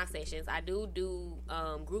depends on my sessions. I do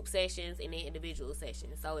group sessions and then individual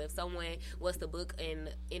sessions. So if someone was to book an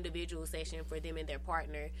individual session for them and their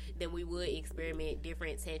partner, then we would experiment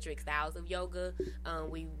different tantric styles of yoga.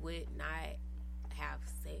 We would not have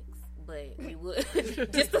sex. But we would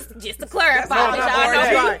just to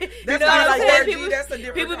clarify.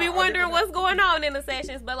 People be wondering what's going on in the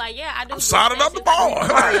sessions, but like I do. I'm signing up the ball.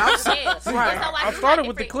 I started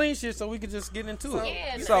with the clean shit so we could just get into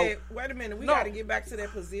it. So wait a minute, we got to get back to that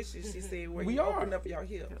position. She said where you open up your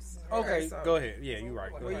hips. Okay, go ahead. Yeah, you're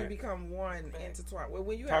right. Where you become one intertwined. Well,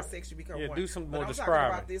 when you have sex, you become one. Do some more describing. I'm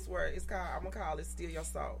talking about this word. It's called. I'm gonna call it steal your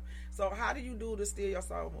soul. So how do you do the steal your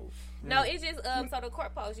soul move? No, it's just so the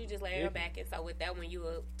court pose you just lay your back, and so with that one you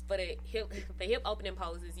would for the hip opening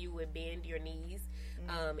poses you would bend your knees,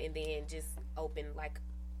 and then just open like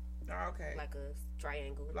like a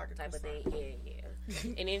triangle type of thing.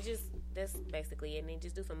 Yeah. And then that's basically it. And then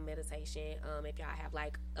just do some meditation. If y'all have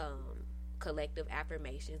like collective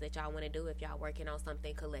affirmations that y'all want to do, if y'all working on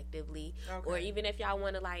something collectively, or even if y'all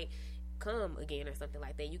want to like come again or something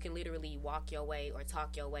like that, you can literally walk your way or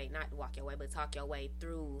talk your way, not walk your way, but talk your way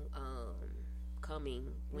through coming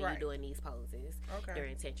when you're doing these poses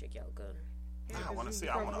during tantric yoga. I want to see.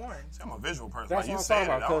 I'm a visual person. That's like what I'm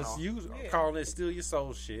talking about, because you calling it steal your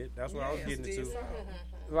soul shit. That's what I was getting into.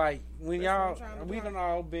 Like when we done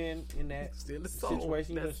all been in that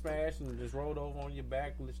situation, you done smashed and just rolled over on your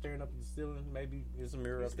back, staring up at the ceiling. Maybe there's a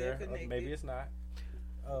mirror up there, maybe it's not.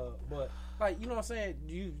 But like, you know what I'm saying?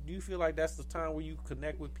 Do you feel like that's the time where you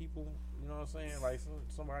connect with people? You know what I'm saying? Like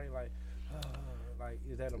somebody like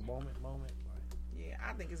is that a moment? Like, yeah,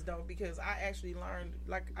 I think it's dope because I actually learned.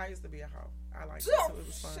 Like I used to be a hoe. I like it, so it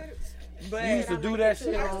was fun. But you used to do that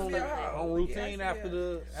shit on routine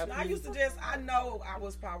after I used to I know I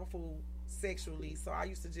was powerful sexually, so I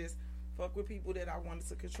used to just fuck with people that I wanted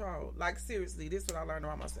to control. Like seriously, this is what I learned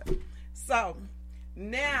about myself. So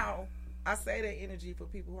now I say that energy for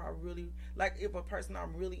people who are really, like if a person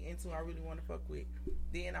I'm really into, I really want to fuck with,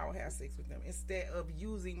 then I will have sex with them instead of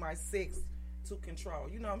using my sex to control.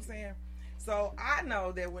 You know what I'm saying? So I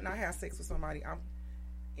know that when I have sex with somebody, I'm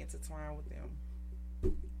intertwined with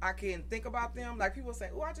them. I can think about them. Like people say,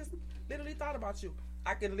 oh, I just literally thought about you.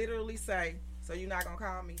 I can literally say, so you're not going to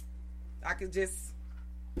call me? I could just,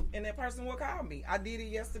 and that person will call me. I did it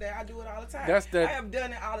yesterday. I do it all the time. I have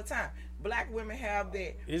done it all the time. Black women have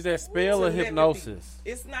that. Is that spell or hypnosis?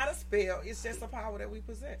 It's not a spell. It's just a power that we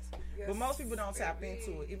possess. Yes, but most people don't tap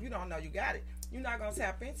into it. If you don't know you got it, you're not going to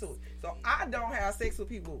tap into it. So I don't have sex with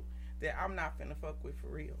people that I'm not finna fuck with for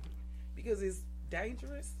real. Because it's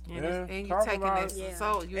dangerous. And you're taking that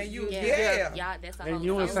soul. And you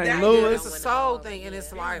in St. Louis. It's a soul thing, and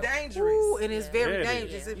it's like dangerous. Ooh, and it's very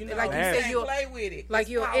dangerous. You know, like you said, you'll play with it. Like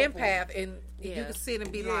you're an empath, and you can sit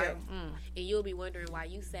and be like, and you'll be wondering why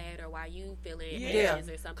you sad or why you feeling anxious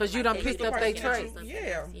or something. Because you done picked up their traits.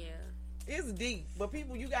 Yeah, it's deep. But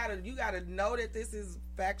people, you gotta know that this is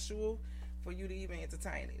factual for you to even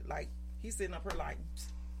entertain it. Like he's sitting up here like.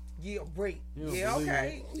 Yeah, break.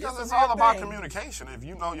 Okay. Because it's all about communication. If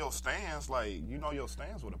you know your stance, you know your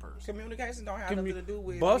stance with a person. Communication don't have nothing to do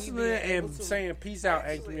with bustling and saying peace out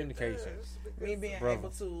ain't communication. Me being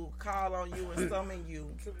able to call on you and summon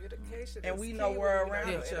you. Communication. And we know we're around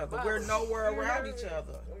each other. We're nowhere around each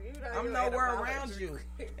other. I'm nowhere around you.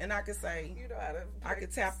 And I can say, I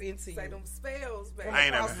can tap into you. Say them spells, baby. I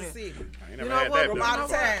ain't never the city. I ain't never had that. From out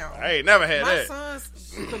of town. I ain't never had that. My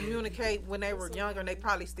sons communicate when they were younger, and they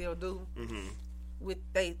probably still do. With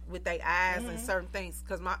they eyes and certain things.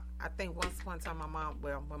 Because I think once upon a time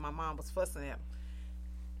when my mom was fussing at them,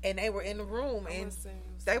 and they were in the room and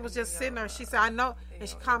they was just sitting there. She said, "I know," and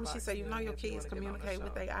she called me. She said, "You know, your kids communicate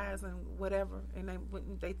with their eyes and whatever, and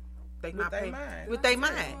they not paying with their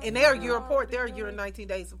mind, and they're your report. They're your 19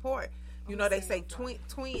 days support. You know, they say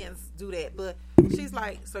twins do that, but she's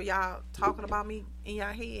like, so y'all talking about me in your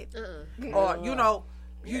head, or you know."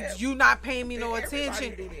 You not paying me no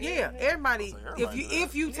attention. Yeah, everybody.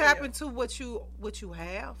 If you tap into what you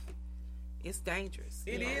have, it's dangerous.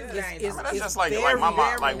 It is dangerous. That's just like my mom.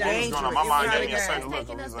 Like when we was growing up, my mom gave me a certain look.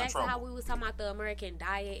 Taking us back to how we was talking about the American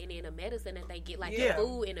diet and then the medicine that they get, like the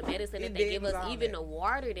food and the medicine that they give us, even the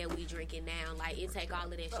water that we drinking now, like it take all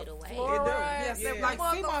of that shit away. It does. Like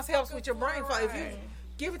CMOS helps with your brain fog. If you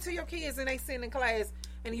give it to your kids and they sit in class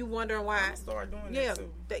and you wondering why, start doing that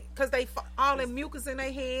too. Because they all that mucus in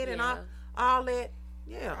their head and all that.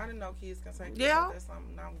 Yeah, I didn't know kids can take that. That's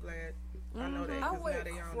something I'm glad. I know that. I went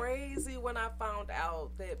crazy when I found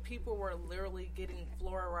out that people were literally getting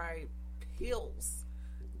fluoride pills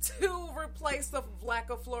to replace the lack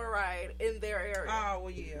of fluoride in their area. Oh,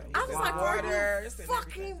 well, yeah. I was like, are you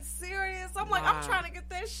fucking serious? I'm like, I'm trying to get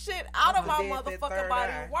that shit out of my motherfucking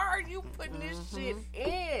body. Why are you putting this shit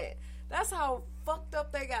in? That's how fucked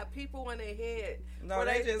up they got people in their head. No,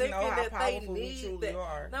 they just know how powerful we truly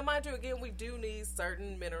are. Now, mind you, again, we do need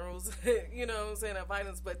certain minerals, you know what I'm saying, and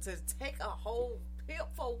vitamins, but to take a whole pill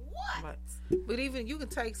for what? But even you can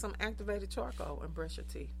take some activated charcoal and brush your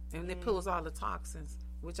teeth, and it pulls all the toxins,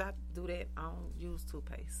 which I do that. I don't use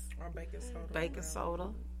toothpaste. Or baking soda. Baking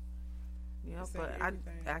soda. Yeah, but I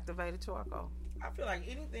activated charcoal. I feel like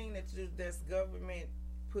anything that's government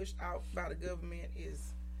pushed out by the government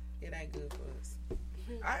it ain't good for us.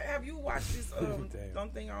 Have you watched this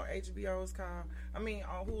something on HBO? It's called, on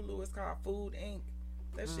Hulu, it's called Food Inc.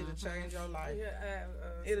 That shit'll change your life. Yeah,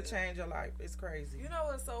 it'll change your life. It's crazy. You know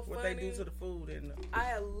what's so funny? What they do to the food. I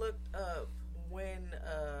had looked up when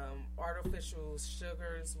artificial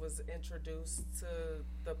sugars was introduced to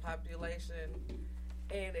the population,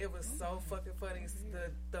 and it was so fucking funny.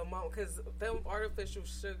 The moment, because them artificial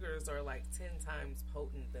sugars are like 10 times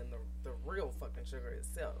potent than the real fucking sugar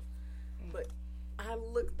itself. But I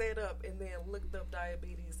looked that up and then looked up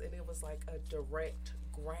diabetes, and it was like a direct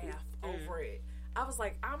graph over it. I was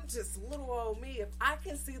like, I'm just little old me. If I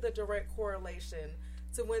can see the direct correlation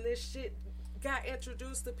to when this shit got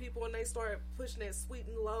introduced to people and they started pushing that sweet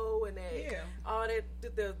and low and that all that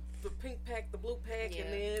the pink pack, the blue pack,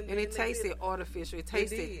 and it tasted artificial. It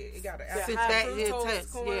tasted. It got the high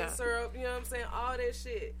fructose corn syrup. You know what I'm saying? All that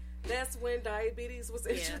shit. That's when diabetes was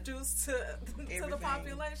introduced to the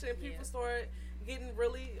population. People started getting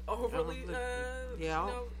really overly,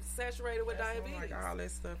 saturated with diabetes. Like all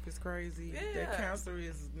that stuff is crazy. Yeah. That cancer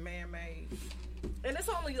is man-made. And it's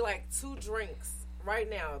only like 2 drinks right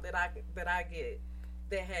now that I get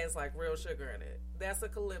that has like real sugar in it. That's a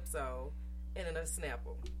Calypso and a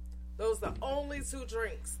Snapple. Those are the only 2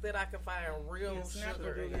 drinks that I can find real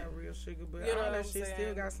sugar. Do got real sugar, but you know all that shit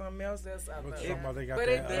still got something else. That's out there. But it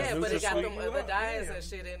got the dyes and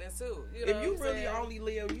shit in it too. You know if you really only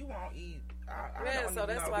live, you won't eat. So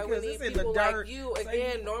that's why we need people like you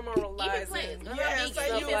again normalizing.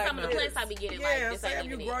 Some of the plants I be getting say if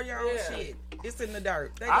you grow your own shit, it's in the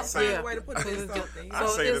dirt. They got a way to put it in something. I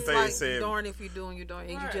say that they said, darn if you're doing, and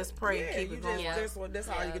you just pray and keep it going. That's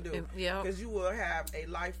all you can do. Because you will have a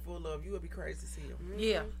life full of, you will be crazy to see them.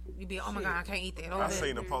 Yeah. You be, oh my God, I can't eat that. I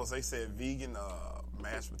seen the post, they said vegan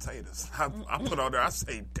mashed potatoes. I put on there, I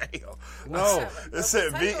say, damn. No. It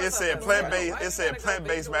said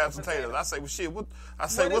plant-based mashed potatoes. I say, well, shit, what the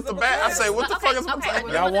fuck is a potato?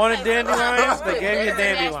 Y'all wanted dandelions? They gave you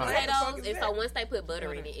dandelions. Potatoes, and so once they put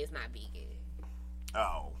butter in it, it's not vegan.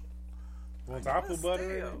 Oh. Once I put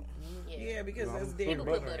butter in it? Yeah, because that's dairy. People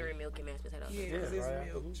put butter in milk and mashed potatoes. Yeah, because it's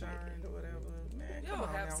milk churned or whatever. Man, you don't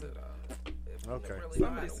have to, Okay,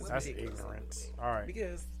 that's ignorance. All right.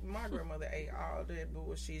 Because my grandmother ate all that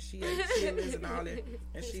bullshit. She ate chilies and all that,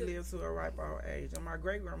 and she lived to a ripe old age. And my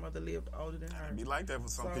great grandmother lived older than her. It'd be like that for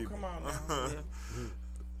some people. Come on now.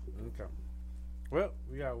 Okay. Well,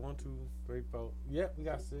 we got 1, 2, 3, 4. Yep, we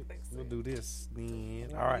got 6. We'll do this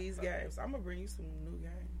then. All right. These games. I'm gonna bring you some new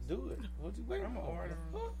games. Do it. What you waiting for? I'm gonna order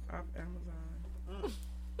them off Amazon.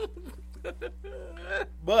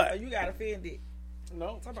 But you got offended.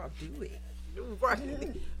 No. Talk about do it. Go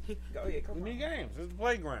ahead, come on. We need games. It's the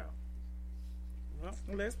playground. Well,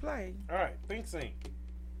 let's play. All right, think sync.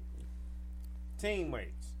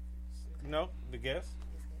 Teammates. The guests.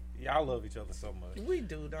 Y'all love each other so much. We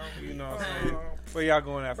do, don't we? You know what I'm saying? Where y'all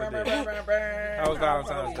going after this? How was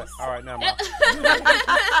Valentine's Day? All right, now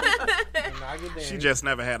she just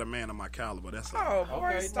never had a man of my caliber. That's all. Oh,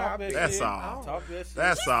 boy, stop it. That's all. Talk that shit.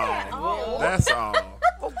 That's all. That's all.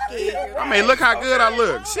 I mean, look how good I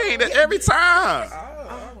look. She ain't every time.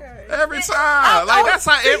 Every time. Like, that's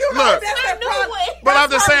how it look. But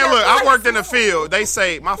I'm just saying, look, I worked in the field. They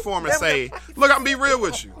say, my foreman say, look, I'm be real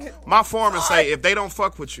with you. My foreman say, if they don't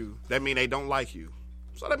fuck with you, that mean they don't like you.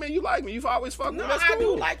 So that means you like me. You've always fucked me. No, That's I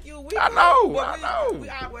cool. do like you. I know. We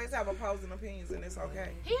always have opposing opinions, and it's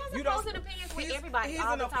okay. He has opposing opinions with everybody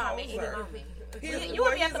all the time at any moment. You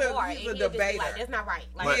well, will be at the bar and he's he'll a just be debater. like, that's not right.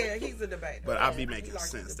 Like, Yeah, he's a debater. But I be making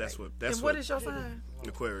sense. That's what. And what is your sign?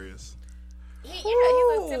 Aquarius. he's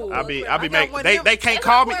a typical I be Aquarius. making. They can't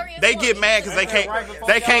call me. They get mad because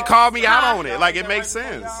they can't call me out on it. Like it makes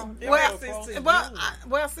sense. Well,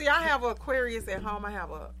 see, I have an Aquarius at home. I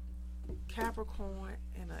have a Capricorn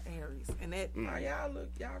and an Aries, and that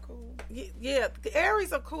y'all cool. Yeah, the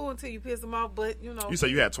Aries are cool until you piss them off, but you know. You say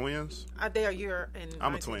you had twins? They're a year and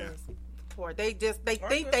I'm a twin. They think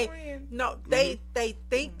they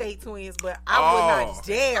think they twins, but I would not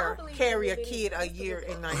dare carry a kid a year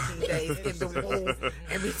and 19 days in the womb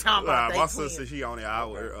and be talking about my twins. sister, she only an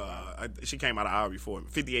hour. She came out an hour before,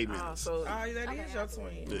 58 minutes. That is your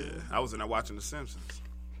twin. Yeah, I was in there watching The Simpsons.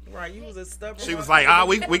 Right, you was a stubborn. She was like,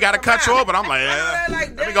 we got to cut you up, but I'm like,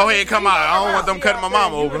 let me go ahead and come out. I don't want them cutting my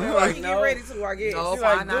mama open. Like, get ready to, I guess.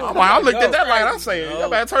 I looked at that light. I say, you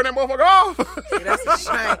better turn that motherfucker off. That's a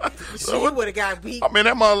shame. She would have got beat. I mean,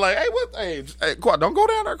 that mother like, hey, Quad, don't go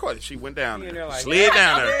down there, Quad. She went down there, slid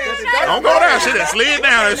down there. Don't go down. She just slid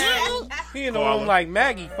down there. He in the room like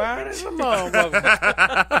Maggie. Fine, come on,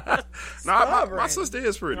 motherfucker. Nah, my sister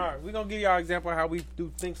is pretty. All right, we're gonna give y'all an example of how we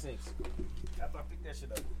do think sinks. After I pick that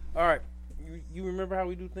shit up. All right, you remember how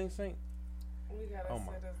we do think sync? We gotta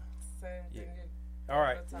say the same thing. All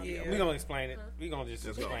right, we gonna explain it. We gonna just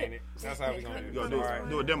explain it. That's how we gonna do it. All right,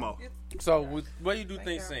 do a demo. So, what you do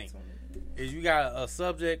think sync is you got a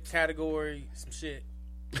subject, category, some shit.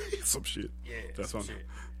 Some shit. Yeah, that's some shit.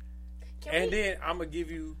 And then I'm gonna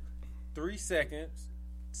give you 3 seconds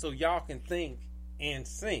so y'all can think and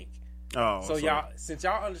sync. Oh, so y'all, since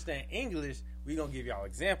y'all understand English, we gonna give y'all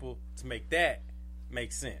example to make that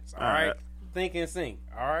make sense. All right? Think and sync.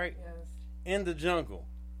 All right. Yes. In the jungle,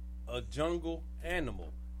 a jungle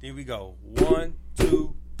animal. Then we go 1,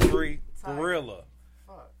 2, 3. Gorilla.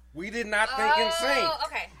 We did not think and sync.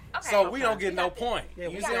 Okay. So we don't get no point.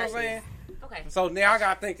 You see what I'm saying? Okay. So now I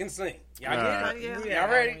got to think and sync. Y'all get it? Yeah.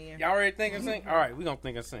 Y'all ready? Y'all ready to think and sync? All right, we gonna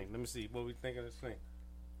think and sync. Let me see what we think and sync.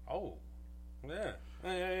 Oh, yeah.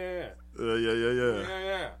 Yeah.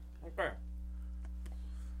 Okay.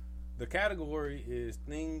 The category is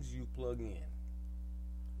things you plug in.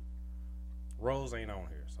 Rose ain't on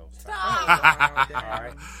here, so stop. All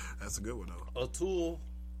right. That's a good one though. A tool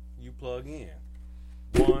you plug in.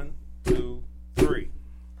 1, 2, 3.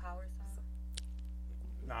 Power saw.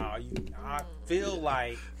 Nah, I feel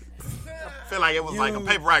like it was like a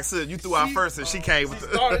paper rock scissors. You threw out first, and she came with the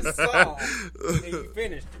started the song and you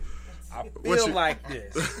finished it. I feel like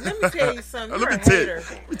this. Let me tell you something. Let me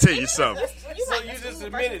tell you something. So you just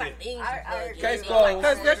admitted it. Case closed.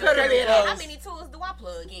 How many tools do I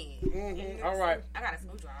plug in? Mm-hmm. All right. I got a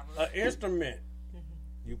screwdriver. An instrument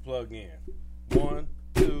you plug in. 1,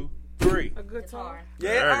 2, 3. A guitar. Yeah,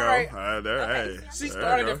 there all right. Hey, she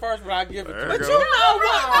started it first, but I give it to her. But you know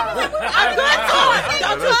what? A guitar.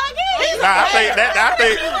 Don't plug in. I think.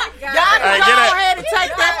 Y'all go ahead and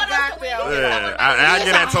take that goddamn. Yeah, I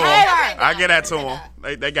get that to them. I get that to them.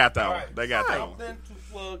 They got that one. They got that one. Then to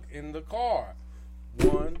plug in the car.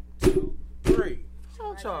 1, 2, 3.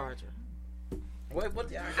 Phone charger. What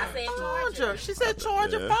did you say? I said Charger. She said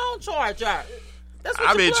charger. Phone charger. That's what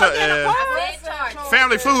I you mean, plug in a car.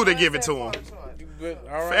 Family Feud to give it to him. All right.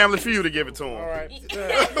 Family Feud to give it to him. All right.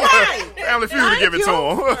 Family Feud to give it to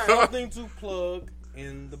him. Something to plug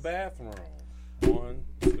in the bathroom. 1,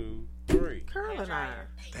 2, 3. Curling iron.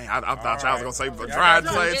 Dang, I thought y'all was gonna say dry at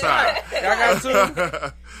the same time. Y'all got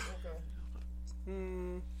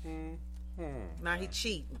 2. Now he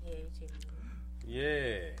cheating.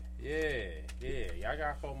 Yeah. Y'all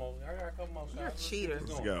got 4 more. Y'all got a couple more You're a shots. cheater.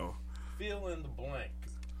 Let's go. Fill in the blank.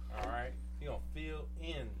 All right. You gonna fill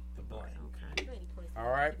in the blank. Okay. All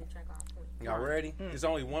right. Y'all ready? It's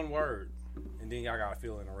only one word, and then y'all gotta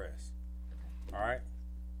fill in the rest. All right.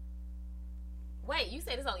 Wait, you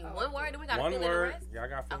said it's only one word, then we gotta one fill word, in the rest? y'all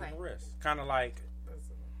gotta fill in the rest. Kind of like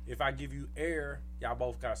if I give you air, y'all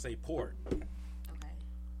both gotta say port. Okay.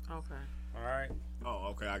 All right. Oh,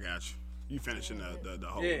 okay, I got you. You finishing the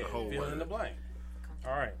whole fill word. in the blank.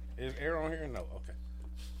 All right. Is air on here? No. Okay.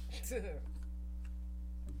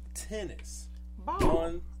 Tennis. Ball.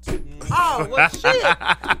 1, 2. Oh, well, shit. What hell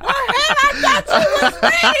I thought you was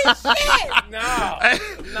reading shit. No.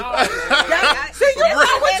 See, you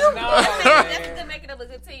know what you... That's a good making up a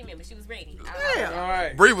good team member. She was ready. Yeah. All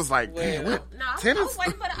right. Bree was like, damn, No, tennis? I was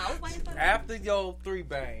waiting for the... After your 3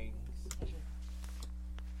 bangs.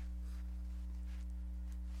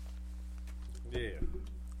 Yeah.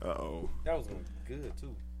 Uh-oh. That was good,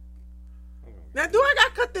 too. Now, do I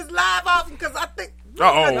got to cut this live off? Because I think...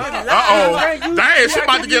 Damn, she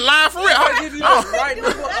about to get live for real.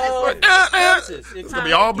 It's gonna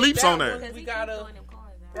be all bleeps on there. We gotta.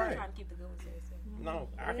 Right. No,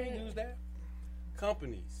 I can't use that.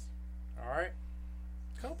 Companies. All right.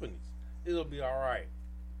 Companies. It'll be all right.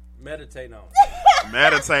 Meditate on it.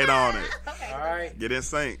 Meditate on it. All right. Get in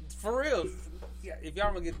sync. For real. If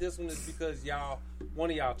y'all gonna get this one, it's because one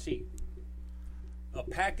of y'all cheap. A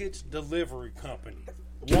package delivery company.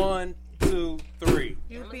 1, 2, 3.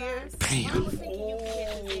 UPS. Damn.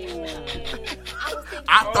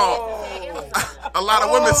 I thought a lot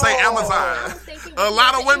of women say Amazon. A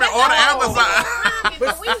lot of women order Amazon.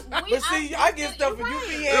 But see, I get stuff from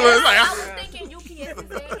UPS. I was thinking UPS is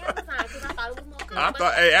Amazon because I thought it was more common. I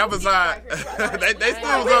thought, hey, Amazon, they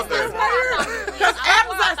still was up there. Because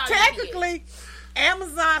Amazon, technically,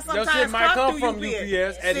 Amazon sometimes your shit might come from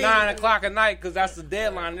UPS at 9 o'clock at night because that's the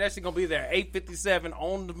deadline, and that shit gonna be there at 8:57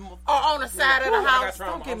 on the on the side of the house.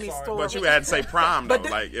 Don't get me started. But you had to say prime though,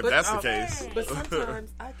 like if that's the case. But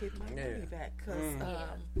sometimes I get my money back because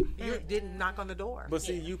you didn't knock on the door. But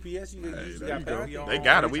see, UPS, you got to pay. They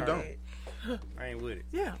got it. We don't. I ain't with it.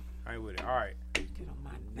 Yeah, I ain't with it. All right.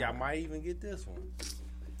 Y'all might even get this one.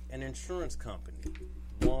 An insurance company.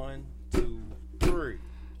 1, 2, 3.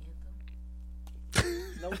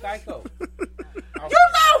 No Geico. You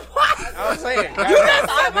know what? I'm saying. You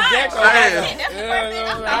just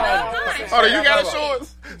Oh, you got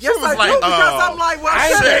insurance? Yes, I do, because I'm like, well,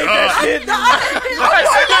 I said that shit.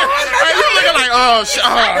 Hey, you looking like, shit.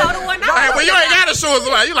 Hey, well, you ain't got insurance.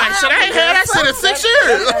 You like, shit, I ain't had that shit in 6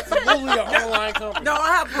 years. Absolutely an online company. No,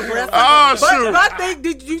 I have Progressive. Oh, shoot. But I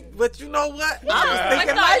think, but you know what? I was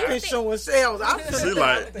thinking life insurance sales. She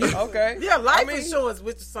like, okay. Yeah, life insurance,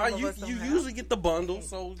 which some of us you usually get the bundle,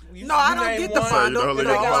 so no, I don't get the bundle. They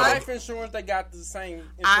got life insurance. They got the same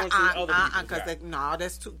insurance as other people. No,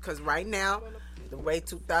 that's too. Because right now, the way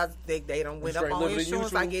 2000 they don't went up on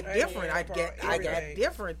insurance. I get different. I get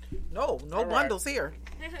different. No bundles here.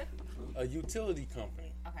 A utility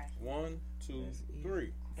company. Okay. 1, 2,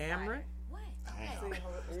 3. Ameren.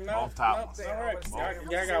 Both tops. All right.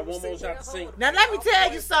 Y'all got one more shot to sing. Now let me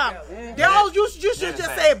tell you something. You should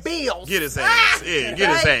just say bills. Get his ass. Yeah, get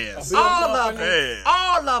his ass. All of them. Yeah.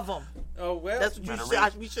 All of them. Oh well. That's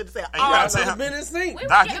what we should have said. All of them.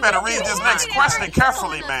 Doc, you better read this next question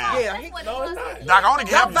carefully, man. Yeah. Doc, I only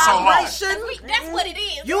can help you so long. That's what it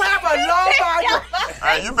is. You have a low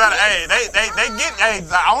vibration. You better. Hey, they get. Hey,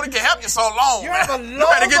 I only can help you so long. You have a low You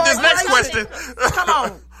better get this next question. Come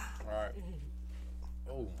on.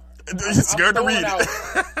 You're scared to read it.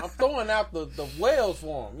 I'm throwing out the whales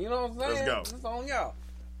for them. You know what I'm saying? Let's go. It's on y'all.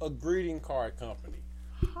 A greeting card company.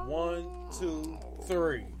 1, 2,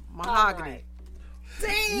 3. Mahogany.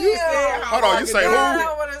 Damn. Hold on, you say who?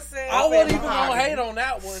 I wasn't even gonna hate on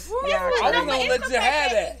that one. I was gonna let you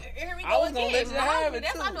have that. I was gonna let you have it.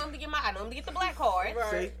 That's why I normally get I normally get the black card.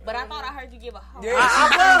 Right. But I thought I heard you give a whole. Yeah, I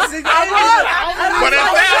was. But it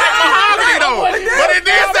sounded like mahogany though. But it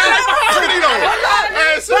did sound like mahogany though.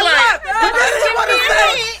 And she like.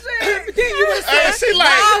 And she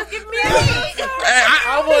like.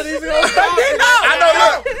 I wasn't even gonna stop it. I know.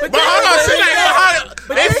 Look, but hold on. She like mahogany.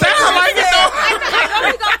 It sounded like it though.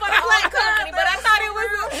 I go for the black company, but I thought it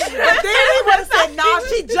was. But then he would have said, "No,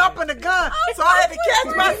 she jumping the gun," so I had to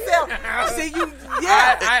catch myself. See you,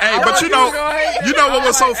 yeah. Hey, but you know what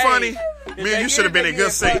was so funny? Man, you should have been in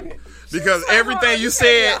good sync because everything you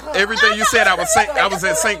said, I was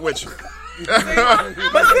in sync with you. But see, he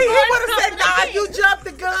would have said, "Nah, you jumped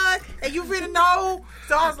the gun, and you really know."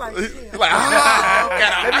 So I was like,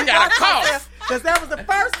 I got a cough because that was the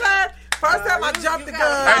first time I jumped the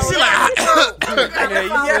gun. And she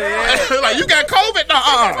like you got COVID? But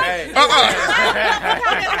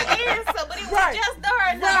it was just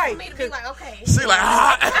her enough for me to be like, okay. She like,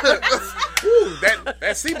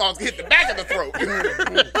 that sea moss hit the back of the throat.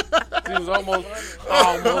 She was almost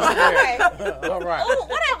there. All right. Ooh,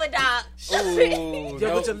 whatever, Doc.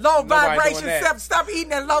 With your low vibration, stop eating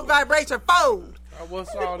that low vibration food.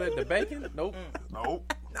 What's all that? The bacon? Nope. No, all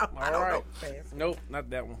right. Nope, not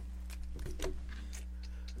that one.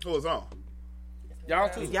 Who is on? Y'all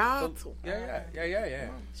too. Yeah.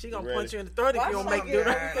 She gonna punch you in the throat if you don't make do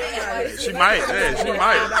that. She might. Yeah, she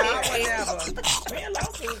might.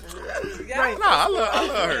 Right. No, I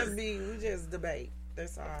love her. We just debate.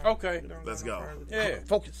 That's all. Okay. Let's go. Yeah.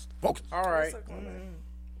 Focus. All right.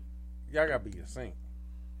 Y'all gotta be in sync.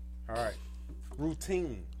 All right.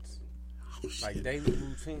 Routines. Like daily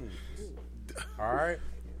routines. All right.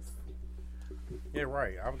 Yeah,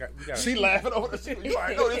 right. We got. She laughing over the shit. You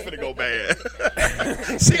already know this finna go bad.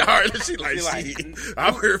 She like,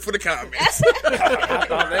 I'm here for the comments. I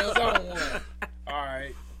thought that was on one. All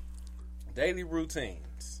right. Daily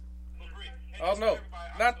routines. Oh, no.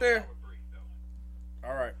 Not there.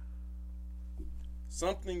 All right.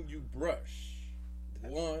 Something you brush.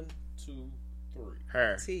 1, 2, 3.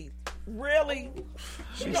 Hair. Teeth. Really?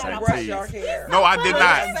 She don't said brush teeth. your hair. No, I did not.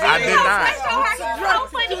 I did not.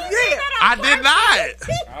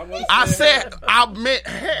 I said I meant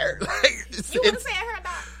hair. Like, You would have said hair,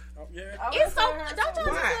 dog. It's so. Don't y'all just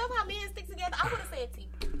love how men stick together? I would have said teeth.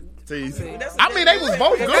 I mean, they was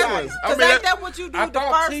both good ones. I mean, ain't that what you do I the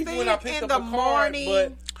thought first teeth thing when I picked in up the the card, morning?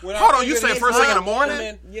 but when Hold I on, you figured said it first thing in the woman,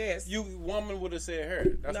 morning? Yes. Woman would have said hair.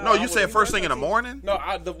 That's No, what you I said would've- first thing in the morning? No,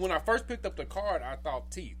 when I first picked up the card, I thought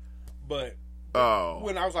teeth, but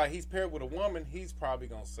when I was like, he's paired with a woman, he's probably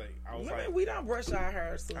gonna say. I was like, we don't brush our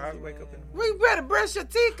hair as soon as we wake up in the We better brush your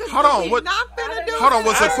teeth because Hold on, what? not finna do Hold on,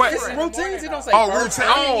 what's the question? It's routines. He don't say. Oh, first.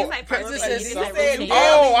 routine.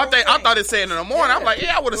 I thought it said in the morning. I'm like,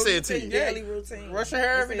 yeah, I would have said teeth. daily routine. Brush your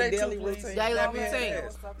hair every day, daily too, routine. please. Daily Let me routine.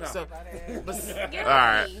 ask. No. So, Get All off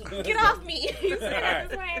right. me. Get off me. You said that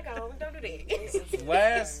this way I go. Don't do that.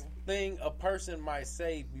 Last thing a person might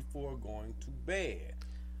say before going to bed.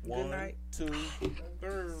 Good 1, night. 2, 3.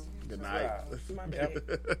 Good night. My bad.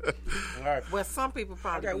 All right. well, some people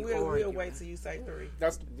probably Okay, be we'll arguing. wait till you say 3.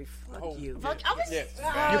 That's Fuck you.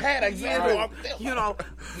 Yeah. You had a year. You know,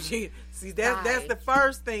 see that's the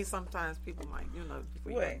first thing. Sometimes people might,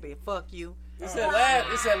 before you go to bed, fuck you. It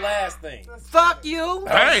said last thing. Fuck you.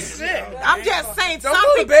 Hey. I'm just saying. Don't some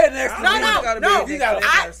go to people. bed next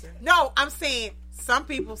to me. No. I'm saying some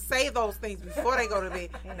people say those things before they go to bed.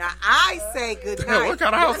 Now I say good night. What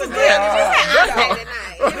kind of house is I that? say good night.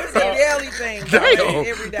 It's a daily thing Damn.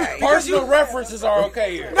 every day. Personal references are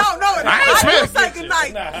okay here. No, I do say good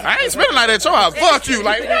night. I ain't spending like that at your house. Fuck you.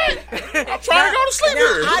 Like, what? I'm trying to go to sleep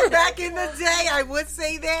here. Back in the day, I would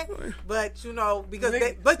say that, but because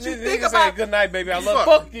but you think Nigga about say good night, baby. I love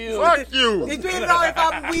fuck you. Fuck you. depending on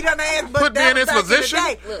if we done asked, but Put me that in was this back position? In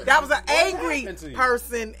the day. That was an angry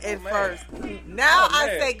person at first. Now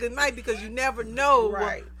I say good night because you never know.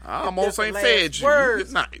 Right. I almost ain't fed you.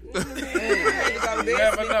 words. Good night. You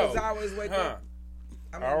never know. I always wake up.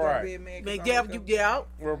 I'm All right.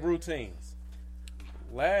 Well, routines.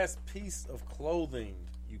 Last piece of clothing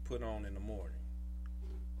you put on in the morning.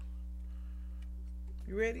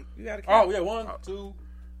 You ready? You got to. Oh yeah, 1, 2,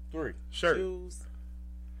 3. Shirt. Shoes.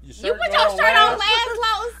 You put your shirt on last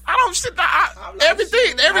clothes. I don't shit. Every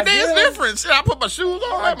day is different. Shit, I put my shoes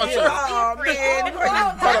on. I have my shirt. Oh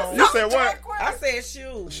man! You said what? I said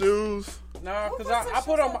shoes. Shoes. No, because I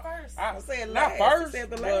put on my. I said not last. first. He said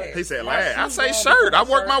the but last. He said my last. I shoes say on shirt. I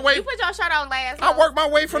before work my way. You put your shirt on last. I work my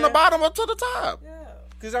way from the bottom up to the top.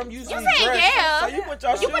 Because I'm usually You said dressed. yeah. So you put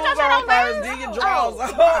your You shoes put your shirt on on last? first, then your drawers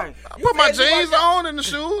on. I put my jeans on and the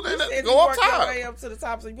shoes and then go up top. Way up to the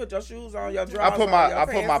top, so you put your shoes on, your I drawers put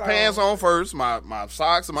my pants on first, my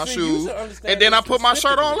socks and my See, you shoes, should understand and then I this put my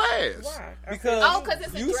shirt on specifically. last. Why? Because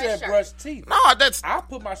it's a you dress said shirt. brush teeth. No, that's I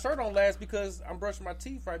put my shirt on last because I'm brushing my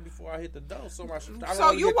teeth right before I hit the door. So I don't So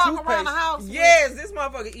wanna you get walk toothpaste. around the house? Yes, this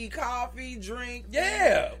motherfucker eat coffee, drink.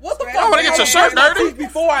 Yeah. What the fuck? You don't wanna get your shirt dirty?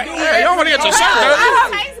 Before I eat. Yeah, you don't want to get your shirt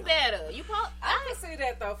dirty. It tastes better. You put. I can see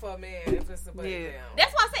that though for a man if it's a button down.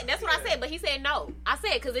 That's what I said. That's what I said. But he said no. I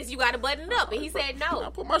said because you got to button it up, and he said no. I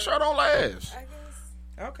put my shirt on last.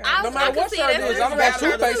 Okay. No matter what shirt it is, I don't want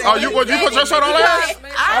toothpaste. Oh, you put your shirt on last?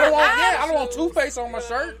 I don't want toothpaste on my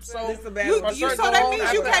shirt. So my shirt so go that on means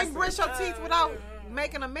after you I can't sleep. brush your teeth without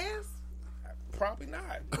making a mess? Probably not.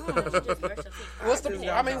 What's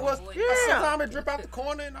the? I mean, sometimes it drip out the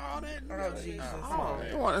corner and all that. Oh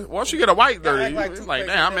Jesus! Once you get a white dirty, it's like,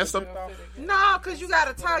 damn, I messed up. No, because you got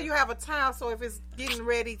a towel. You have a towel, so if it's getting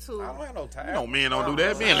ready to. I don't have no towel. No, men don't do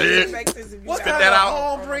that. Men lit. What Spit kind that of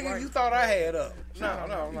out. home bringing you thought I had up?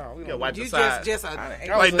 No. You gotta wipe the You side. just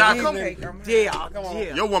Like Doc,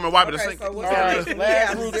 yeah. your woman wiping the Okay, sink. so All what's right,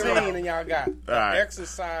 last routine and y'all got right.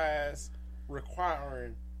 exercise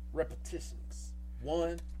requiring repetitions.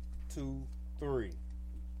 1, 2, 3.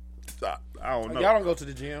 I don't know. Y'all don't go to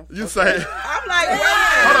the gym. You say. I'm like,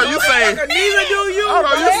 Hold on, you say. neither do you. Hold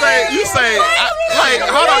on, you say.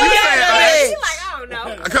 Hold on, you say. I don't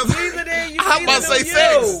know. Because Neither do you. I'm about to say neither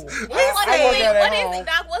sex. do you. What is it,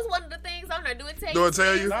 Doc? What's one of the things on there? Do it tell you? Do it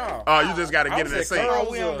tell you? No. Oh, you just got to get in that sink. Oh,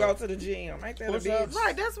 we don't go to the gym. Ain't that a bitch?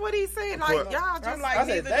 Right, that's what he's saying. Like, What? y'all just. I'm like, I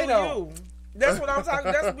said neither they do don't. you. That's what I'm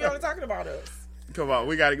talking. That's we only talking about us. Come on,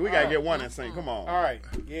 we gotta get one in sync. Come on. All right,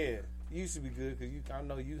 yeah. You should be good because I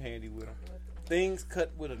know you handy with them. Things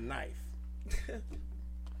cut with a knife.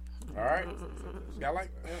 All right. Y'all like?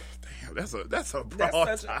 Damn, that's a broad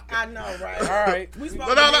topic. I know, right? All right. We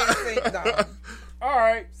supposed to be in sync, though. All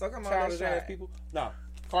right. So come on, childish let's ass try. people. No,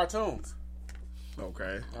 cartoons.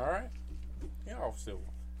 Okay. All right. Yeah, officer.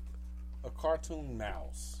 A cartoon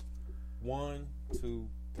mouse. 1, 2,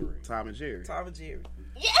 3. Tom and Jerry. Tom and Jerry.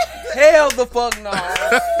 Hell the fuck no.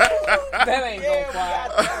 That ain't gonna fly.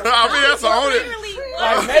 I mean, that's the only.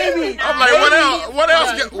 Like maybe. I'm like, what else? What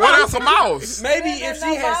else? What else? A mouse? Maybe if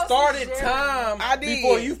she had started time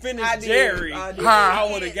before you finished Jerry, I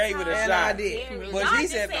would have gave it a shot. I did. But he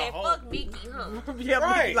said the whole. Fuck Mickey, huh? Yeah,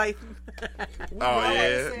 right. Like, Oh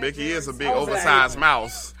yeah, Mickey is a big oversized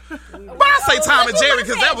mouse. But I say Tom and Jerry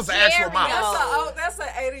because that was the actual mouse. That's an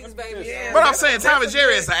 80s baby. Yeah, But I'm saying Tom and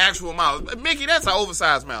Jerry is the actual mouse. Mickey, that's an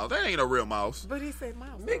oversized mouse. That ain't a real mouse. but he said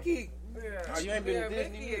mouse. Mickey. Oh, you ain't been to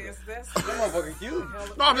Disney? That motherfucker huge.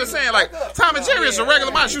 No, I'm just saying, like, Tom and Jerry is a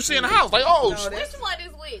regular mouse you see in the house. Like, oh, Which one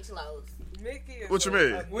is which, Lowe's? Mickey is what you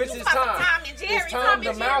mean? Which is Tom Tom? and Jerry. Is Tom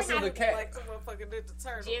the mouse or the cat? like the motherfucking Ninja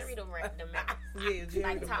Turtles. Jerry the mouse. Yeah, Jerry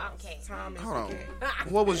Like the Tom mouse. Cat. Tom is Hold on. the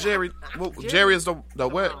cat. What was Jerry? Jerry is the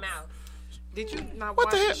what? Mouse. Did you not What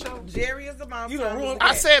watch the the hell? show? Jerry is the mouse. You Tom don't is ruin- the I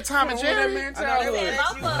cat. said Tom and That Jerry. man I know they childhood. were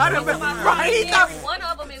asking you. Right. One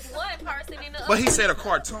of them is one person in the other. But he said a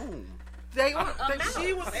cartoon. They are.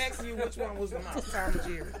 She was asking you which one was the mouse, Tom and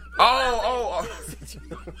Jerry. Oh.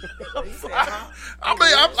 He said, huh? I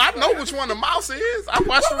mean, I know which one the mouse is. I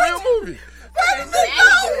watched the real movie.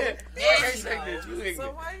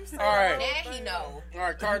 So why you saying All right. Now he know. All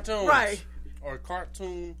right, cartoons. Right. Or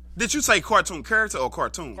cartoon. Did you say cartoon character or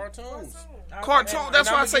cartoon? Cartoons. Cartoon. That's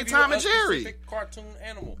And why I I'ma say give you Tom a and Jerry. specific cartoon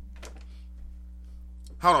animal.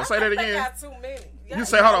 Hold on, say that They again. got too many. You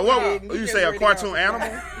say, hold on, what? Yeah, You say a cartoon animal?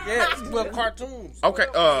 Yes, well, cartoons. Okay,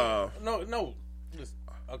 No. Listen,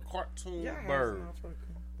 a cartoon Yeah, bird. it's not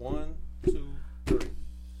 1, 2, 3.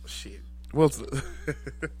 shit. What's the...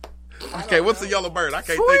 Okay, what's the yellow bird? I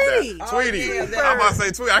can't think that. Tweety. yeah, I'm about to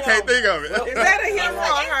say Tweety. I can't think of it. Is that a him or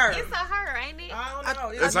a her? It's a her, ain't it? I don't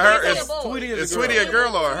know. It's a her. It's a boy. Tweety Is is a Tweety girl. a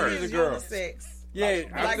girl or a Tweety her? is a girl. Unisex. Yeah,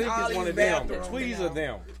 I Like think all it's one these of them. bathrooms Tweety's now. are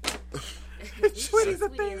them. Tweety's a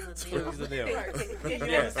thing. Tweety's are them.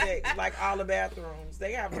 Unisex, like all the bathrooms.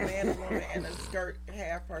 They have a man, a woman, and a skirt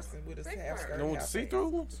half person with a half skirt. No half see-through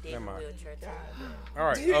ones? Never mind. Wheelchair time. All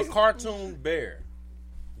right, a cartoon bear.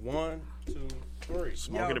 1, 2, 3.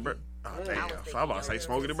 Smokey the Bird. Oh, damn. So I'm about to say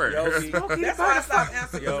Smokey the Bird. Yogi. That's why I stopped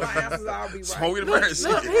answering, because my answers all be right. Smokey the Bird. Shit.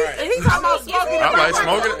 Look, he talking about Smokey the I'm like Bird.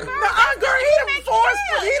 Smokey the... Girl, he the force.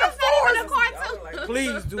 He the force.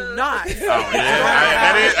 Please do not. Oh, yeah.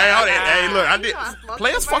 That is... Hey, look. I did...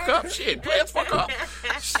 Players fuck up. Shit. Players fuck up.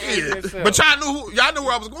 Shit. But y'all knew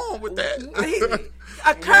where I was going with that.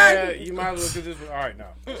 A curtain. Yeah, you might as well do this one. All right, now.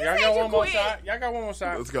 Y'all got one more shot? Y'all got one more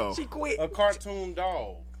shot? Let's go. She quit. A cartoon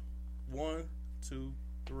dog. 1, 2,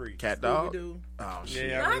 3. Cat dog? Scooby-Doo. Oh, shit.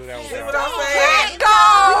 Yeah, I knew that See one. what I'm saying?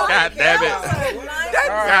 Dog. God damn it.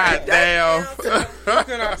 God damn. Who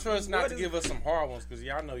can I trust not to give us some hard ones? Because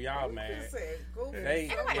y'all know y'all mad.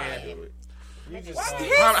 They, yeah. You just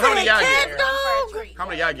How many y'all get? How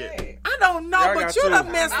many y'all get? I don't know, Y'all but got you two.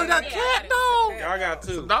 done messed it up. Cat dog. Y'all got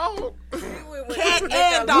 2. Dog? Cat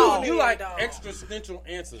and dog. You like existential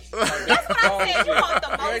answers. That's what I said. You want the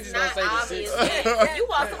You ain't most just gonna not say the obvious. six. You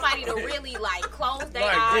want somebody to really like close their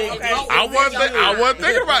Like, eyes and okay. go I wasn't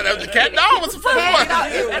thinking about that. The cat dog was the first one.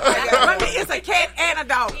 Remember, it's a cat and a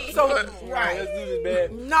dog. So, Right. Let's do this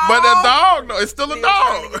bad. no. But the dog, no, it's still a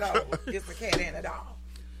dog. It's a cat and a dog.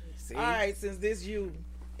 All right, since this you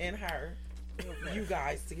and her, you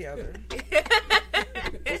guys together,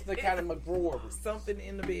 It's the kind of McGraw. something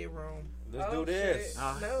in the bedroom. Let's do this.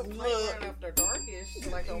 No, Playground After Dark is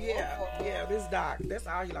like a Yeah, this Doc. That's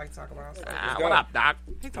all he like to talk about. What up, Doc?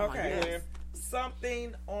 Okay,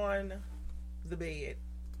 something on the bed.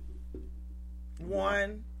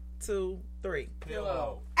 1, 2, 3.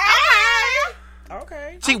 Pillow.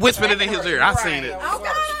 Okay. She whispered it in his ear. I seen it.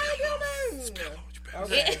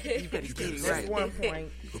 Okay. That's 1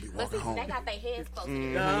 point. But see, they got their hands close to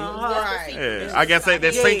Mhm. the All right. Yeah, I guess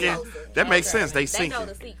they're sinking. That makes sense. They They know sinking.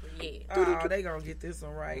 the secret, yeah. Oh, they gonna get this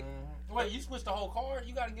one right. Wait, you switched the whole card?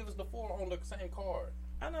 You got to give us the 4 on the same card.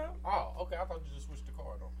 I know. Oh, okay. I thought you just switched the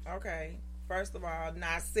card on. Okay. First of all,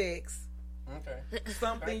 not sex. Okay.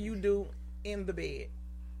 Something you do in the bed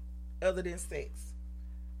other than sex.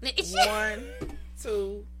 1,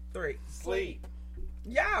 2, 3. Sleep.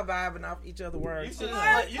 Y'all vibing off each other's words. You said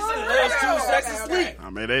there's 2 sexes sleep. I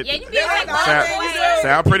mean, they Yeah, you be like,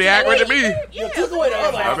 sound pretty accurate to me. You took away the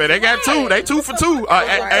other. I mean, they got 2. They 2 for 2.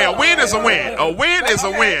 Hey, a win is a win. A win is a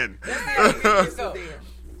win.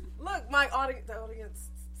 Look, my audience, the audience.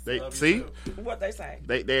 See? What they say.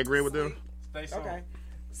 They agree with them? Okay.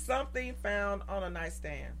 Something found on a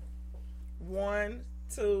nightstand. 1,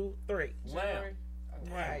 2, 3. Jewelry.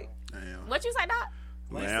 Right. Damn. What you say, Doc?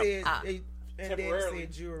 He said, and then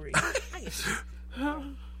said jewelry.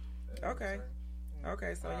 Okay.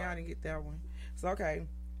 Okay, so y'all didn't get that one. So, okay.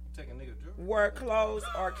 Take a nigga jewelry. Where clothes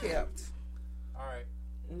are kept. All right.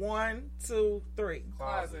 1, 2, 3.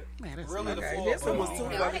 Closet. Man, that's really easy. This one was too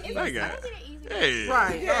fucking They easy. got Hey.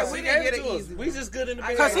 Right. Yeah, we didn't get it easy. We just good in the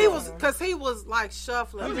Cause he was like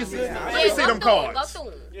shuffling. Let me see them cards.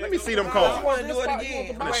 Let me see them cards. I want to do it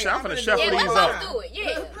again. I'm gonna shuffle these up. Do it.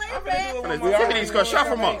 Yeah. I'm going to do it one more Look at time. these cards.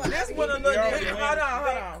 Shuffle them up. This one a little different. Hold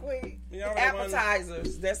on.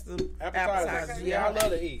 Appetizers. That's the appetizers. Yeah, I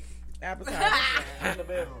love to eat. Appetizers. In the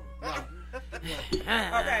bedroom.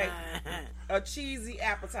 Okay. A cheesy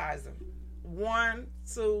appetizer. 1,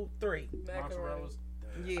 2, 3. Mozzarella.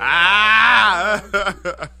 Yeah. Ah!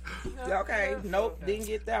 Okay. Nope. Didn't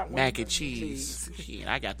get that one. Mac and cheese. Shit,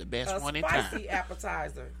 I got the best one in town. Spicy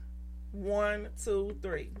appetizer. 1, 2,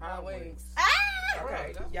 3. Hot wings.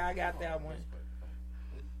 Okay. Y'all got that one.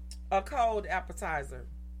 A cold appetizer.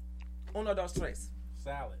 1, 2, 3.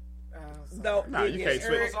 Salad. No, you can't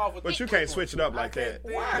switch. But you can't switch it up like that.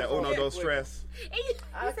 Why? That uno dos tres. You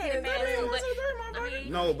said it bad.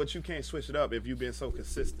 No, but you can't switch it up if you've been so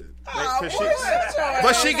consistent. Oh,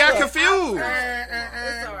 But she got confused.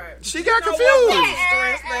 She got confused.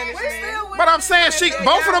 But I'm saying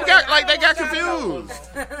both of them got confused.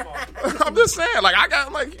 I'm just saying,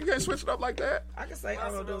 you can't switch it up like that. I can say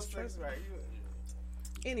uno dos tres.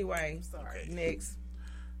 Anyway, next.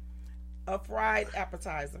 A fried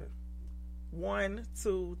appetizer. 1,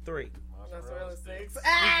 2, 3. Mozzarella sticks.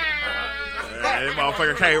 That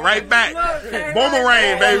motherfucker came right back.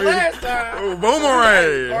 Boomerang, baby. Ooh,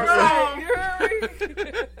 boomerang.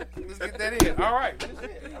 Let's get that in. All right.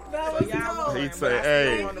 He'd say,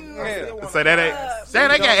 hey. Say that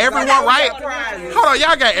they got everyone right. Hold on,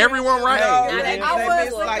 y'all got everyone right. I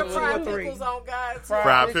was like 2 or 3.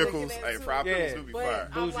 Fried pickles. Hey, fried pickles do be fire.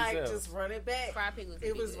 I'm like, just run it back. Fried pickles.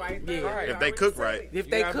 It was right there. Right. If they cook right. If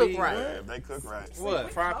they cook right. If they cook right.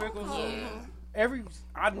 What? Fried pickles? Yeah.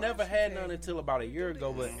 I never had none until about a year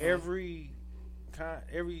ago, but every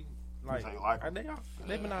they've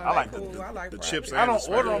been I like cool. I like the fried chips. pickles. I don't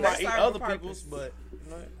order them. I They eat serve other a purpose. people's, but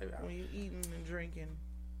When you eating and drinking,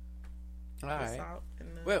 all the right. salt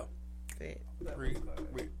and the Well, fat.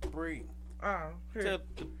 Bree. Here.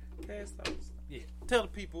 Pass those. Yeah. Tell the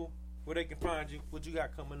people where they can find you, what you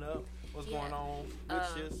got coming up, what's going on,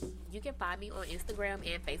 you can find me on Instagram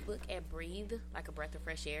and Facebook at Breathe, like a breath of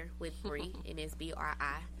fresh air with Bree, and it's BRI.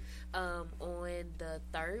 On the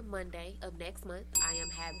 3rd Monday of next month, I am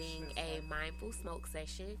having a mindful smoke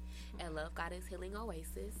session at Love Goddess Healing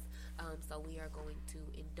Oasis. So we are going to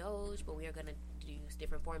indulge, but we are going to use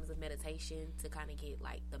different forms of meditation to kind of get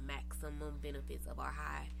like the maximum benefits of our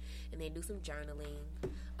high, and then do some journaling.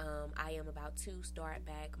 I am about to start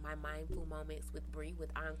back my mindful moments with Bree with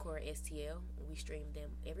Encore STL. We stream them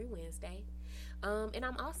every Wednesday. And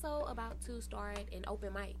I'm also about to start an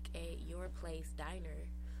open mic at Your Place Diner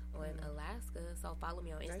on Alaska, so follow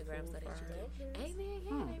me on Instagram so that you can. Amen.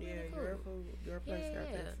 Your place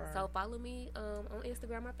got that fire. So follow me on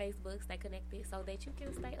Instagram or Facebook. Stay connected so that you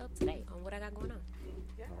can stay up to date on what I got going on.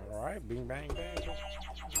 All right, bing bang bang.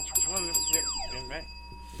 Bing bang.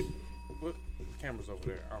 What camera's over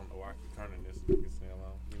there? I don't know why I keep turning this. You can see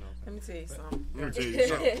alone. You know. Let me tell you something.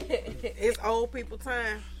 It's old people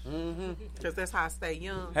time. Because that's how I stay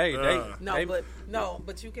young. Hey,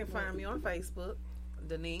 but you can find me on Facebook,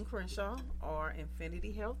 Deneen Crenshaw, or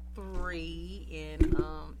Infinity Health 3, and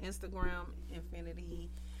Instagram Infinity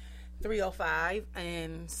 305.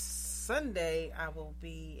 And Sunday I will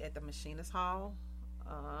be at the Machinist Hall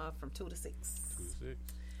from 2 to 6. 2 to 6.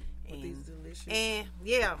 With these delicious. And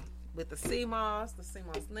with the sea moss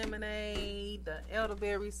lemonade, the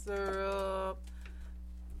elderberry syrup,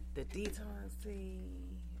 the detox tea,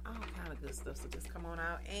 all kind of good stuff. So just come on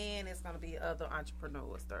out, and it's gonna be other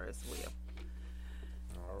entrepreneurs there as well.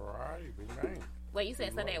 All right, big bang. Wait, you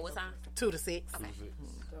said Sunday at what time? 2 to 6. Okay.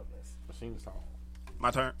 Machinist Hall. My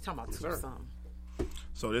turn. Talking about 2 something.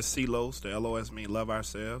 So this C-LOS, the LOS mean love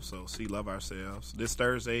ourselves. So C, love ourselves. This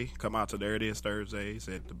Thursday, come out to There It Is Thursdays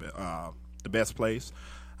at the best place.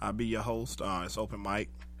 I'll be your host. It's open mic,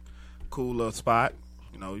 cool little spot.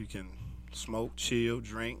 You know, you can smoke, chill,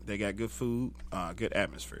 drink. They got good food, good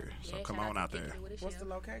atmosphere. So come on out there. What's the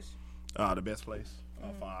location? The best place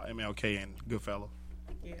off MLK and Goodfellow.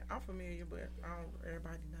 Yeah, I'm familiar, but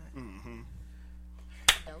everybody not.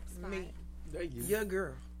 Dope spot. Me, your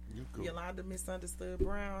girl. Yolanda Misunderstood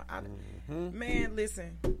Brown. Man,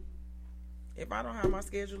 listen. If I don't have my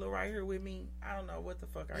scheduler right here with me, I don't know what the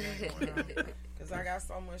fuck I got going on. Because I got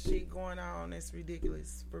so much shit going on. It's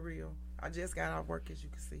ridiculous. For real. I just got off work, as you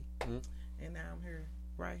can see. And now I'm here,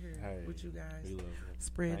 right here with you guys.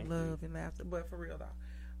 Spread love and laughter. But for real, though.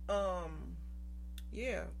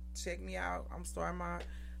 Yeah. Check me out. I'm starting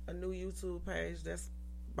a new YouTube page that's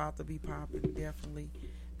about to be popping, definitely.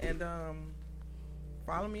 And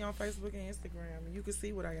follow me on Facebook and Instagram. And you can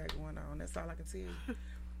see what I got going on. That's all I can tell you.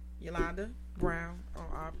 Yolanda Brown on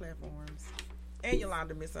all platforms. And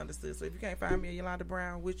Yolanda Misunderstood. So if you can't find me at Yolanda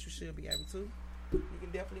Brown, which you should be able to, you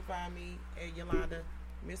can definitely find me at Yolanda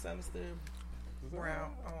Misunderstood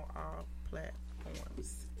Brown on all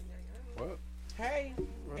platforms. What? Hey,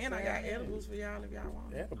 and I got edibles for y'all if y'all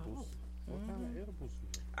want. Edibles? What kind of edibles?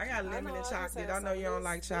 I got lemon and chocolate. I know you don't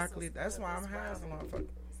like chocolate. That's why I'm high as a motherfucker.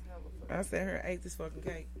 I sat here and ate this fucking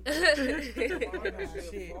cake.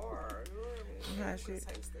 Shit. High shit.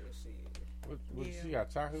 What she got?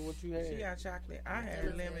 Chocolate? What you had? She got chocolate. I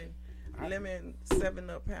had lemon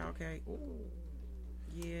 7-Up pound cake. Ooh.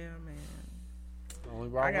 Yeah, man.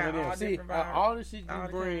 Only I got all see, all the shit you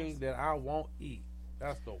bring that I won't eat.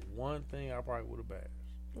 That's the one thing I probably would have bashed.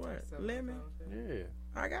 What? Lemon? Yeah.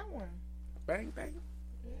 I got one. Bang, bang.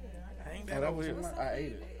 Yeah, I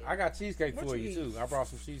ate it. I got cheesecake for you too. I brought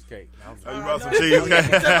some cheesecake. Oh, you brought some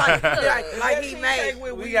cheesecake? like he made.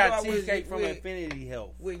 We got cheesecake from Infinity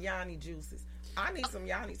Health with Yanni juices. I need some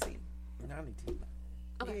Yanni tea. Yanni tea.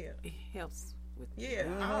 Okay. Yeah, it helps with. Yeah,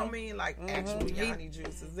 I don't mean like actual Yanni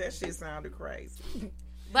juices. That shit sounded crazy.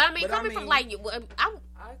 But I mean, coming from like, yeah.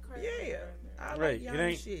 I like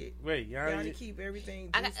Yanni shit. Wait, Yanni keep everything.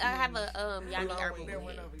 I have a Yanni herbal.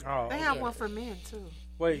 They have one for men too.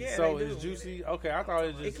 Wait, so it's juicy? Okay, I thought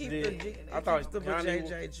it just did. I thought the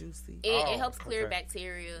JJ juicy. It helps clear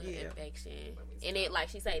bacteria infection, and it, like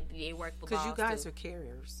she said, it works for balls. Because you guys are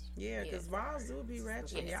carriers. Yeah, because balls do be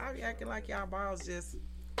ratchet. Y'all be acting like y'all balls just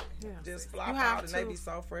flop out and they be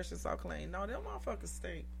so fresh and so clean. No, them motherfuckers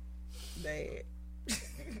stink bad.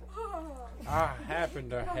 I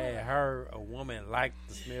happen to have heard a woman like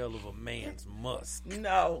the smell of a man's musk.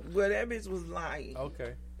 No, well that bitch was lying.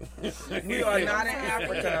 Okay. We are not in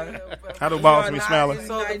Africa. How do balls be smelling?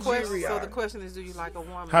 So the question is, do you like a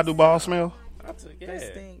woman? How do balls smell?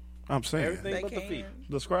 They stink. I'm saying. Everything but the feet.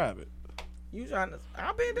 Describe it. You trying to?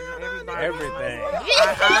 I've been down there. Everything.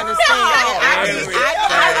 I understand. I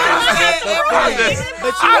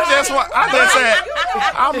just said.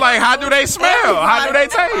 I'm like, how do they smell? How do they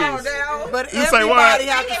taste? But you everybody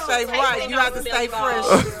have to stay right. You have to stay fresh.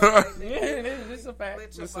 It's a fact.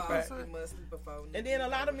 It's a fact. And then a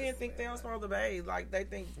lot of men think they don't supposed to bathe. Like they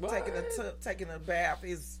think taking a bath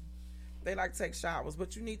is. They like to take showers,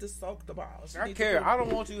 but you need to soak the balls. I care. I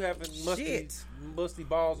don't want you having musty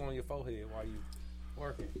balls on your forehead while you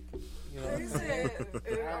working. You know what I'm saying?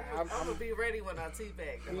 I'm gonna be ready when I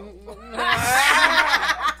teabag.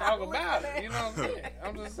 Talk about it. You know what I'm saying?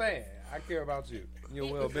 I'm just saying. I care about you.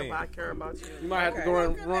 Your well-being. I care about you. You might have to go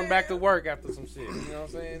and run back to work after some shit. You know what I'm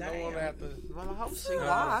saying? Don't want to have to. Well, I hope she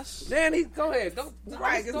wash. Danny, go ahead. Go.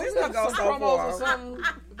 Right, because this gonna go so far. Or something.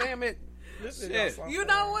 Damn it. Shit. You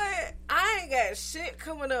know what? I ain't got shit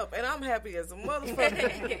coming up, and I'm happy as a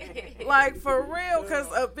motherfucker. Like, for real, because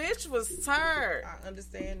a bitch was tired. I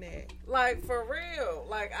understand that. Like, for real.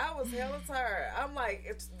 Like, I was hella tired. I'm like,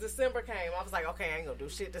 if December came, I was like, okay, I ain't gonna do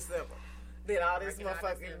shit December. Then all this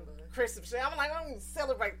motherfucking Christmas shit. I'm like, I'm gonna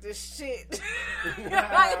celebrate this shit.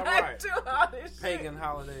 I do all this shit. Pagan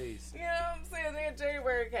holidays. You know what I'm saying? Then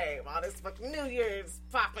January came. All this fucking New Year's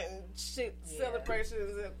popping shit,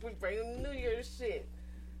 celebrations, and we bring New Year's shit.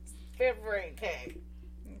 February came.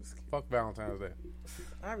 Fuck Valentine's Day.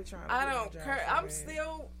 I be trying. I don't care. I'm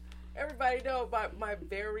still. Everybody know about my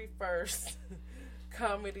very first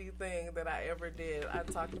comedy thing that I ever did. I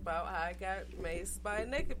talked about how I got maced by a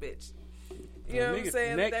naked bitch. You know what I'm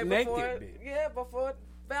saying? Naked bitch. Yeah, before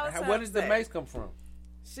Valentine's Where did the Day. mace come from?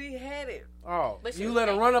 She had it. Oh, you let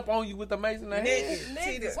her run up on you with the mace in her head?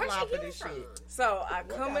 Nigga. Where she get from? So I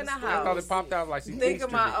come in the house. I thought it popped out like she think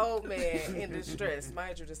of my old man in distress.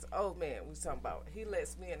 Mind you, this old man we talking about. He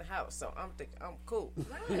lets me in the house, so I'm thinking I'm cool.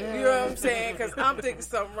 You know what I'm saying? Because I'm thinking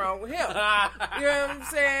something wrong with him. You know what I'm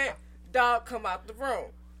saying? Dog come out the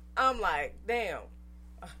room. I'm like, damn.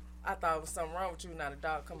 I thought it was something wrong with you. Now the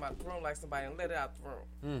dog come out the room like somebody and let it out the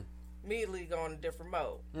room. Immediately go in a different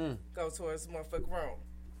mode. Go towards the motherfucking room.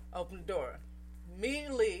 Open the door.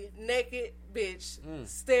 Immediately, naked bitch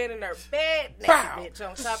standing there, bad naked bitch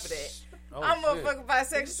on top of that. I'm a fucking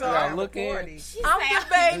bisexual. So I look in. I'm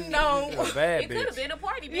debating on. It could have been a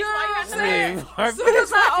party, bitch. Why you As soon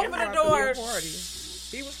as I open the door,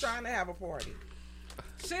 he was trying to have a party.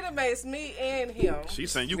 She done makes me and him. She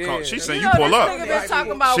saying you Yeah. She saying you pull up.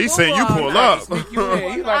 She saying you pull up.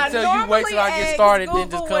 He like to tell you wait till I get started, then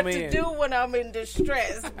just come what in. to do when I'm in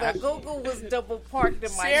distress, but Google was double parked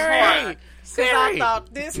in my Siri. car because I Siri.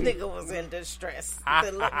 thought this nigga was in distress.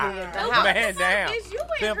 To let me in the house. Man down. Bitch, you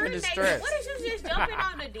Pimp in in distress. What is you just jumping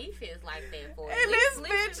on the defense like that for? And this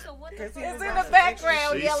bitch is in the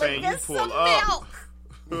background She yelling, saying you "Get pull some up." milk."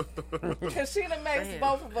 Cause she done makes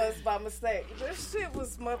both of us by mistake. This shit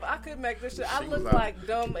was I couldn't make this shit. I look was like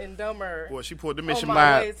Dumb and Dumber. Boy, she pulled the on mission my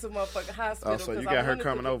line. way to motherfucking hospital. Oh, so you 'cause got I her wanted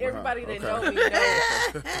coming to, over, huh? Everybody that Okay. know me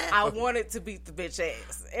knows I wanted to beat the bitch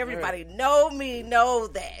ass. Everybody know me, know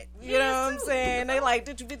that. You know what I'm saying? They like,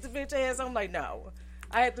 did you beat the bitch ass? I'm like, no.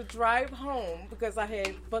 I had to drive home because I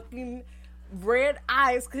had fucking red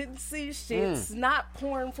eyes, couldn't see shit, snot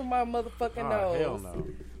pouring from my motherfucking nose. Hell no.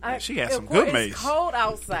 She had of some course, good mace. It's cold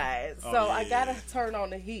outside, so Oh, I yeah. gotta turn on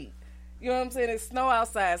the heat. You know what I'm saying? It's snow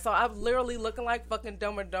outside, so I'm literally looking like fucking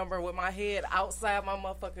Dumb and Dumber with my head outside my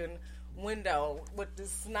motherfucking window with the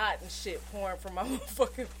snot and shit pouring from my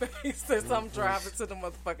motherfucking face as I'm driving to the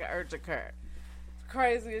motherfucking urgent care.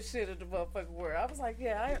 Craziest shit in the motherfucking world. I was like,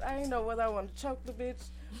 yeah, I ain't know whether I want to choke the bitch,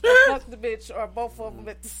 or fuck the bitch, or both of them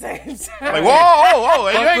at the same time. Like, whoa,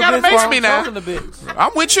 you ain't gotta mace me now. The bitch.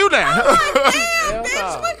 I'm with you now. Damn,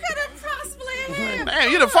 bitch, what could have possibly happened?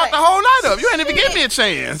 Damn, you done fucked the whole night up. You ain't even give me a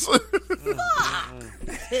chance.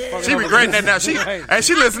 She regretting that now. She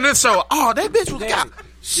listening to this show. Oh, that bitch was got Did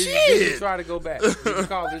shit. you try to go back? Did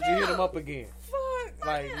you hit him up again? Fuck,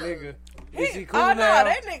 Like, nigga, He, is he cool oh no, now?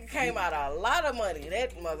 that nigga came out a lot of money.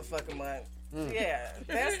 That motherfucking money. Yeah,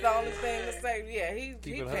 that's the only thing to say. Yeah, he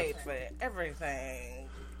it paid for everything.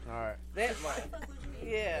 All right. That money.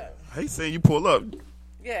 Yeah, He saying you pull up.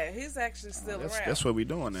 yeah, he's actually still around. That's what we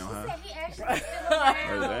doing now, huh? He actually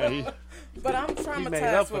still around. He But I'm traumatized. He made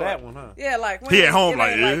up for it. that one, huh? Yeah, like when He at home it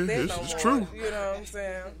like, ain't yeah, that this no is more. true. You know what I'm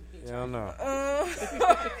saying? Yeah, I don't know.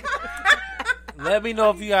 Uh, Let me know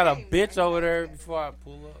if you got a bitch over there before I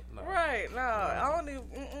pull up. No. right? No, I don't even.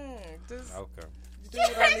 Just Okay. do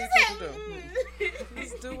what I need you to do.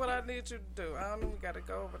 Just do what I need you to do. I don't even got to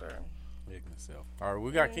go over there. Ignorant self. All right,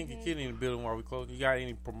 we got Kinky Kitty in the building while we close. You got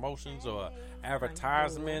any promotions or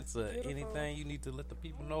advertisements or anything you need to let the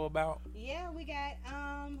people know about? Yeah, we got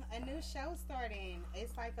a new show starting.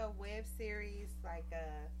 It's like a web series, like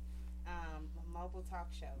a mobile talk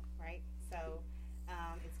show, right? So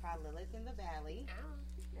it's called Lilith in the Valley,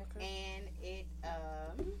 and it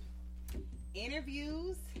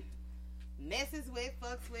interviews, messes with,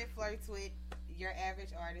 fucks with, flirts with your average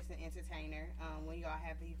artist and entertainer. When y'all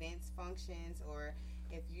have events, functions, or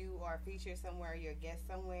if you are featured somewhere, you're a guest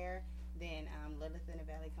somewhere, then Lilith in the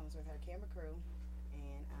Valley comes with her camera crew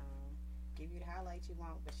and give you the highlights you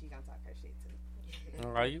want, but she gonna talk her shit too.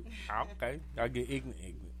 All right, okay. I get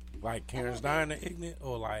ignorant. Like Karen's Diner ignorant,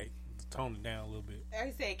 or like tone it down a little bit.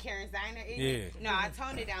 He said Karen's Diner ignorant? Yeah. No, I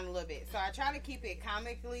toned it down a little bit. So I try to keep it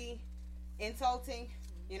comically insulting.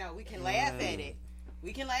 You know, we can laugh at it.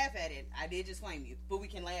 We can laugh at it. I did just flame you, but we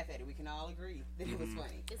can laugh at it. We can all agree that it was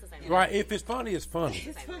funny. It's the same. Right, if it's funny, it's funny.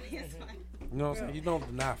 It's funny. It's funny. You know what I'm saying? You don't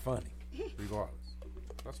deny funny, regardless.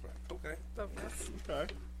 That's right. Okay.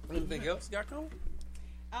 Okay. Anything else you got coming?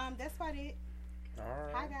 That's about it. All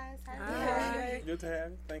right. Hi guys. How are you? Good to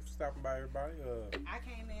have you. Thanks for stopping by, everybody. I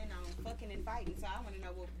came in on fucking and fighting, so I want to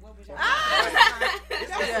know what was your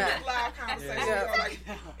It's a live conversation. Yeah. Like,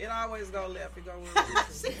 it always go left. It go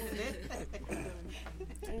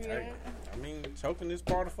Hey, I mean, choking is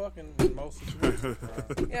part of fucking in most situations.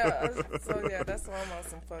 Yeah, so yeah, that's why I'm on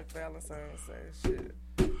some fuck Valentine's Day shit.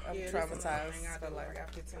 I'm traumatized for like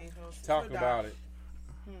after 10 years. Talk about it.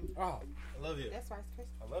 Oh, I love you. That's why it's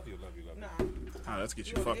Christmas. I love you. No. Oh, let's get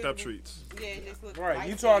you fucked up treats. Yeah, it just looked Right,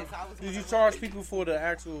 you charge. Did you charge people for the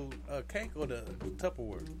actual cake or the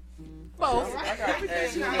Tupperware? Both. I got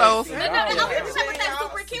Both. No, that's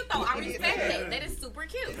super cute though. I respect that. That is super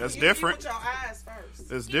cute. That's different. Put your eyes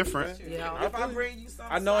first. It's different. Yeah. If I bring you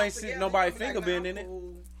something, I know I ain't together, seen nobody you be finger like, bend nah, in it.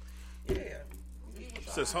 cool. Yeah.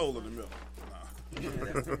 It's just hole in the middle.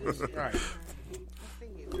 Right.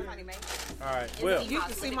 Somebody make it. All right. Well. You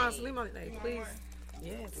can see my lemonade, please.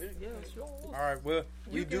 Yes, sure. All right. Well,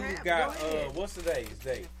 we do got. What's today's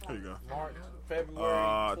date? Here you go. March,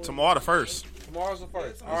 February. Tomorrow the 1st. Tomorrow's the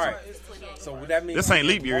 1st. All right. So that means This ain't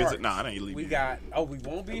leap year, is it? Nah, it ain't leap we year. got. Oh, we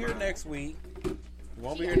won't be here next week. We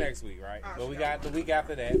won't be here next week, right? But we got the week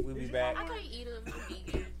after that. We'll be back. I can't eat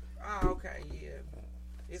them. Oh, okay, yeah.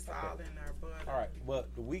 It's all in our butt. All right,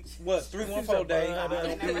 but the week, 314 day.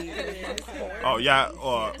 Oh yeah,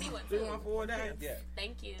 314 day. Yeah.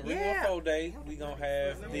 Thank you. 314 day. We gonna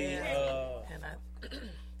have the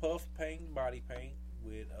puff paint, body paint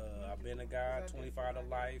with I've been a guy, 25 to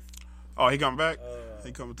life. Oh, he coming back?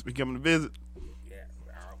 He coming to visit? Yeah.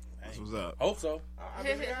 That's what's up. Hope so.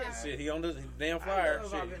 Shit, he on the damn flyer.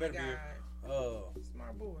 Shit, he better be.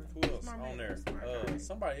 Smart boy. Who else on there?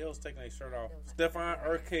 Somebody else taking their shirt off. Stefan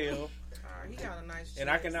Urkel. He got a nice chest. And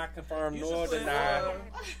I cannot confirm nor deny.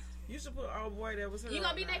 You should put old boy that was her. You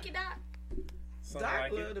gonna be naked, Doc?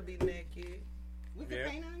 Doc love to be naked. We can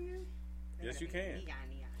paint on you? Yes, you can.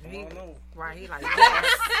 I don't know. Right, he like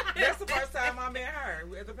That's the first time I met her.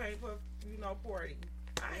 We had to paint for, party.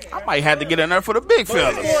 I might have to get in there for the big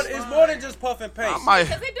fellas. It's more than just puff and paint. I might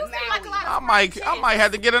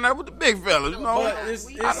have to get in there with the big fellas. You know,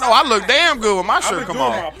 I know I look damn good with my shirt come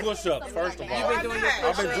on. I've been doing my push-ups first of all.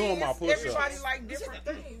 I've been doing my push-ups. Everybody like different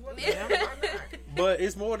things. But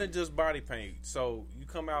it's more than just body paint. So you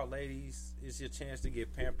come out, ladies. It's your chance to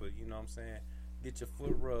get pampered. You know what I'm saying? Get your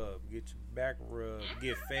foot rubbed, get your back rubbed,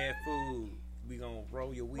 get fast food. We gonna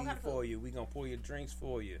roll your weed for you. We gonna pour your drinks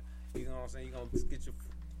for you. You know what I'm saying? You gonna get your.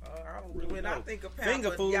 I don't really when know. I think of finger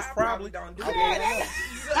pampered, foods, y'all probably. Don't do Okay, that.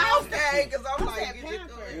 Okay, because I'm like, get your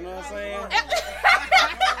you know what I'm saying?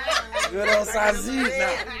 Good old sausage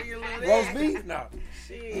now. Roast beef now.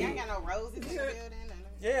 Shit. You ain't got no roses in the building.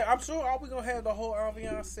 Yeah, I'm sure. Are we gonna have the whole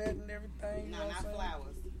ambiance set and everything? No, not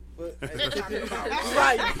flowers. But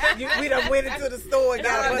right, we done went into the store and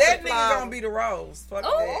got that nigga gonna be the rose. Fuck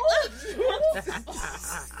that.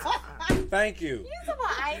 Thank you.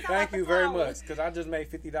 Thank you very much, because I just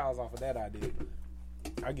made $50 off of that idea.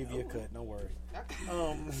 I'll give you a cut. No worry.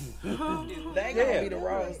 They gonna be the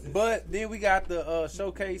rose. But then we got the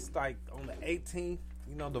showcase like on the 18th.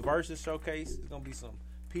 You know, the Versus showcase. It's gonna be some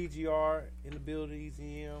PGR in the building.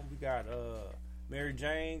 EZM. We got Mary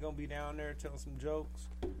Jane gonna be down there telling some jokes.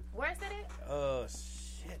 Where's that at?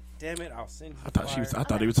 Shit, damn it! I'll send you. I thought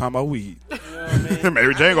he was talking about weed. You know what I mean?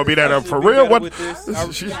 Mary Jane gonna be there for real. What?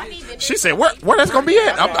 She said, "Where that's gonna be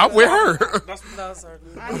at?" I'm with her. Because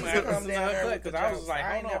I was like,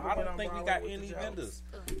 hold on, I don't think we got any vendors.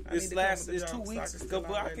 It's 2 weeks ago,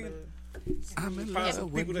 but I can. Find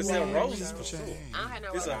some people that sell roses for sure. I don't have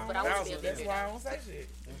no roses, but I want to be. That's why I don't say shit.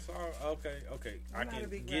 Okay. I can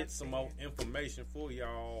get some more information for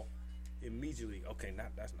y'all immediately. Okay,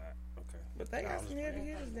 that's not. Okay. But they got some heavy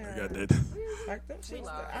hitters down. I got that. Like them chicks.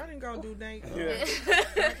 I didn't go do that.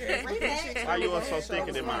 Yeah. Why you are so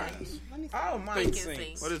thinking in mine? Oh, my.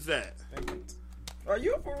 What is that? Are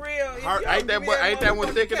you for real? Ain't that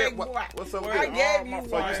one thicker than what's up? I gave you one.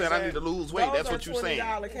 So you said I need to lose weight. That's what you saying.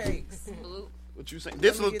 $20 cakes. What you saying?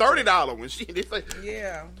 This is a $30 one.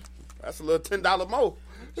 Yeah. That's a little $10 more.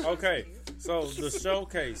 Okay, so the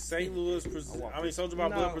showcase, St. Louis, Soulja Boy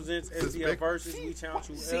Blood presents STL Versus. We challenge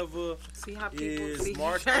whoever is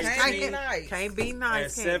March 18th. Can't be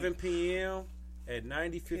nice. At 7 p.m. at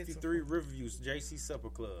 9053 Riverview, JC Supper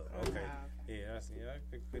Club. Okay. Yeah, I see.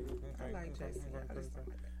 I like JC.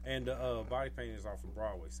 And body paint is off of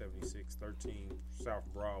Broadway, 7613 South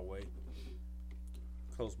Broadway,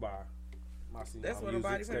 close by. That's what the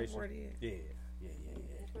body paint for it is. Yeah.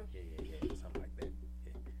 Something like that.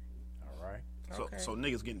 Yeah. All right. So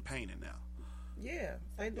niggas getting painted now. Yeah,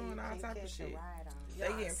 they doing all type of shit. They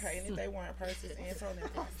getting painted. They wearing purses and toenail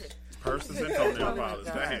polish. Purses and toenail polish.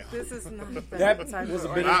 Damn. This is not that was a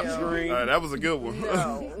bit extreme. That was a good one.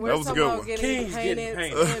 No, that was a good one. King's getting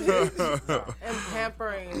painted and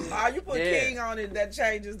pampering. You put King on it, that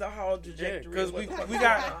changes the whole trajectory. Because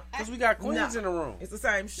we got queens in the room. It's the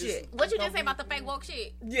same shit. What you just say about the fake woke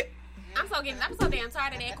shit? Yeah. I'm so damn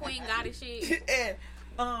tired of that Queen goddess shit. And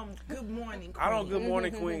good morning, Queen. I don't good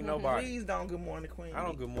morning Queen nobody. Please don't good morning Queen. I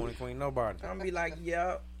don't good morning Queen nobody. I'm gonna be like,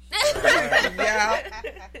 yep.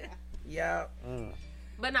 Yep.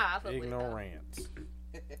 But nah, I fuck ignorance.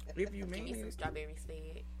 If you mean give me some strawberry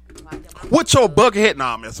sped. What's your bucket?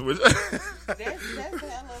 Nah, I'm messing with you. That's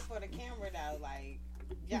hella for the camera though. Like,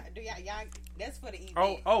 y'all, that's for the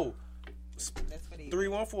event. Oh. That's for the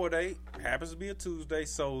 314 day happens to be a Tuesday,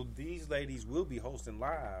 so these ladies will be hosting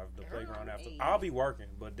live the Playground After. I'll be working,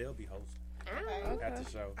 but they'll be hosting at the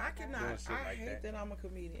show. I cannot. I hate that I'm a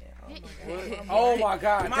comedian. Oh my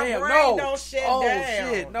God! My damn, brain no! Don't shut oh down.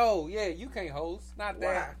 Shit! No, yeah, you can't host. Not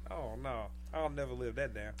that. Why? Oh no, I'll never live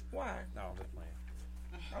that down. Why? No, I'm just playing.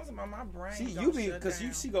 I was about my brain. See, you be because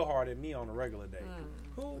she go hard at me on a regular day.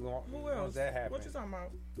 Who else? That happen? What you talking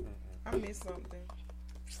about? I missed something.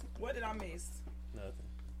 What did I miss? Nothing.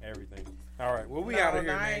 everything. All right, well, we out of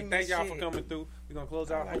here, man. Thank y'all for coming through. We're going to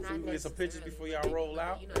close out. Hopefully, we get some pictures before y'all roll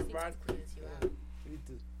out. Everybody. We need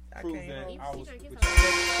to prove that I was with you.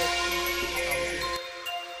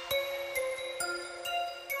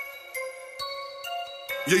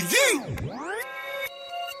 Yeah.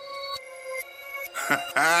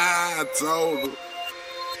 I told her.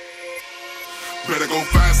 Better go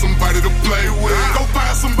find somebody to play with. Go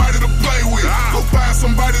find somebody to play with. Go find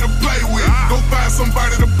somebody to play with. Go find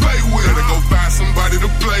somebody to play with. Better go find somebody to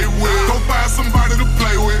play with. Go find somebody to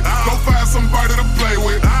play with. Go find somebody to play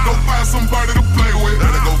with. Go find somebody to play with.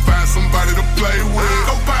 Better go find somebody to play with.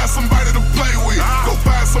 Go find somebody to play with. Go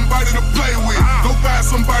find somebody to play with. Go find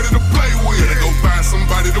somebody to play with. Better go find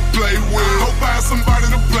somebody to play with. Go find somebody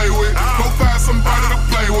to play with. Go find somebody to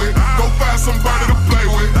play with. Go find somebody to play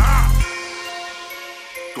with.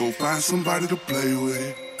 Go find somebody to play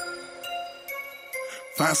with.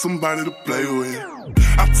 Find somebody to play with.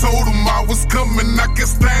 I told them I was coming, I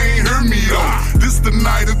guess they ain't heard me though. This the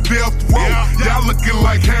night of death row. Y'all looking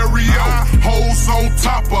like Harry-O. Hoes on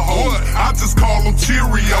top of hoes. I just call them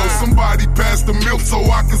Cheerios. Somebody pass the milk so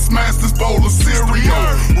I can smash this bowl of cereal.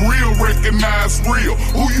 Real recognize real.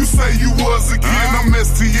 Who you say you was again? I'm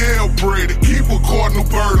STL Brady. Keep a cardinal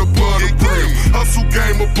bird above the brim. Hustle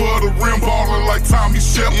game above the rim. Ballin' like Tommy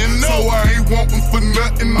Shepard. So I ain't wantin' for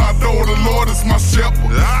nothing. I know the Lord is my shepherd.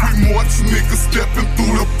 We watch niggas stepping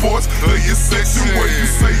through the porch of your section where you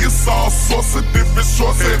say it's all sorts of different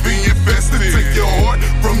shorts. Heavy invested. Take your heart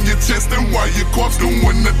from your chest and while your corpse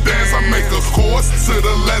doing the dance, I make a course to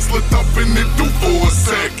the last look up and it do for a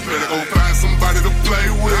second. Better go find somebody to play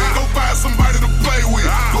with. Go find somebody to play with.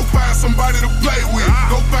 Go find somebody to play with.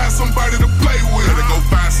 Go find somebody to play with. Better go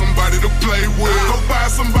find somebody to play with. Go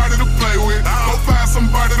find somebody to play with. Go find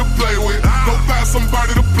somebody to play with. Go find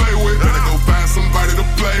somebody to play with. Better go find somebody to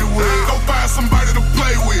play with. Go find somebody to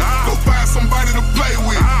play with. Go find somebody to play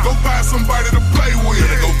with. Go find somebody to play with.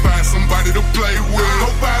 Better go find somebody to play with. Go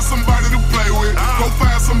find somebody to play with. Go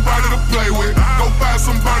find somebody to play with. Go find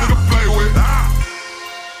somebody to play with.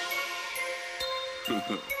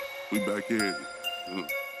 We back in.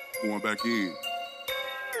 Going back in.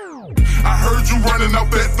 I heard you running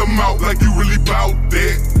out at the mouth like you really bout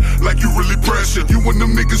that. Like you really pressure. You and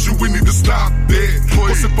them niggas, you need to stop that.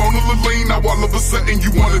 What's up on a little lean, now all of a sudden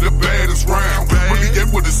you one of the baddest round. Really, they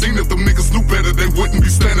would've seen if them niggas knew better, they wouldn't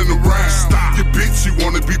be standing around. Your bitch, she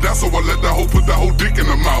wanna be down, so I let the hoe put the whole dick in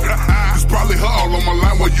her mouth. It's probably her all on my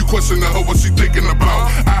line while you questioning her what she thinking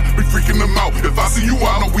about. I be freaking them out. If I see you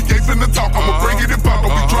out, we ain't finna talk, I'ma bring it in pop.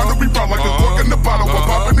 Don't be trying to be proud like a cork in the bottle, I'm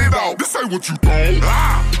popping it out. This ain't what you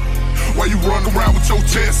thought. Why you run around with your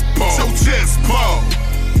chest puffed? Your chest puffed.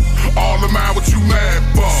 All the mind what you mad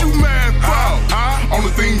for? You mad for?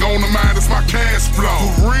 Only thing on the mind is my cash flow.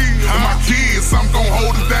 For real. And my kids, I'm gon'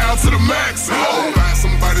 hold it down to the max. Go find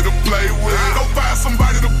somebody to play with. Go find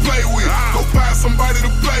somebody to play with. Go find somebody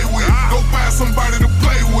to play with. Go find somebody to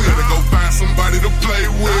play with. Better go find somebody to play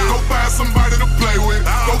with. Go find somebody to play with.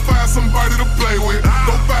 Go find somebody to play with.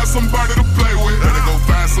 Go find somebody to play with. Better go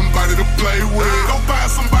find somebody to play with. Go find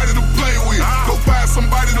somebody to play with. Go find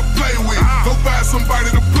somebody to play with. Go find somebody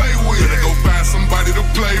to play with. Better go find somebody to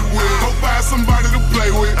play with. Go find somebody to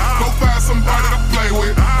play with. Go find somebody to play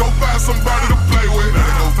with. Go find somebody to play with.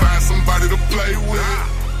 Better go find somebody to play with.